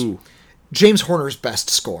statement. Ooh. James Horner's best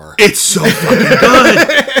score. It's so fucking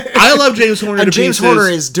good. I love James Horner. And James Horner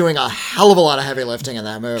is doing a hell of a lot of heavy lifting in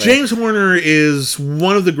that movie. James Horner is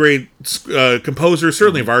one of the great composers,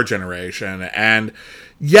 certainly of our generation, and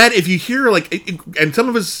yet if you hear and some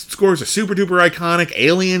of his scores are super duper iconic.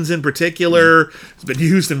 Aliens in particular has been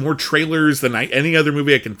used in more trailers than any other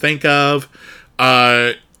movie I can think of.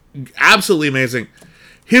 Absolutely amazing.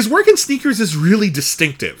 His work in Sneakers is really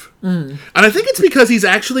distinctive. And I think it's because he's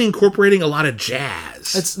actually incorporating a lot of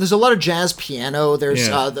jazz. There's a lot of jazz piano. There's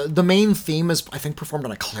the main theme is, I think, performed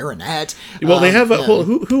on a clarinet. Well, they have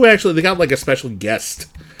who actually, they got like a special guest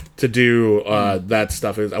to do that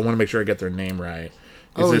stuff. I want to make sure I get their name right.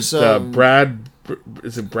 Is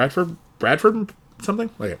it Bradford something?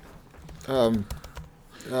 Okay. Hang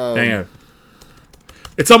on.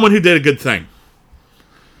 It's someone who did a good thing.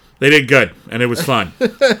 They did good, and it was fun.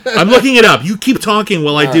 I'm looking it up. You keep talking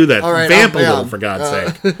while I do that. All right, Vamp a little, for God's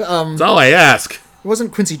sake. That's all I ask. It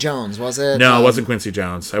wasn't Quincy Jones, was it? No, it wasn't Quincy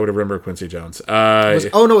Jones. I would have remembered Quincy Jones. No,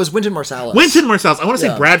 it was Wynton Marsalis. Wynton Marsalis. I want to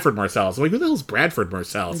say Bradford Marsalis. I'm like, who the hell is Bradford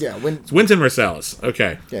Marsalis? Yeah, it's Wynton Marsalis.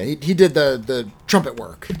 Okay. Yeah, he did the trumpet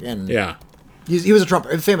work. Yeah. He was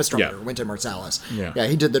a famous trumpeter, Wynton Marsalis. Yeah,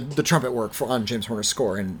 he did the trumpet work on James Horner's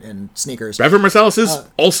score in Sneakers. Bradford Marsalis is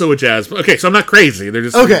also a jazz. Okay, so I'm not crazy. They're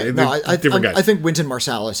just okay. They're different guys. I think Wynton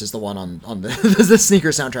Marsalis is the one on the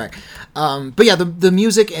Sneakers soundtrack. But yeah, the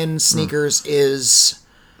music in Sneakers is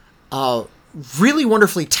really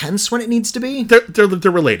wonderfully tense when it needs to be. They're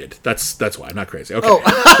related. That's why I'm not crazy. Okay,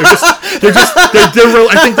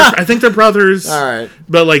 I think they're brothers. All right,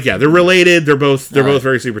 but they're related. They're both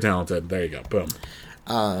very super talented. There you go. Boom.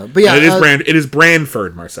 But yeah, and it is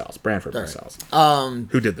Branford Marsalis.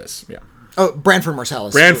 Who did this? Yeah. Oh, Branford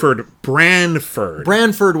Marsalis.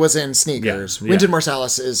 Branford was in Sneakers. Yeah. Wynton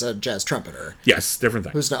Marsalis is a jazz trumpeter. Yes, different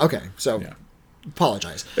thing. Who's not okay? So. Yeah.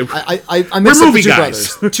 Apologize. I mixed We're up movie the two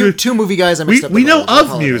guys. brothers. Two movie guys. I mixed up. We know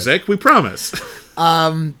of music. We promise.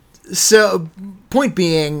 So, point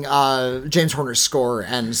being, James Horner's score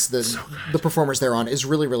and the performers thereon is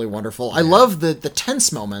really, really wonderful. I love the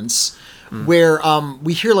tense moments where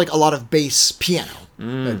we hear a lot of bass piano.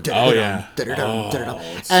 And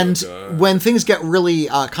when things get really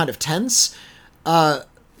kind of tense,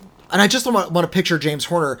 and I just want to picture James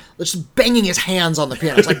Horner just banging his hands on the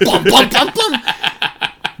piano. It's like bum bum bum bum.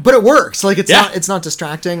 But it works. It's not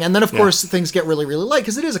distracting. And then of course things get really, really light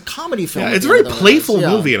because it is a comedy film. Yeah, it's a very playful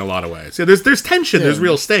movie in a lot of ways. Yeah, there's tension, there's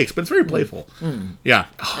real stakes, but it's very playful. Yeah.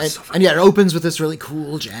 Oh, and it opens with this really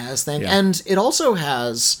cool jazz thing. Yeah. And it also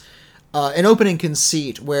has an opening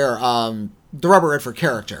conceit where the Robert Redford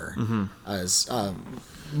character is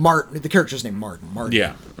Martin. The character's named Martin.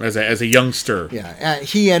 Yeah, as a youngster. Yeah,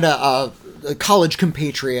 he and a college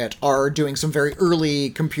compatriot are doing some very early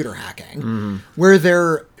computer hacking, where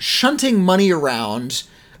they're shunting money around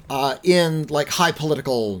in high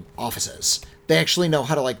political offices. They actually know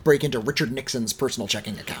how to break into Richard Nixon's personal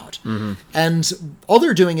checking account. And all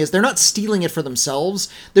they're doing is they're not stealing it for themselves.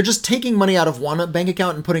 They're just taking money out of one bank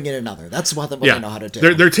account and putting it in another. That's what they know how to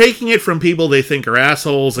do. They're taking it from people they think are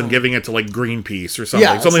assholes and giving it to Greenpeace or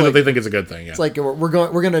something. Something that they think is a good thing. Yeah. It's we're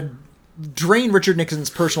going to drain Richard Nixon's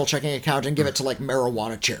personal checking account and give it to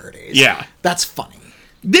marijuana charities. Yeah. That's funny.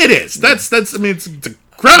 It is. That's I mean it's a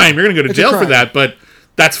crime. You're going to go to jail for that, but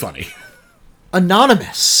that's funny.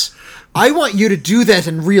 Anonymous. I want you to do that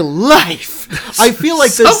in real life. I feel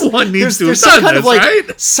like there's some kind of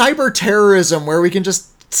cyber terrorism where we can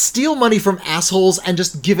just steal money from assholes and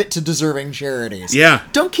just give it to deserving charities. Yeah.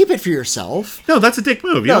 Don't keep it for yourself. No, that's a dick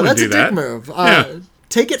move. You don't do that. That's a dick move.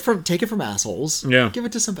 take it from assholes. Yeah. Give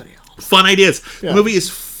it to somebody else. Fun ideas. Yeah. The movie is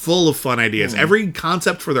full of fun ideas. Every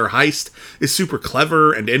concept for their heist is super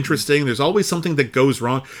clever and interesting. There's always something that goes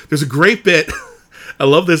wrong. There's a great bit. I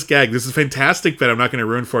love this gag. This is a fantastic bit. I'm not going to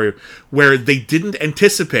ruin for you. Where they didn't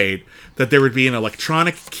anticipate that there would be an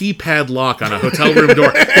electronic keypad lock on a hotel room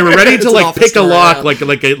door. They were ready to an like office pick a door, lock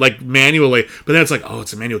yeah. like manually, but then it's like, oh,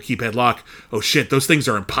 it's a manual keypad lock. Oh shit, those things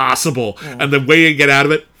are impossible. And the way you get out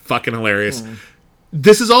of it, fucking hilarious.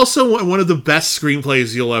 This is also one of the best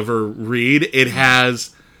screenplays you'll ever read. It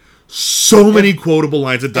has so many quotable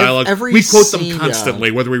lines of dialogue. every We quote scene, them constantly,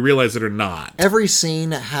 whether we realize it or not. Every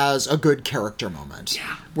scene has a good character moment.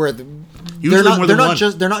 Yeah. Where Usually more than one.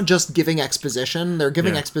 they're not just giving exposition. They're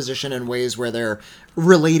giving Yeah. exposition in ways where they're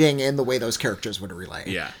relating in the way those characters would relate.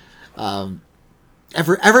 Yeah.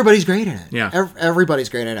 Everybody's great in it. Yeah. Everybody's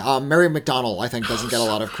great in it. Mary McDonnell, I think, doesn't get a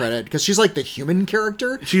lot of credit because she's like the human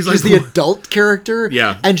character. She's like the adult character.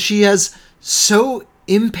 Yeah. And she has so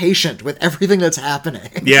impatient with everything that's happening.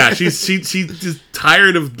 Yeah, she's just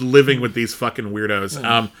tired of living with these fucking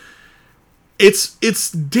weirdos.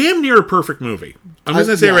 It's damn near a perfect movie. I'm just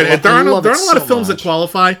gonna say there aren't a lot of films that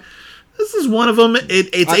qualify. This is one of them.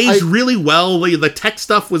 It's aged really well. The tech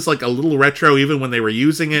stuff was like a little retro even when they were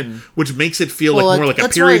using it, which makes it feel like more like a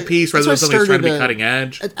period piece rather than something that's trying to be cutting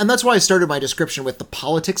edge. And that's why I started my description with the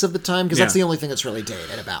politics of the time, because that's Yeah. the only thing that's really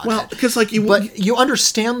dated about Well, it. because like But you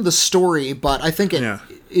understand the story, but I think it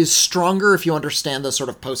is stronger if you understand the sort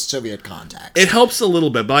of post-Soviet context. it helps a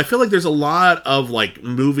little bit, but I feel like there's a lot of like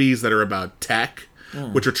movies that are about tech,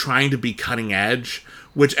 which are trying to be cutting edge,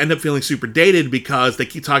 which end up feeling super dated because they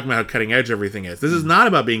keep talking about how cutting edge everything is. This is not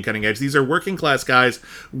about being cutting edge. These are working class guys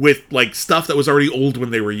with like stuff that was already old when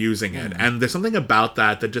they were using it. And there's something about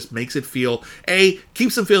that just makes it feel,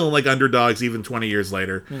 keeps them feeling like underdogs even 20 years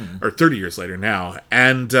later, or 30 years later now.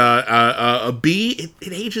 And B,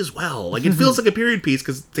 it ages well. Like it feels like a period piece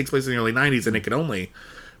because it takes place in the early 90s and it can only,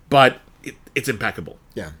 but it's impeccable.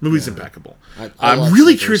 Yeah. Movie's impeccable. I I'm love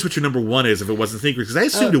really Sneakers. curious what your number one is if it wasn't Sneakers, because I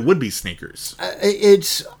assumed it would be Sneakers.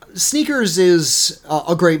 Sneakers is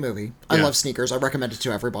a great movie. I Yeah. love Sneakers. I recommend it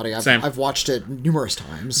to everybody. Same. I've watched it numerous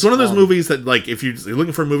times. It's one of those movies that, like, if you're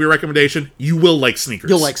looking for a movie recommendation, you will like Sneakers.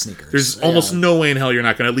 You'll like Sneakers. There's almost no way in hell you're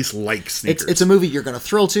not going to at least like Sneakers. It's a movie you're going to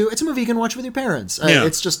thrill to. It's a movie you can watch with your parents.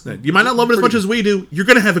 It's just... You might not love it as much as we do. You're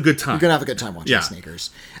going to have a good time. You're going to have a good time watching Yeah. Sneakers.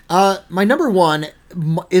 My number one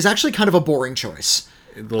is actually kind of a boring choice.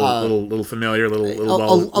 Little familiar,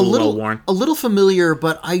 well worn. A little familiar,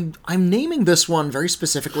 but I'm naming this one very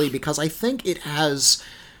specifically because I think it has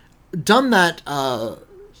done that.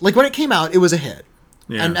 Like when it came out, it was a hit,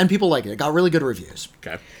 and people liked it. It got really good reviews.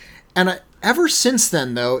 Okay. And ever since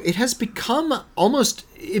then, though, it has become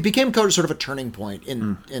it became sort of a turning point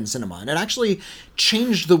in cinema. And it actually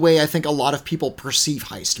changed the way I think a lot of people perceive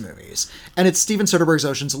heist movies. And it's Steven Soderbergh's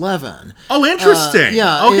Ocean's 11. Oh, interesting.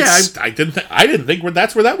 Yeah. Okay, I didn't think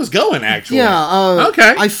that's where that was going, actually. Yeah.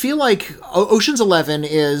 Okay. I feel like Ocean's 11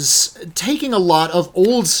 is taking a lot of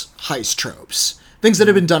old heist tropes, things that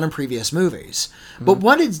have been done in previous movies. But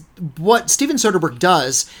what Steven Soderbergh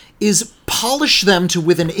does is polish them to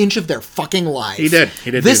within an inch of their fucking life. He did.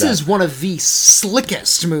 This do that. is one of the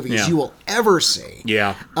slickest movies you will ever see.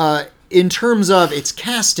 Yeah. In terms of its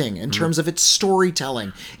casting, in terms of its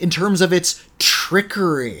storytelling, in terms of its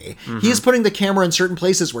trickery. He is putting the camera in certain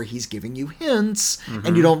places where he's giving you hints,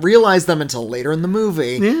 and you don't realize them until later in the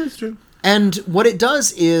movie. Yeah, that's true. And what it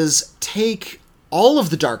does is take all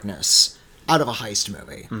of the darkness out of a heist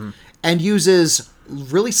movie and uses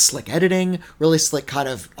really slick editing, really slick kind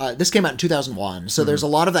of... this came out in 2001, so there's a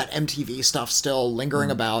lot of that MTV stuff still lingering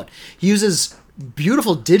about. He uses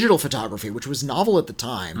beautiful digital photography, which was novel at the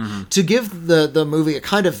time, to give the movie a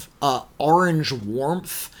kind of orange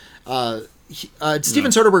warmth.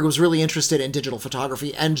 Steven Soderbergh was really interested in digital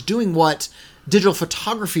photography and doing what digital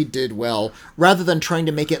photography did well, rather than trying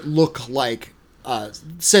to make it look like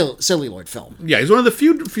celluloid film. Yeah, he's one of the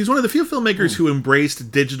few filmmakers who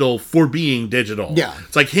embraced digital for being digital. Yeah.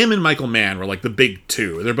 It's like him and Michael Mann were like the big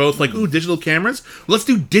two. They're both like, ooh, digital cameras? Let's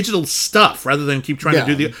do digital stuff rather than keep trying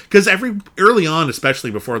to do because early on, especially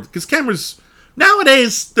because cameras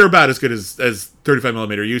nowadays, they're about as good as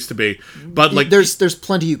 35mm used to be. But like there's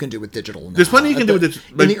plenty you can do with digital now. There's plenty you can do with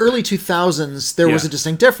digital. In the early 2000s, there was a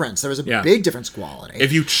distinct difference. There was a big difference in quality.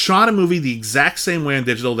 If you shot a movie the exact same way on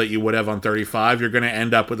digital that you would have on 35, you're going to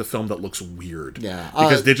end up with a film that looks weird. Yeah.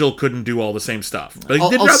 Because digital couldn't do all the same stuff. But it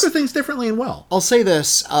did other things differently and well. I'll say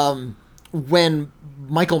this, when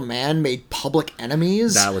Michael Mann made Public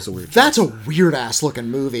Enemies. That was a weird That's a weird-ass looking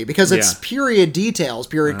movie, because it's Yeah. period details,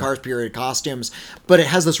 period cars, period costumes, but it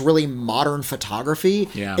has this really modern photography.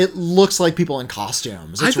 Yeah. It looks like people in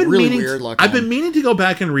costumes. It's really weird looking. I've been meaning to go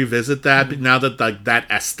back and revisit that, but now that like that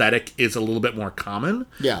aesthetic is a little bit more common.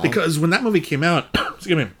 Yeah. Because when that movie came out,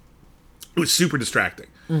 excuse me, it was super distracting.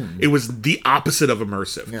 It was the opposite of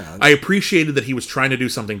immersive. Yeah. I appreciated that he was trying to do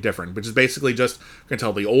something different, which is basically just going to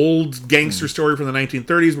tell the old gangster story from the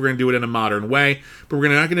 1930s. We're going to do it in a modern way, but we're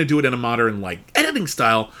not going to do it in a modern like editing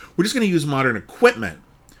style. We're just going to use modern equipment.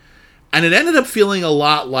 And it ended up feeling a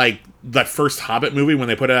lot like that first Hobbit movie when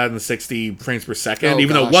they put it out in the 60 frames per second, Oh,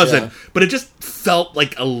 even though it gosh, wasn't. yeah. But it just felt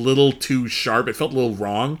like a little too sharp. It felt a little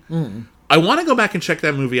wrong. I want to go back and check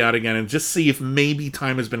that movie out again and just see if maybe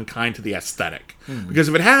time has been kind to the aesthetic. Because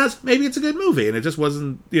if it has, maybe it's a good movie and it just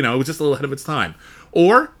wasn't, it was just a little ahead of its time.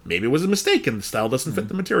 Or maybe it was a mistake and the style doesn't fit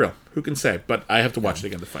the material. Who can say? But I have to watch it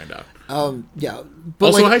again to find out. Yeah. But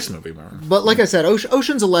Also like, a heist movie, Mara. But like I said,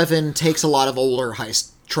 Ocean's 11 takes a lot of older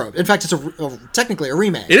heist trope. In fact, it's technically a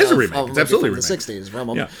remake. It is a of- remake. of It's movie absolutely from a the remake. 60s. From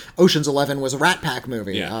Yeah. Ocean's 11 was a Rat Pack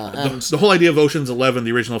movie. Yeah. And The whole idea of Ocean's 11,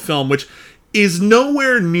 the original film, which is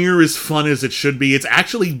nowhere near as fun as it should be. It's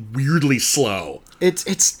actually weirdly slow. it's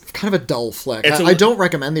kind of a dull flick. It's I don't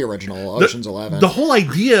recommend the original Ocean's 11. The whole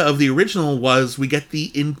idea of the original was we get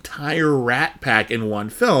the entire Rat Pack in one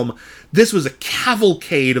film. This was a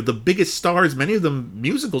cavalcade of the biggest stars, many of them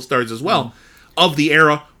musical stars as well, of the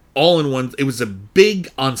era, all in one. It was a big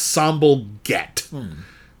ensemble get.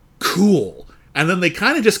 Cool. And then they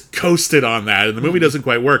kind of just coasted on that, and the movie doesn't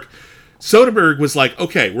quite work. Soderbergh was like,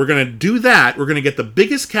 okay, we're going to do that. We're going to get the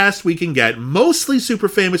biggest cast we can get, mostly super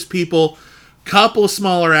famous people, couple of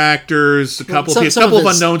smaller actors, a couple some of his-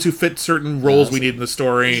 unknowns who fit certain roles we need in the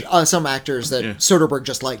story. Some actors that Soderbergh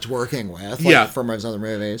just liked working with, from his other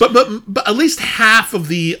movies. But at least half of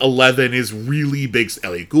the 11 is really big.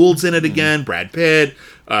 Elliot Gould's in it again, Brad Pitt,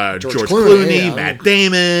 George Clooney, yeah. Matt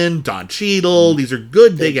Damon, Don Cheadle. These are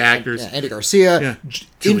good big actors. Yeah, Andy Garcia. Yeah.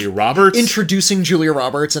 Julia Roberts. Introducing Julia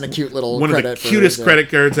Roberts in a cute little One of credit. the cutest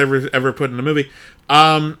credit cards ever put in a movie.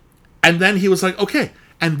 And then he was like, okay,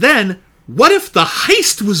 and then what if the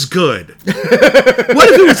heist was good? What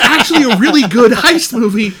if it was actually a really good heist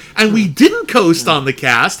movie and we didn't coast on the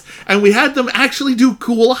cast and we had them actually do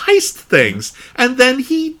cool heist things? And then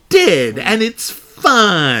he did, and it's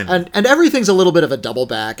fun. And everything's a little bit of a double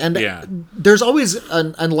back. And Yeah. there's always,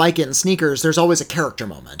 unlike in Sneakers, there's always a character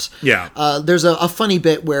moment. Yeah. There's a funny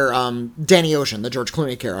bit where Danny Ocean, the George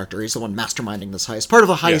Clooney character, he's the one masterminding this heist. Part of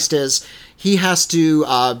the heist is he has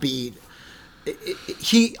to be...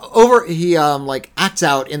 He acts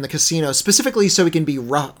out in the casino specifically so he can be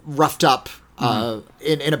roughed up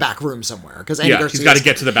in a back room somewhere, because Andy Garcia he's got to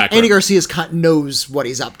get to the back room. Andy Garcia knows what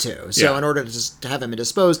he's up to, so Yeah. in order to have him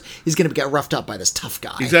disposed, he's going to get roughed up by this tough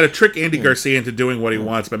guy. He's got to trick Andy Garcia into doing what he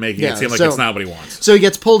wants by making it seem like it's not what he wants. So he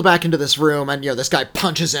gets pulled back into this room, and this guy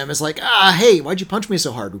punches him. It's like, hey, why'd you punch me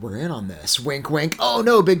so hard? We're in on this. Wink, wink. Oh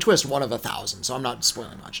no, big twist. One of 1,000. So I'm not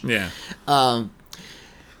spoiling much. Yeah.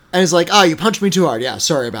 And he's like, you punched me too hard. Yeah,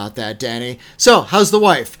 sorry about that, Danny. So, how's the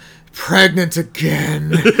wife? Pregnant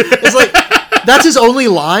again. It's like, that's his only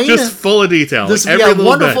line? Just full of detail. This like every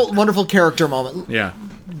little bit. wonderful character moment. Yeah.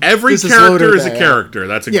 Every This is character loaded is a there, character.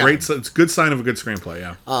 That's a Yeah. it's a good sign of a good screenplay,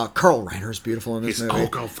 yeah. Carl Reiner's beautiful in this movie. I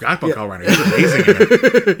forgot about Carl Reiner. He's amazing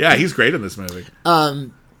in it. Yeah, he's great in this movie.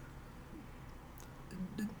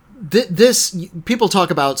 People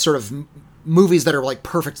talk about sort of movies that are like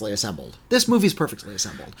perfectly assembled. This movie's perfectly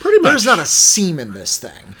assembled. Pretty much. There's not a seam in this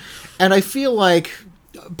thing, and I feel like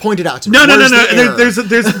pointed out to me. No. where's the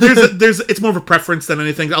error? There's it's more of a preference than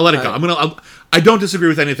anything. I'll let it go. I don't disagree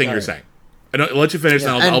with anything you're saying. I'll let you finish,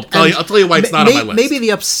 and I'll tell you why it's not on my list. Maybe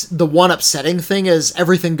the one upsetting thing is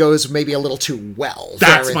everything goes maybe a little too well.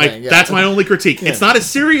 That's my only critique. It's not a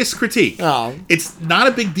serious critique. Oh. It's not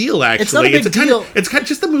a big deal, actually. It's not a big deal. It's kind of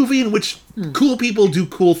just a movie in which cool people do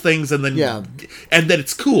cool things, and then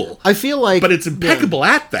it's cool. I feel like, but it's impeccable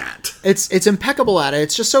at that. It's impeccable at it.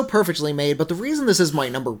 It's just so perfectly made. But the reason this is my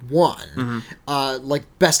number one,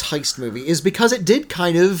 best heist movie, is because it did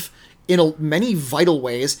kind of, in many vital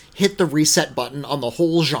ways, hit the reset button on the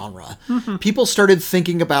whole genre. People started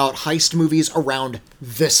thinking about heist movies around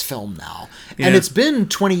this film now. And it's been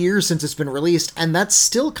 20 years since it's been released, and that's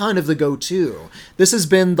still kind of the go-to. This has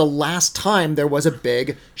been the last time there was a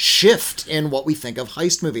big shift in what we think of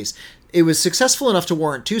heist movies. It was successful enough to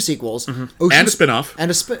warrant 2 sequels. And a spin-off.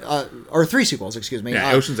 Or 3 sequels, excuse me.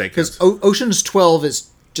 Yeah, Ocean's 8. Because Ocean's 12 is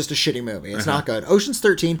just a shitty movie. It's not good. Ocean's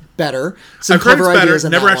 13, better. Some I've heard clever it's better. ideas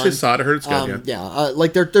in Never that actually one. saw it. I heard it's good.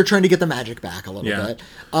 Like they're trying to get the magic back a little Yeah. bit.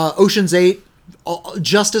 Ocean's 8,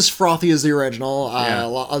 just as frothy as the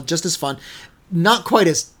original, just as fun. Not quite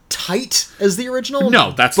as tight as the original.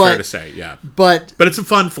 No, that's fair to say, yeah. But it's a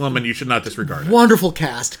fun film, and you should not disregard it. Wonderful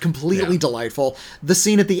cast, completely delightful. The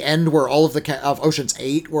scene at the end where all of of Ocean's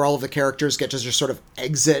 8, where all of the characters get to just sort of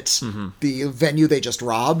exit the venue they just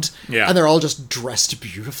robbed, and they're all just dressed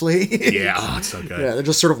beautifully. Yeah, oh, it's so good. Yeah, they're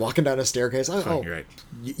just sort of walking down a staircase. You're right.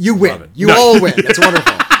 You win. You all win. It's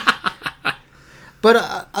wonderful.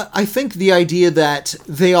 But I think the idea that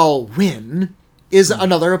they all win is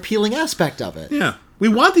another appealing aspect of it. Yeah. We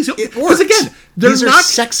want these... It works. Because again, these are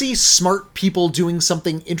sexy, smart people doing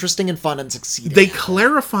something interesting and fun and succeeding. They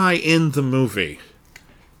clarify in the movie,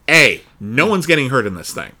 no one's getting hurt in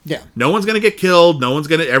this thing. Yeah. No one's going to get killed. No one's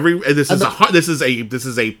going to... This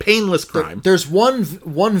is a painless crime. There's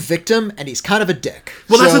one victim, and he's kind of a dick.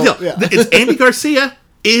 Well, that's the deal. Yeah. It's Andy Garcia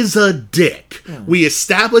is a dick. We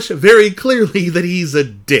establish very clearly that he's a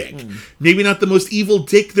dick. Maybe not the most evil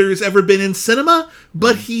dick there's ever been in cinema,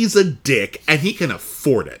 but he's a dick, and he can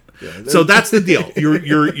afford it. Yeah. So that's the deal.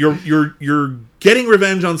 You're getting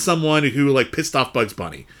revenge on someone who like pissed off Bugs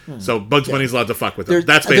Bunny. So Bugs Bunny's allowed to fuck with him.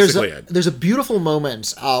 That's basically it. There's a beautiful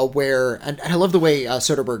moment where, and I love the way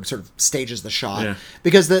Soderbergh sort of stages the shot,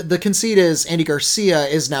 because the conceit is Andy Garcia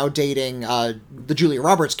is now dating the Julia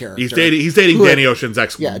Roberts character. He's dating Danny Ocean's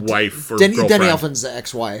ex-wife or girlfriend. Danny Elfman's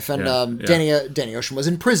ex-wife, and Danny Ocean was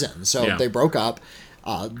in prison, so they broke up.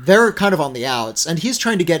 They're kind of on the outs, and he's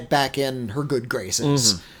trying to get back in her good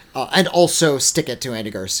graces, and also stick it to Andy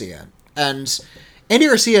Garcia. And Andy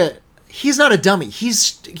Garcia, he's not a dummy. He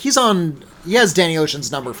has Danny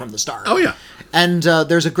Ocean's number from the start. Oh yeah. And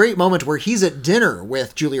there's a great moment where he's at dinner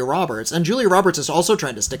with Julia Roberts, and Julia Roberts is also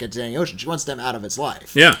trying to stick it to Danny Ocean. She wants him out of his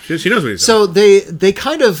life. Yeah, she knows what he's doing. So they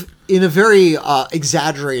kind of, in a very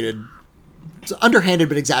exaggerated, underhanded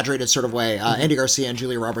but exaggerated sort of way, Andy Garcia and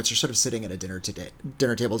Julia Roberts are sort of sitting at a dinner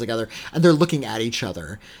table together, and they're looking at each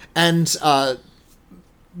other. And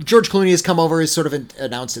George Clooney has come over, he's sort of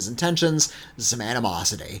announced his intentions, there's some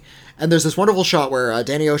animosity. And there's this wonderful shot where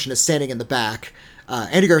Danny Ocean is standing in the back,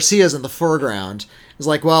 Andy Garcia's in the foreground. He's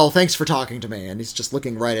like, well, thanks for talking to me. And he's just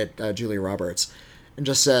looking right at Julia Roberts and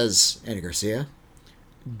just says, Andy Garcia,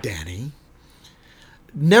 Danny,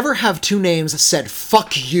 never have two names said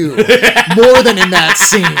fuck you more than in that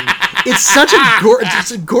scene. It's such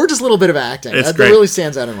a gorgeous little bit of acting. That really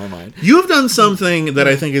stands out in my mind. You have done something that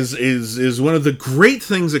I think is one of the great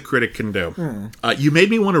things a critic can do. You made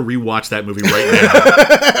me want to rewatch that movie right now.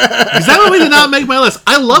 Because that movie did not make my list.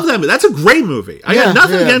 I love that movie. That's a great movie. I got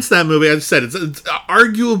nothing against that movie. I said it's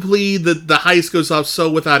arguably the heist goes off so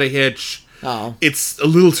without a hitch. Oh. It's a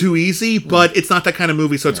little too easy, but it's not that kind of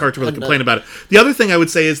movie, so it's hard to really complain about it. The other thing I would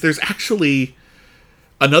say is there's actually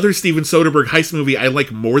another Steven Soderbergh heist movie I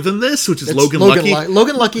like more than this, which is Logan Lucky.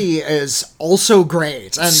 Logan Lucky is also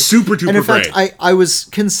great. And, super duper and in great. fact, I was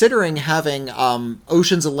considering having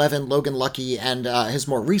Ocean's 11, Logan Lucky, and his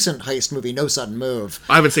more recent heist movie, No Sudden Move.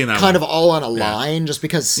 I haven't seen that kind of all on a line, just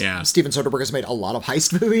because Steven Soderbergh has made a lot of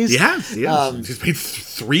heist movies. Yeah. He's made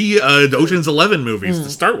 3 Ocean's 11 movies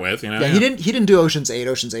to start with. He didn't do Ocean's 8.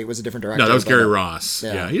 Ocean's 8 was a different director. No, that was Gary Ross.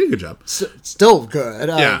 Yeah, he did a good job. Still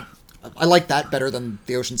good. I like that better than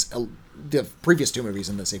the previous 2 movies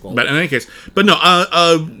in the sequel. But in any case,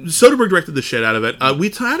 Soderbergh directed the shit out of it. We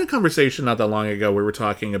had a conversation not that long ago where we were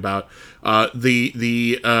talking about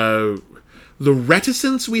the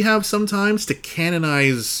reticence we have sometimes to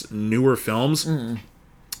canonize newer films.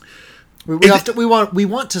 We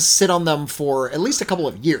want to sit on them for at least a couple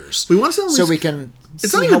of years. We want to so we can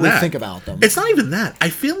see how we think about them. It's not even that. I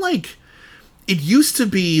feel like it used to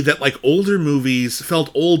be that like older movies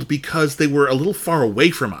felt old because they were a little far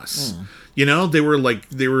away from us. You know, they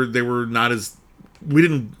were not as, we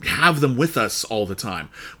didn't have them with us all the time.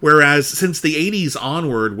 Whereas since the 80s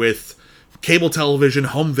onward, with cable television,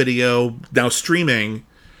 home video, now streaming,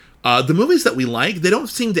 the movies that we like, they don't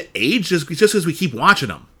seem to age just because we keep watching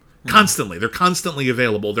them. Constantly. They're constantly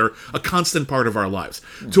available. They're a constant part of our lives.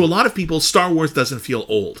 To a lot of people, Star Wars doesn't feel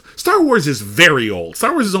old. Star Wars is very old.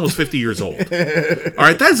 Star Wars is almost 50 years old. All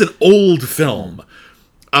right, that is an old film.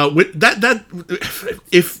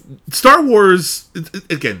 If Star Wars,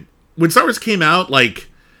 again, when Star Wars came out,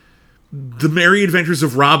 like, The Merry Adventures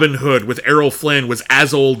of Robin Hood with Errol Flynn was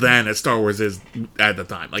as old then as Star Wars is at the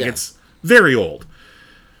time. Like, it's very old.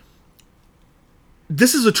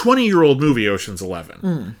 This is a 20-year-old movie, Ocean's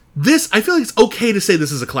 11. This, I feel like it's okay to say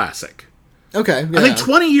this is a classic. Okay. Yeah. I think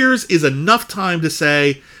 20 years is enough time to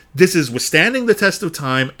say this is withstanding the test of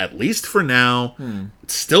time, at least for now.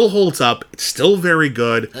 It still holds up. It's still very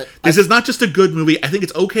good. This is not just a good movie. I think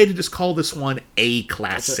it's okay to just call this one a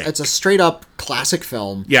classic. It's a straight up classic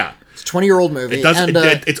film. Yeah. It's a 20-year-old movie. It doesn't.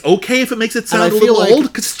 It's okay if it makes it sound a feel little like- old,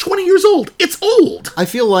 because it's 20 years old. It's old. I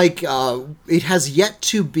feel like it has yet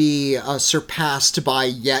to be surpassed by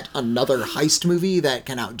yet another heist movie that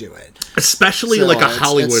can outdo it. Especially So like a it's-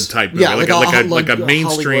 Hollywood type movie. Yeah, like a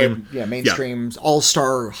mainstream. Hollywood, mainstream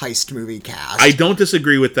all-star heist movie cast. I don't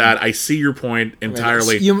disagree with that. I see your point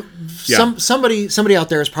entirely. Somebody out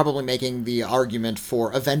there is probably making the argument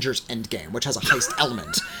for Avengers Endgame, which has a heist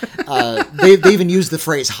element. They even use the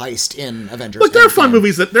phrase heist in Avengers. Look, there are fun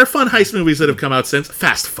Endgame. there are fun heist movies that have come out since.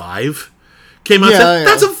 Fast 5 came out. Yeah.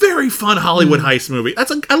 That's a very fun Hollywood heist movie.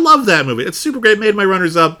 I love that movie. It's super great. Made my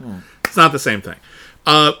runners up. It's not the same thing.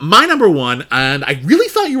 My number one, and I really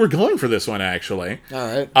thought you were going for this one actually.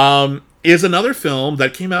 All right. Is another film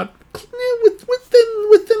that came out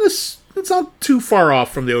within a. It's not too far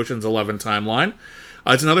off from the Ocean's 11 timeline.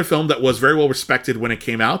 It's another film that was very well respected when it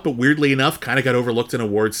came out, but weirdly enough, kind of got overlooked in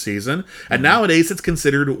awards season. And nowadays, it's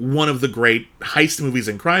considered one of the great heist movies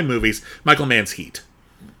and crime movies, Michael Mann's Heat.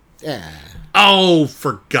 Yeah. Oh,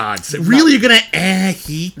 for God's sake. Really, you're going to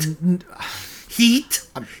Heat? Heat?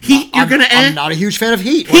 Heat, you're going to I'm not a huge fan of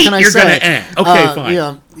Heat. What Heat, can I you're say? gonna Okay, fine.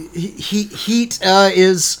 Yeah. Heat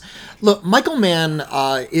is... Look, Michael Mann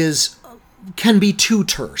can be too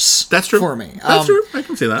terse. That's true. For me. That's true. I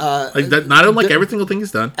can see that. Not unlike every single thing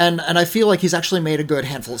he's done. And I feel like he's actually made a good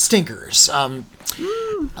handful of stinkers. Black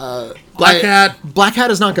Hat. Black Hat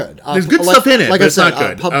is not good. There's good stuff in it, but it's not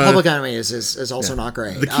good. Public Enemy is also not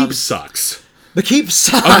great. The Keep sucks. The Keep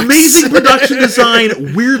sucks. Amazing production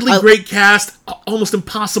design, weirdly great cast, almost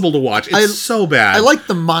impossible to watch. It's so bad. I like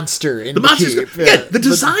the monster in The monster's Keep. good. Yeah, the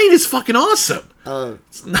design is fucking awesome.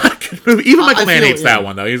 It's not a good movie. Even Michael Mann hates that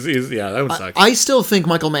one, though. He's that one sucks. I still think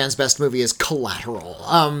Michael Mann's best movie is Collateral,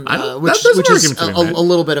 which there's an is argument to be made. a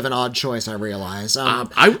little bit of an odd choice, I realize. I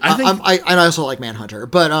think I also like Manhunter,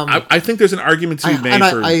 but I think there's an argument to be made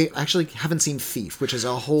for. I actually haven't seen Thief, which is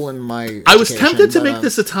a hole in my. I was tempted to make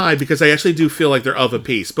this a tie because I actually do feel like they're of a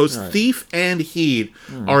piece. Both Thief and Heat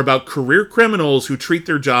are about career criminals who treat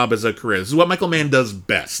their job as a career. This is what Michael Mann does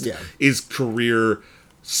best. Yeah. Is career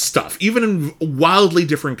stuff, even in wildly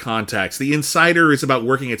different contexts. The Insider is about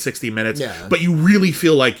working at 60 Minutes, but you really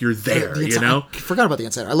feel like you're there, you know? I forgot about The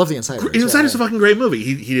Insider. I love The Insider. The Insider's a fucking great movie.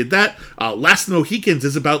 He did that. Last of the Mohicans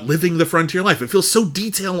is about living the frontier life. It feels so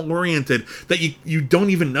detail-oriented that you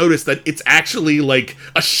don't even notice that it's actually like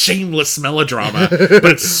a shameless melodrama, but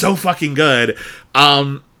it's so fucking good.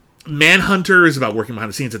 Manhunter is about working behind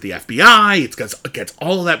the scenes at the FBI. It gets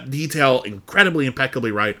all of that detail incredibly,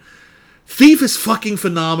 impeccably right. Thief is fucking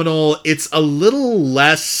phenomenal. It's a little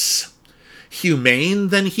less humane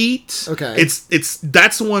than Heat. Okay.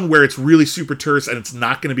 That's the one where it's really super terse and it's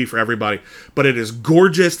not going to be for everybody, but it is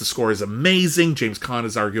gorgeous. The score is amazing. James Caan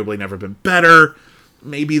has arguably never been better.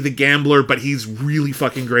 Maybe The Gambler, but he's really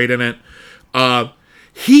fucking great in it.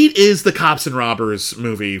 Heat is the cops and robbers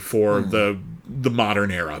movie for the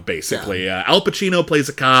modern era, basically. Al Pacino plays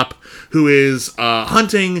a cop who is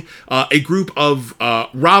hunting a group of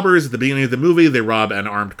robbers at the beginning of the movie. They rob an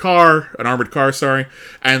armored car,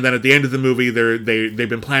 and then at the end of the movie, they've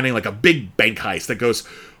been planning like a big bank heist that goes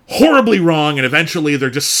horribly wrong, and eventually they're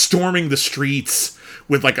just storming the streets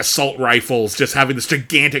with like assault rifles, just having this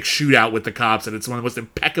gigantic shootout with the cops, and it's one of the most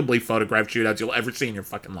impeccably photographed shootouts you'll ever see in your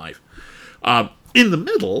fucking life. In the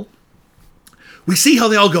middle, we see how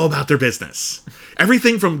they all go about their business.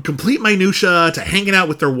 Everything from complete minutia to hanging out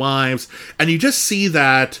with their wives. And you just see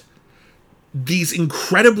that these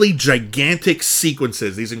incredibly gigantic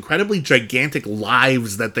sequences, these incredibly gigantic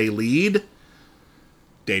lives that they lead,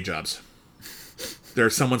 day jobs. They're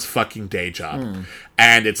someone's fucking day job.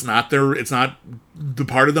 And it's not the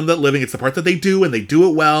part of them that living, it's the part that they do, and they do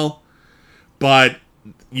it well. But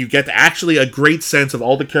you get actually a great sense of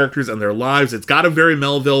all the characters and their lives. It's got a very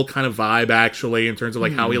Melville kind of vibe, actually, in terms of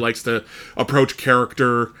like how he likes to approach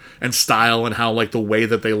character and style, and how like the way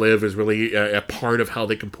that they live is really a part of how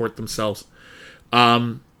they comport themselves.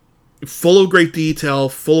 Full of great detail,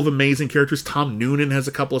 full of amazing characters. Tom Noonan has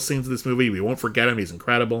a couple of scenes in this movie. We won't forget him. He's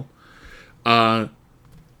incredible. The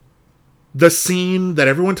scene that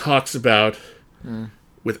everyone talks about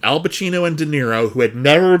with Al Pacino and De Niro, who had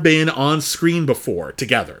never been on screen before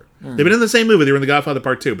together. They've been in the same movie. They were in The Godfather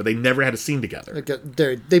Part 2, but they never had a scene together.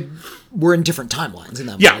 They were in different timelines in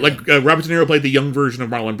that movie. Yeah, like Robert De Niro played the young version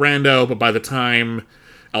of Marlon Brando, but by the time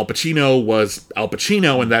Al Pacino was Al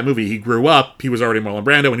Pacino in that movie, he grew up, he was already Marlon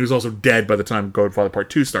Brando, and he was also dead by the time Godfather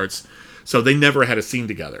Part 2 starts. So they never had a scene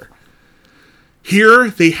together.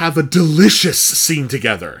 Here, they have a delicious scene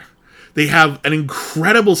together. They have an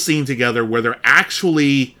incredible scene together where they're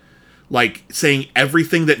actually like saying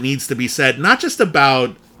everything that needs to be said, not just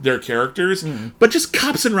about their characters, but just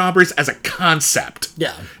cops and robbers as a concept.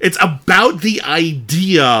 Yeah. It's about the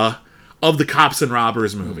idea of the cops and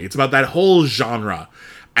robbers movie. It's about that whole genre.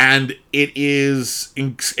 And it is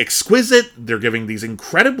exquisite. They're giving these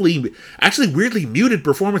incredibly, actually weirdly muted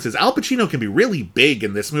performances. Al Pacino can be really big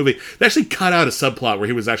in this movie. They actually cut out a subplot where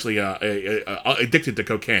he was actually addicted to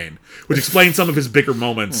cocaine, which explains some of his bigger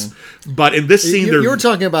moments. But in this scene, you were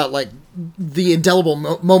talking about like the indelible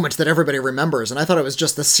moment that everybody remembers, and I thought it was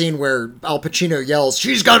just the scene where Al Pacino yells,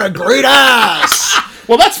 "She's got a great ass!"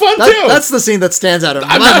 Well, that's fun too. That's the scene that stands out in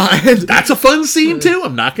my mind. That's a fun scene too.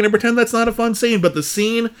 I'm not going to pretend that's not a fun scene, but the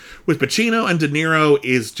scene with Pacino and De Niro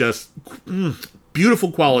is just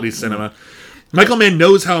beautiful quality cinema. Michael Mann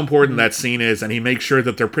knows how important that scene is, and he makes sure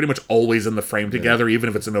that they're pretty much always in the frame together, even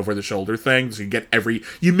if it's an over-the-shoulder thing. So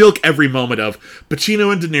you milk every moment of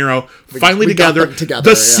Pacino and De Niro finally together.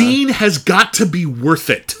 The scene has got to be worth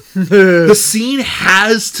it. The scene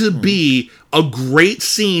has to be a great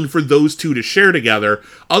scene for those two to share together.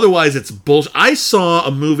 Otherwise, it's bullshit. I saw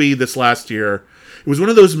a movie this last year. It was one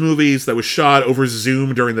of those movies that was shot over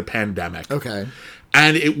Zoom during the pandemic. Okay.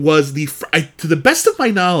 And it was to the best of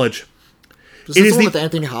my knowledge, Is it the one with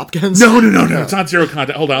Anthony Hopkins? No. It's not Zero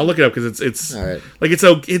Contact. Hold on, I'll look it up because it's all right. Like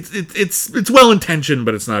it's well intentioned,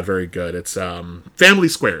 but it's not very good. It's Family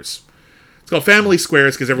Squares. It's called Family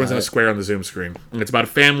Squares because everyone's in a square on the Zoom screen. And it's about a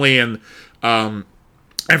family, and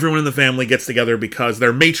everyone in the family gets together because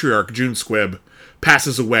their matriarch June Squibb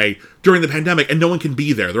passes away during the pandemic, and no one can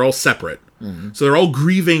be there. They're all separate, so they're all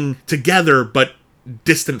grieving together but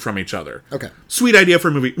distant from each other. Okay, sweet idea for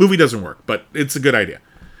a movie. Movie doesn't work, but it's a good idea.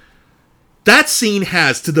 That scene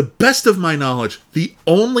has, to the best of my knowledge, the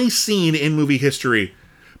only scene in movie history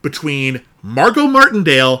between Margot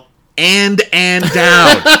Martindale and Ann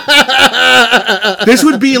Dowd. This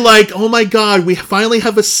would be like, oh my god, we finally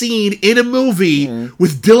have a scene in a movie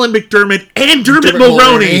with Dylan McDermott and Dermot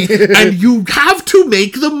Mulroney, and you have to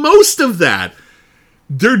make the most of that.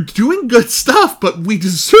 They're doing good stuff, but we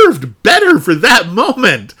deserved better for that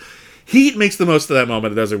moment. Heat makes the most of that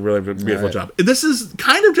moment. It does a really beautiful job. This is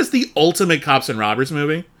kind of just the ultimate cops and robbers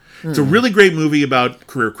movie. It's a really great movie about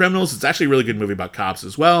career criminals. It's actually a really good movie about cops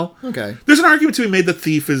as well. Okay. There's an argument to be made that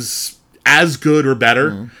Thief is as good or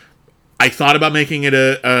better. I thought about making it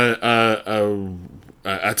a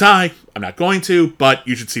tie. I'm not going to, but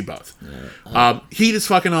you should see both. Heat is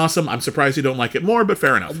fucking awesome. I'm surprised you don't like it more, but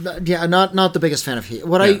fair enough. Yeah, not the biggest fan of Heat.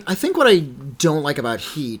 I think what I don't like about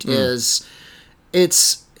Heat is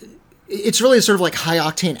it's really sort of like high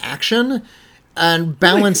octane action and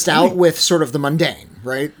balanced out with sort of the mundane,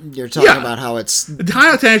 right? You're talking about how it's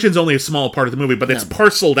high octane action is only a small part of the movie, but it's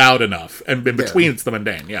parceled out enough, and in between it's the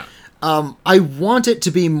mundane. Yeah. I want it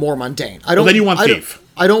to be more mundane. Then you want Thief.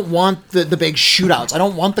 I don't want the big shootouts. I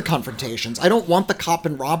don't want the confrontations. I don't want the cop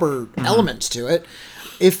and robber elements to it.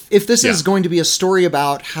 If this is going to be a story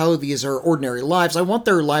about how these are ordinary lives, I want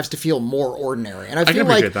their lives to feel more ordinary. And I feel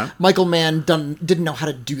like Michael Mann didn't know how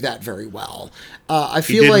to do that very well. I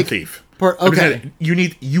feel like Thief. Okay,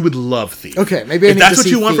 you would love Thief. Okay, maybe if that's what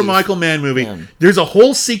you want from a Michael Mann movie. There's a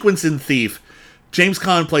whole sequence in Thief. James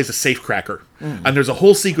Caan plays a safecracker, and there's a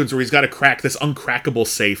whole sequence where he's got to crack this uncrackable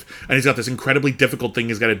safe, and he's got this incredibly difficult thing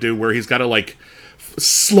he's got to do where he's got to like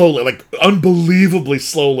slowly, like unbelievably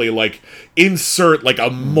slowly, like insert like a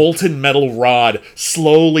molten metal rod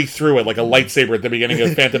slowly through it, like a lightsaber at the beginning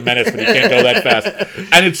of Phantom Menace, but he can't go that fast.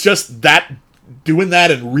 And it's just that doing that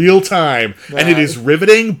in real time, and it is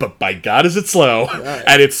riveting, but by God is it slow,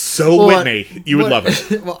 and it's so Whitney. You would love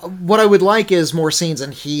it. What I would like is more scenes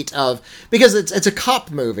in Heat because it's a cop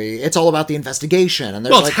movie. It's all about the investigation, and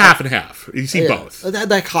there's it's half and half. You see both.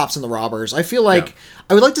 That cops and the robbers. I feel like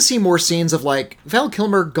I would like to see more scenes of like Val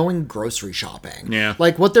Kilmer going grocery shopping. Yeah,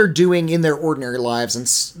 like what they're doing in their ordinary lives, and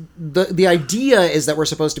the idea is that we're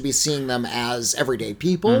supposed to be seeing them as everyday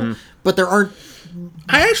people, but there aren't.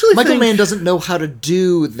 Michael Mann doesn't know how to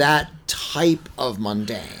do that type of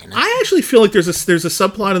mundane. I actually feel like there's a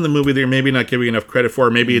subplot in the movie that you're maybe not giving enough credit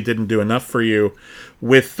for. Maybe it didn't do enough for you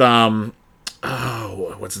with what's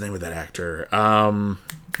the name of that actor?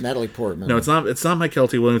 Natalie Portman. No, it's not Mike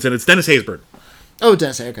Kelty Williamson. It's Dennis Haysbert. Oh,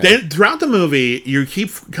 Dennis, okay. Throughout the movie, you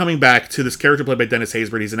keep coming back to this character played by Dennis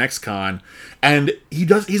Haysbert. He's an ex-con, and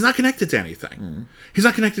he's not connected to anything. He's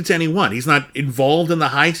not connected to anyone. He's not involved in the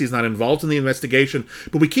heist. He's not involved in the investigation.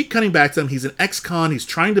 But we keep cutting back to him. He's an ex-con. He's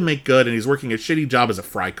trying to make good, and he's working a shitty job as a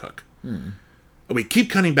fry cook. We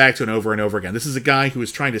keep cutting back to him over and over again. This is a guy who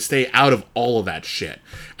is trying to stay out of all of that shit.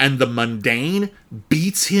 And the mundane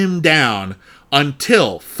beats him down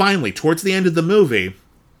until finally, towards the end of the movie,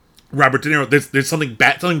 Robert De Niro, there's something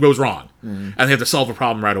bad, something goes wrong, and they have to solve a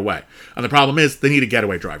problem right away. And the problem is they need a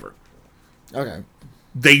getaway driver. Okay.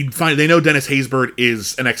 They know Dennis Haysbert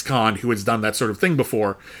is an ex-con who has done that sort of thing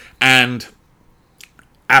before, and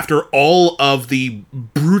after all of the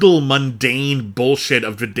brutal, mundane bullshit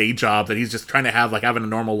of the day job that he's just trying to have, like having a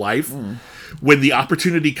normal life, when the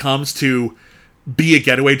opportunity comes to be a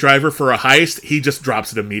getaway driver for a heist, he just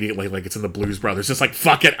drops it immediately, like it's in the Blues Brothers. Just like,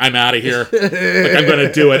 fuck it, I'm out of here. Like, I'm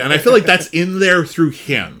gonna do it. And I feel like that's in there through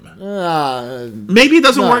him. Maybe it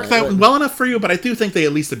doesn't work that well enough for you, but I do think they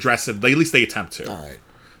at least address it. At least they attempt to. All right.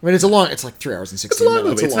 I mean, it's like 3 hours and 16 minutes.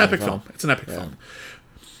 Movie. It's an epic film. It's an epic film.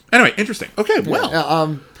 Anyway, interesting. Okay,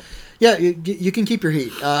 well. Yeah, you can keep your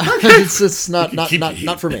heat. It's not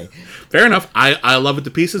for me. Fair enough. I love it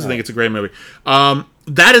to pieces. I think it's a great movie.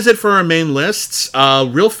 That is it for our main lists.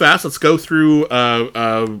 Real fast, let's go through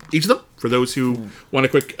each of them for those who want a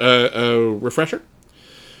quick refresher.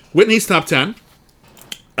 Whitney's top 10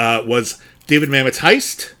 was David Mamet's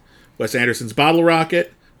Heist, Wes Anderson's Bottle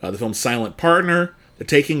Rocket, the film Silent Partner, The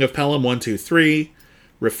Taking of Pelham 1, 2, 3,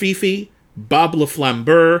 Rafifi, Bob Le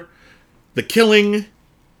Flambeur, The Killing,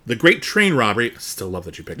 The Great Train Robbery. Still love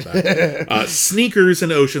that you picked that. Sneakers,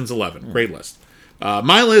 and Ocean's 11. Great list.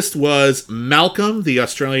 My list was Malcolm, the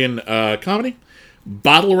Australian comedy,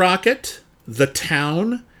 Bottle Rocket, The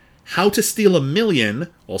Town, How to Steal a Million,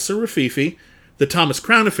 also Rafifi, The Thomas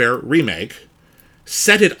Crown Affair remake,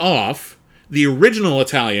 Set It Off, The Original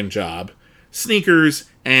Italian Job, Sneakers,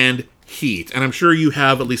 and Heat. And I'm sure you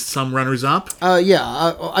have at least some runners-up.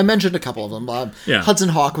 I mentioned a couple of them. Yeah. Hudson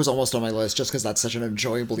Hawk was almost on my list just because that's such an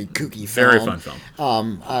enjoyably kooky film. Very fun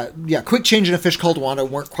film. Quick Change and A Fish Called Wanda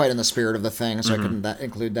weren't quite in the spirit of the thing, so I couldn't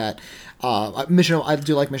include that. I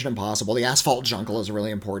do like Mission Impossible. The Asphalt Jungle is a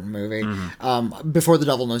really important movie. Before the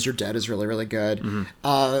Devil Knows You're Dead is really, really good.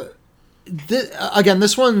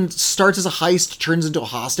 This one starts as a heist, turns into a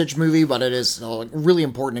hostage movie, but it is a really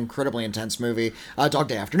important, incredibly intense movie. Dog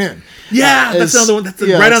Day Afternoon. Yeah, that's another one. That's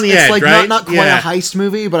right on the edge, like right? Not quite a heist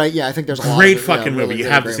movie, but I think there's a lot great of fucking movie. Really, you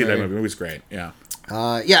really have to see movie. that movie. It was great. Yeah.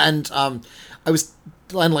 And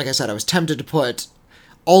like I said, I was tempted to put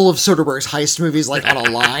all of Soderbergh's heist movies like on a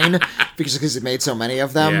line because he made so many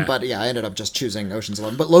of them. Yeah. But I ended up just choosing Ocean's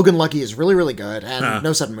 11. But Logan Lucky is really, really good, and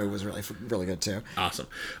No Sudden Move was really, really good too. Awesome.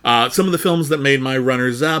 Some of the films that made my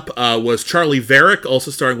runners-up was Charlie Varick,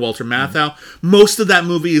 also starring Walter Matthau. Most of that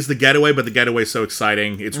movie is The Getaway, but The Getaway is so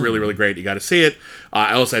exciting. It's really, really great. You got to see it.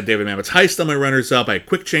 I also had David Mamet's Heist on my runners-up. I had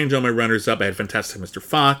Quick Change on my runners-up. I had Fantastic Mr.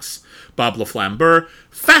 Fox, Bob Le Flambeur.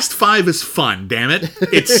 Fast Five is fun, damn it.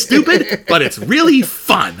 It's stupid, but it's really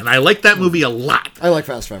fun, and I like that movie a lot. I like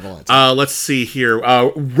Fast Five a lot, too. Let's see here.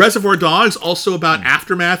 Reservoir Dogs, also about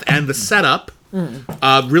Aftermath and the setup.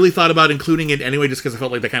 Really thought about including it anyway, just because I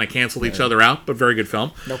felt like they kind of canceled each other out, but very good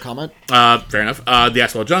film. No comment. Fair enough. The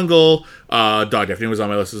Asphalt Jungle, Dog Day Afternoon was on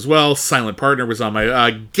my list as well. Silent Partner was on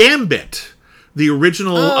my... Gambit, the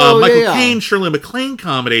original Michael Caine, Shirley MacLaine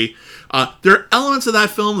comedy. There are elements of that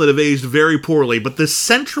film that have aged very poorly, but the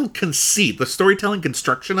central conceit, the storytelling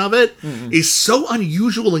construction of it, is so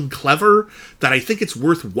unusual and clever that I think it's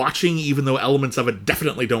worth watching, even though elements of it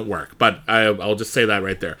definitely don't work. But I'll just say that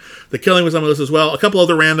right there. The Killing was on my list as well. A couple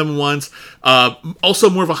other random ones. Also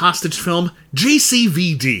more of a hostage film,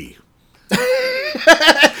 JCVD.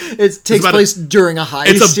 It takes place during a heist.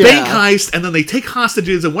 It's a bank heist, and then they take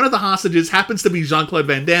hostages, and one of the hostages happens to be Jean-Claude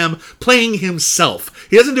Van Damme playing himself.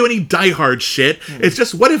 He doesn't do any Die Hard shit. It's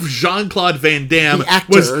just, what if Jean-Claude Van Damme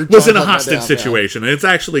was in a hostage situation? And it's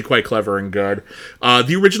actually quite clever and good.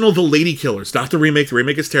 The original The Lady Killers, not the remake. The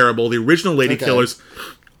remake is terrible. The original Lady Killers,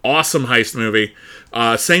 awesome heist movie.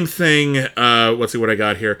 Same thing. Let's see what I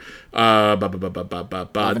got here. Barry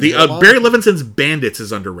Levinson's Bandits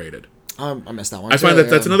is underrated. I missed that one. I find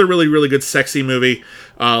that's another really, really good sexy movie.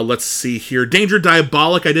 Let's see here. Danger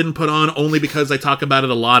Diabolic I didn't put on only because I talk about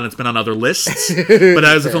it a lot and it's been on other lists. But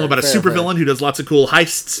as a film about a supervillain who does lots of cool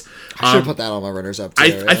heists. I should put that on my runners-up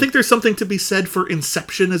too. I think there's something to be said for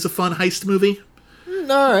Inception as a fun heist movie.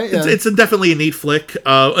 All right, yeah. It's definitely a neat flick.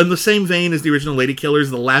 In the same vein as the original Lady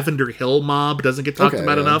Killers, the Lavender Hill Mob doesn't get talked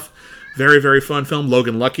about enough. Very, very fun film.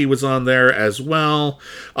 Logan Lucky was on there as well.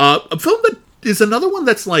 A film that is another one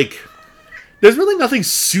that's like... There's really nothing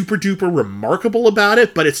super duper remarkable about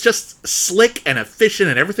it, but it's just slick and efficient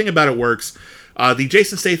and everything about it works. The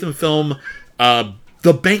Jason Statham film,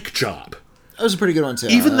 The Bank Job. That was a pretty good one, too.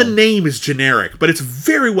 Even the name is generic, but it's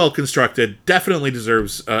very well constructed. Definitely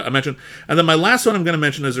deserves a mention. And then my last one I'm going to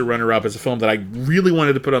mention as a runner-up is a film that I really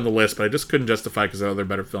wanted to put on the list, but I just couldn't justify because there are other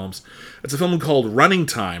better films. It's a film called Running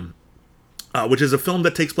Time. which is a film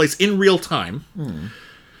that takes place in real time.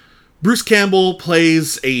 Bruce Campbell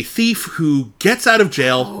plays a thief who gets out of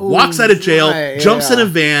jail, walks out of jail, jumps in a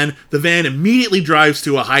van. The van immediately drives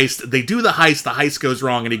to a heist. They do the heist goes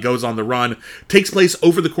wrong, and he goes on the run. Takes place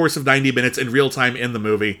over the course of 90 minutes in real time in the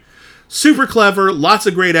movie. Super clever, lots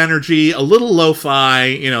of great energy, a little lo-fi.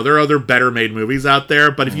 You know, there are other better made movies out there,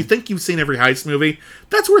 but if you think you've seen every heist movie,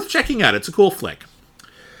 that's worth checking out. It's a cool flick.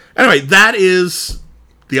 Anyway, that is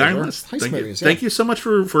the Iron List. Thank you so much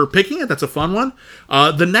for picking it. That's a fun one.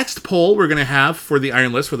 The next poll we're going to have for the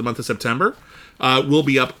Iron List for the month of September will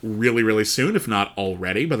be up really, really soon, if not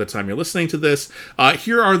already, by the time you're listening to this.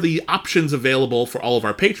 Here are the options available for all of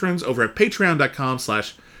our patrons over at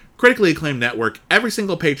patreon.com/critically acclaimed network. Every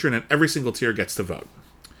single patron and every single tier gets to vote.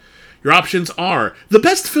 Your options are the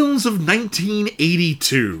best films of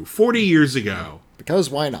 1982, 40 years ago. Because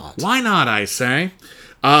why not? Why not, I say.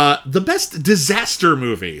 The best disaster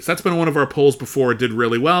movies. That's been one of our polls before. It did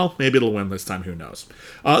really well. Maybe it'll win this time. Who knows?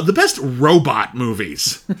 The best robot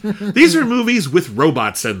movies. These are movies with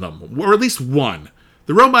robots in them, or at least one.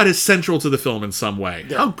 The robot is central to the film in some way.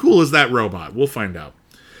 Yeah. How cool is that robot? We'll find out.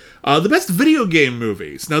 The best video game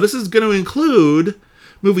movies. Now, this is going to include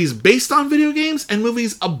movies based on video games and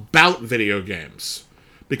movies about video games.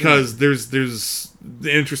 Because there's an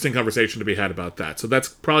interesting conversation to be had about that. So that's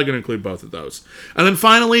probably going to include both of those. And then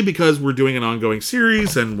finally, because we're doing an ongoing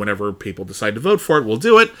series, and whenever people decide to vote for it, we'll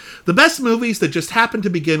do it. The best movies that just happen to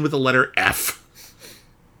begin with the letter F.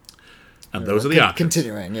 And those are the options.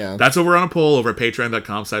 Continuing, yeah. That's over on a poll over at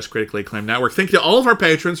patreon.com/critically acclaimed network. Thank you to all of our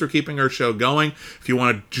patrons for keeping our show going. If you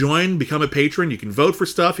want to join, become a patron, you can vote for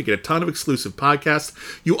stuff. You get a ton of exclusive podcasts.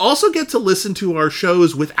 You also get to listen to our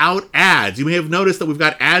shows without ads. You may have noticed that we've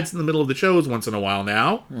got ads in the middle of the shows once in a while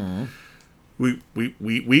now. We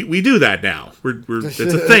do that now. It's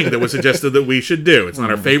a thing that was suggested that we should do. It's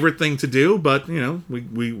not our favorite thing to do, but you know,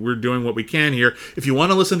 we're doing what we can here. If you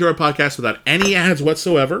want to listen to our podcast without any ads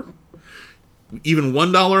whatsoever, even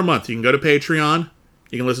 $1 a month, you can go to Patreon.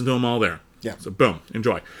 You can listen to them all there. Yeah. So boom,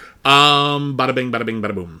 enjoy. Bada bing,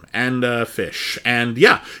 bada boom, and fish. And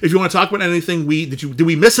yeah, if you want to talk about anything, did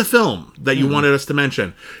we miss a film that you wanted us to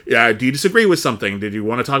mention? Do you disagree with something? Did you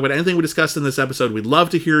want to talk about anything we discussed in this episode? We'd love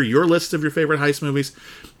to hear your list of your favorite heist movies.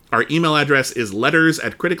 Our email address is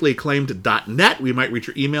letters@criticallyacclaimed.net. We might reach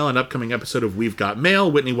your email in an upcoming episode of We've Got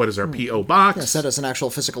Mail. Whitney, what is our P.O. Box? Yeah, send us an actual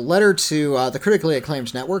physical letter to the Critically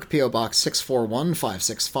Acclaimed Network, P.O. Box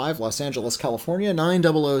 641565, Los Angeles, California,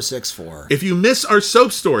 90064. If you miss our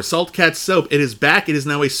soap store, Salt Cat Soap, it is back. It is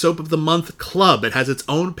now a Soap of the Month club. It has its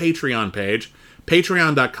own Patreon page,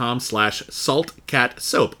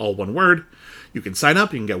 patreon.com/saltcatsoap, all one word. You can sign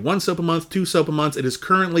up. You can get 1 soap a month, 2 soap a month. It is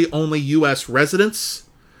currently only U.S. residents.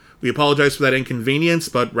 We apologize for that inconvenience,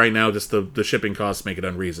 but right now just the shipping costs make it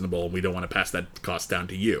unreasonable, and we don't want to pass that cost down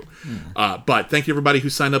to you. But thank you everybody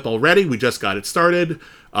who signed up already. We just got it started.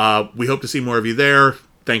 We hope to see more of you there.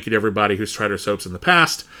 Thank you to everybody who's tried our soaps in the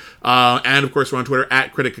past. And of course, we're on Twitter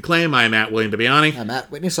 @CriticAcclaim. I am @William Bibbiani. I'm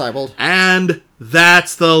 @Whitney Seibold. And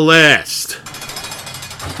that's the list.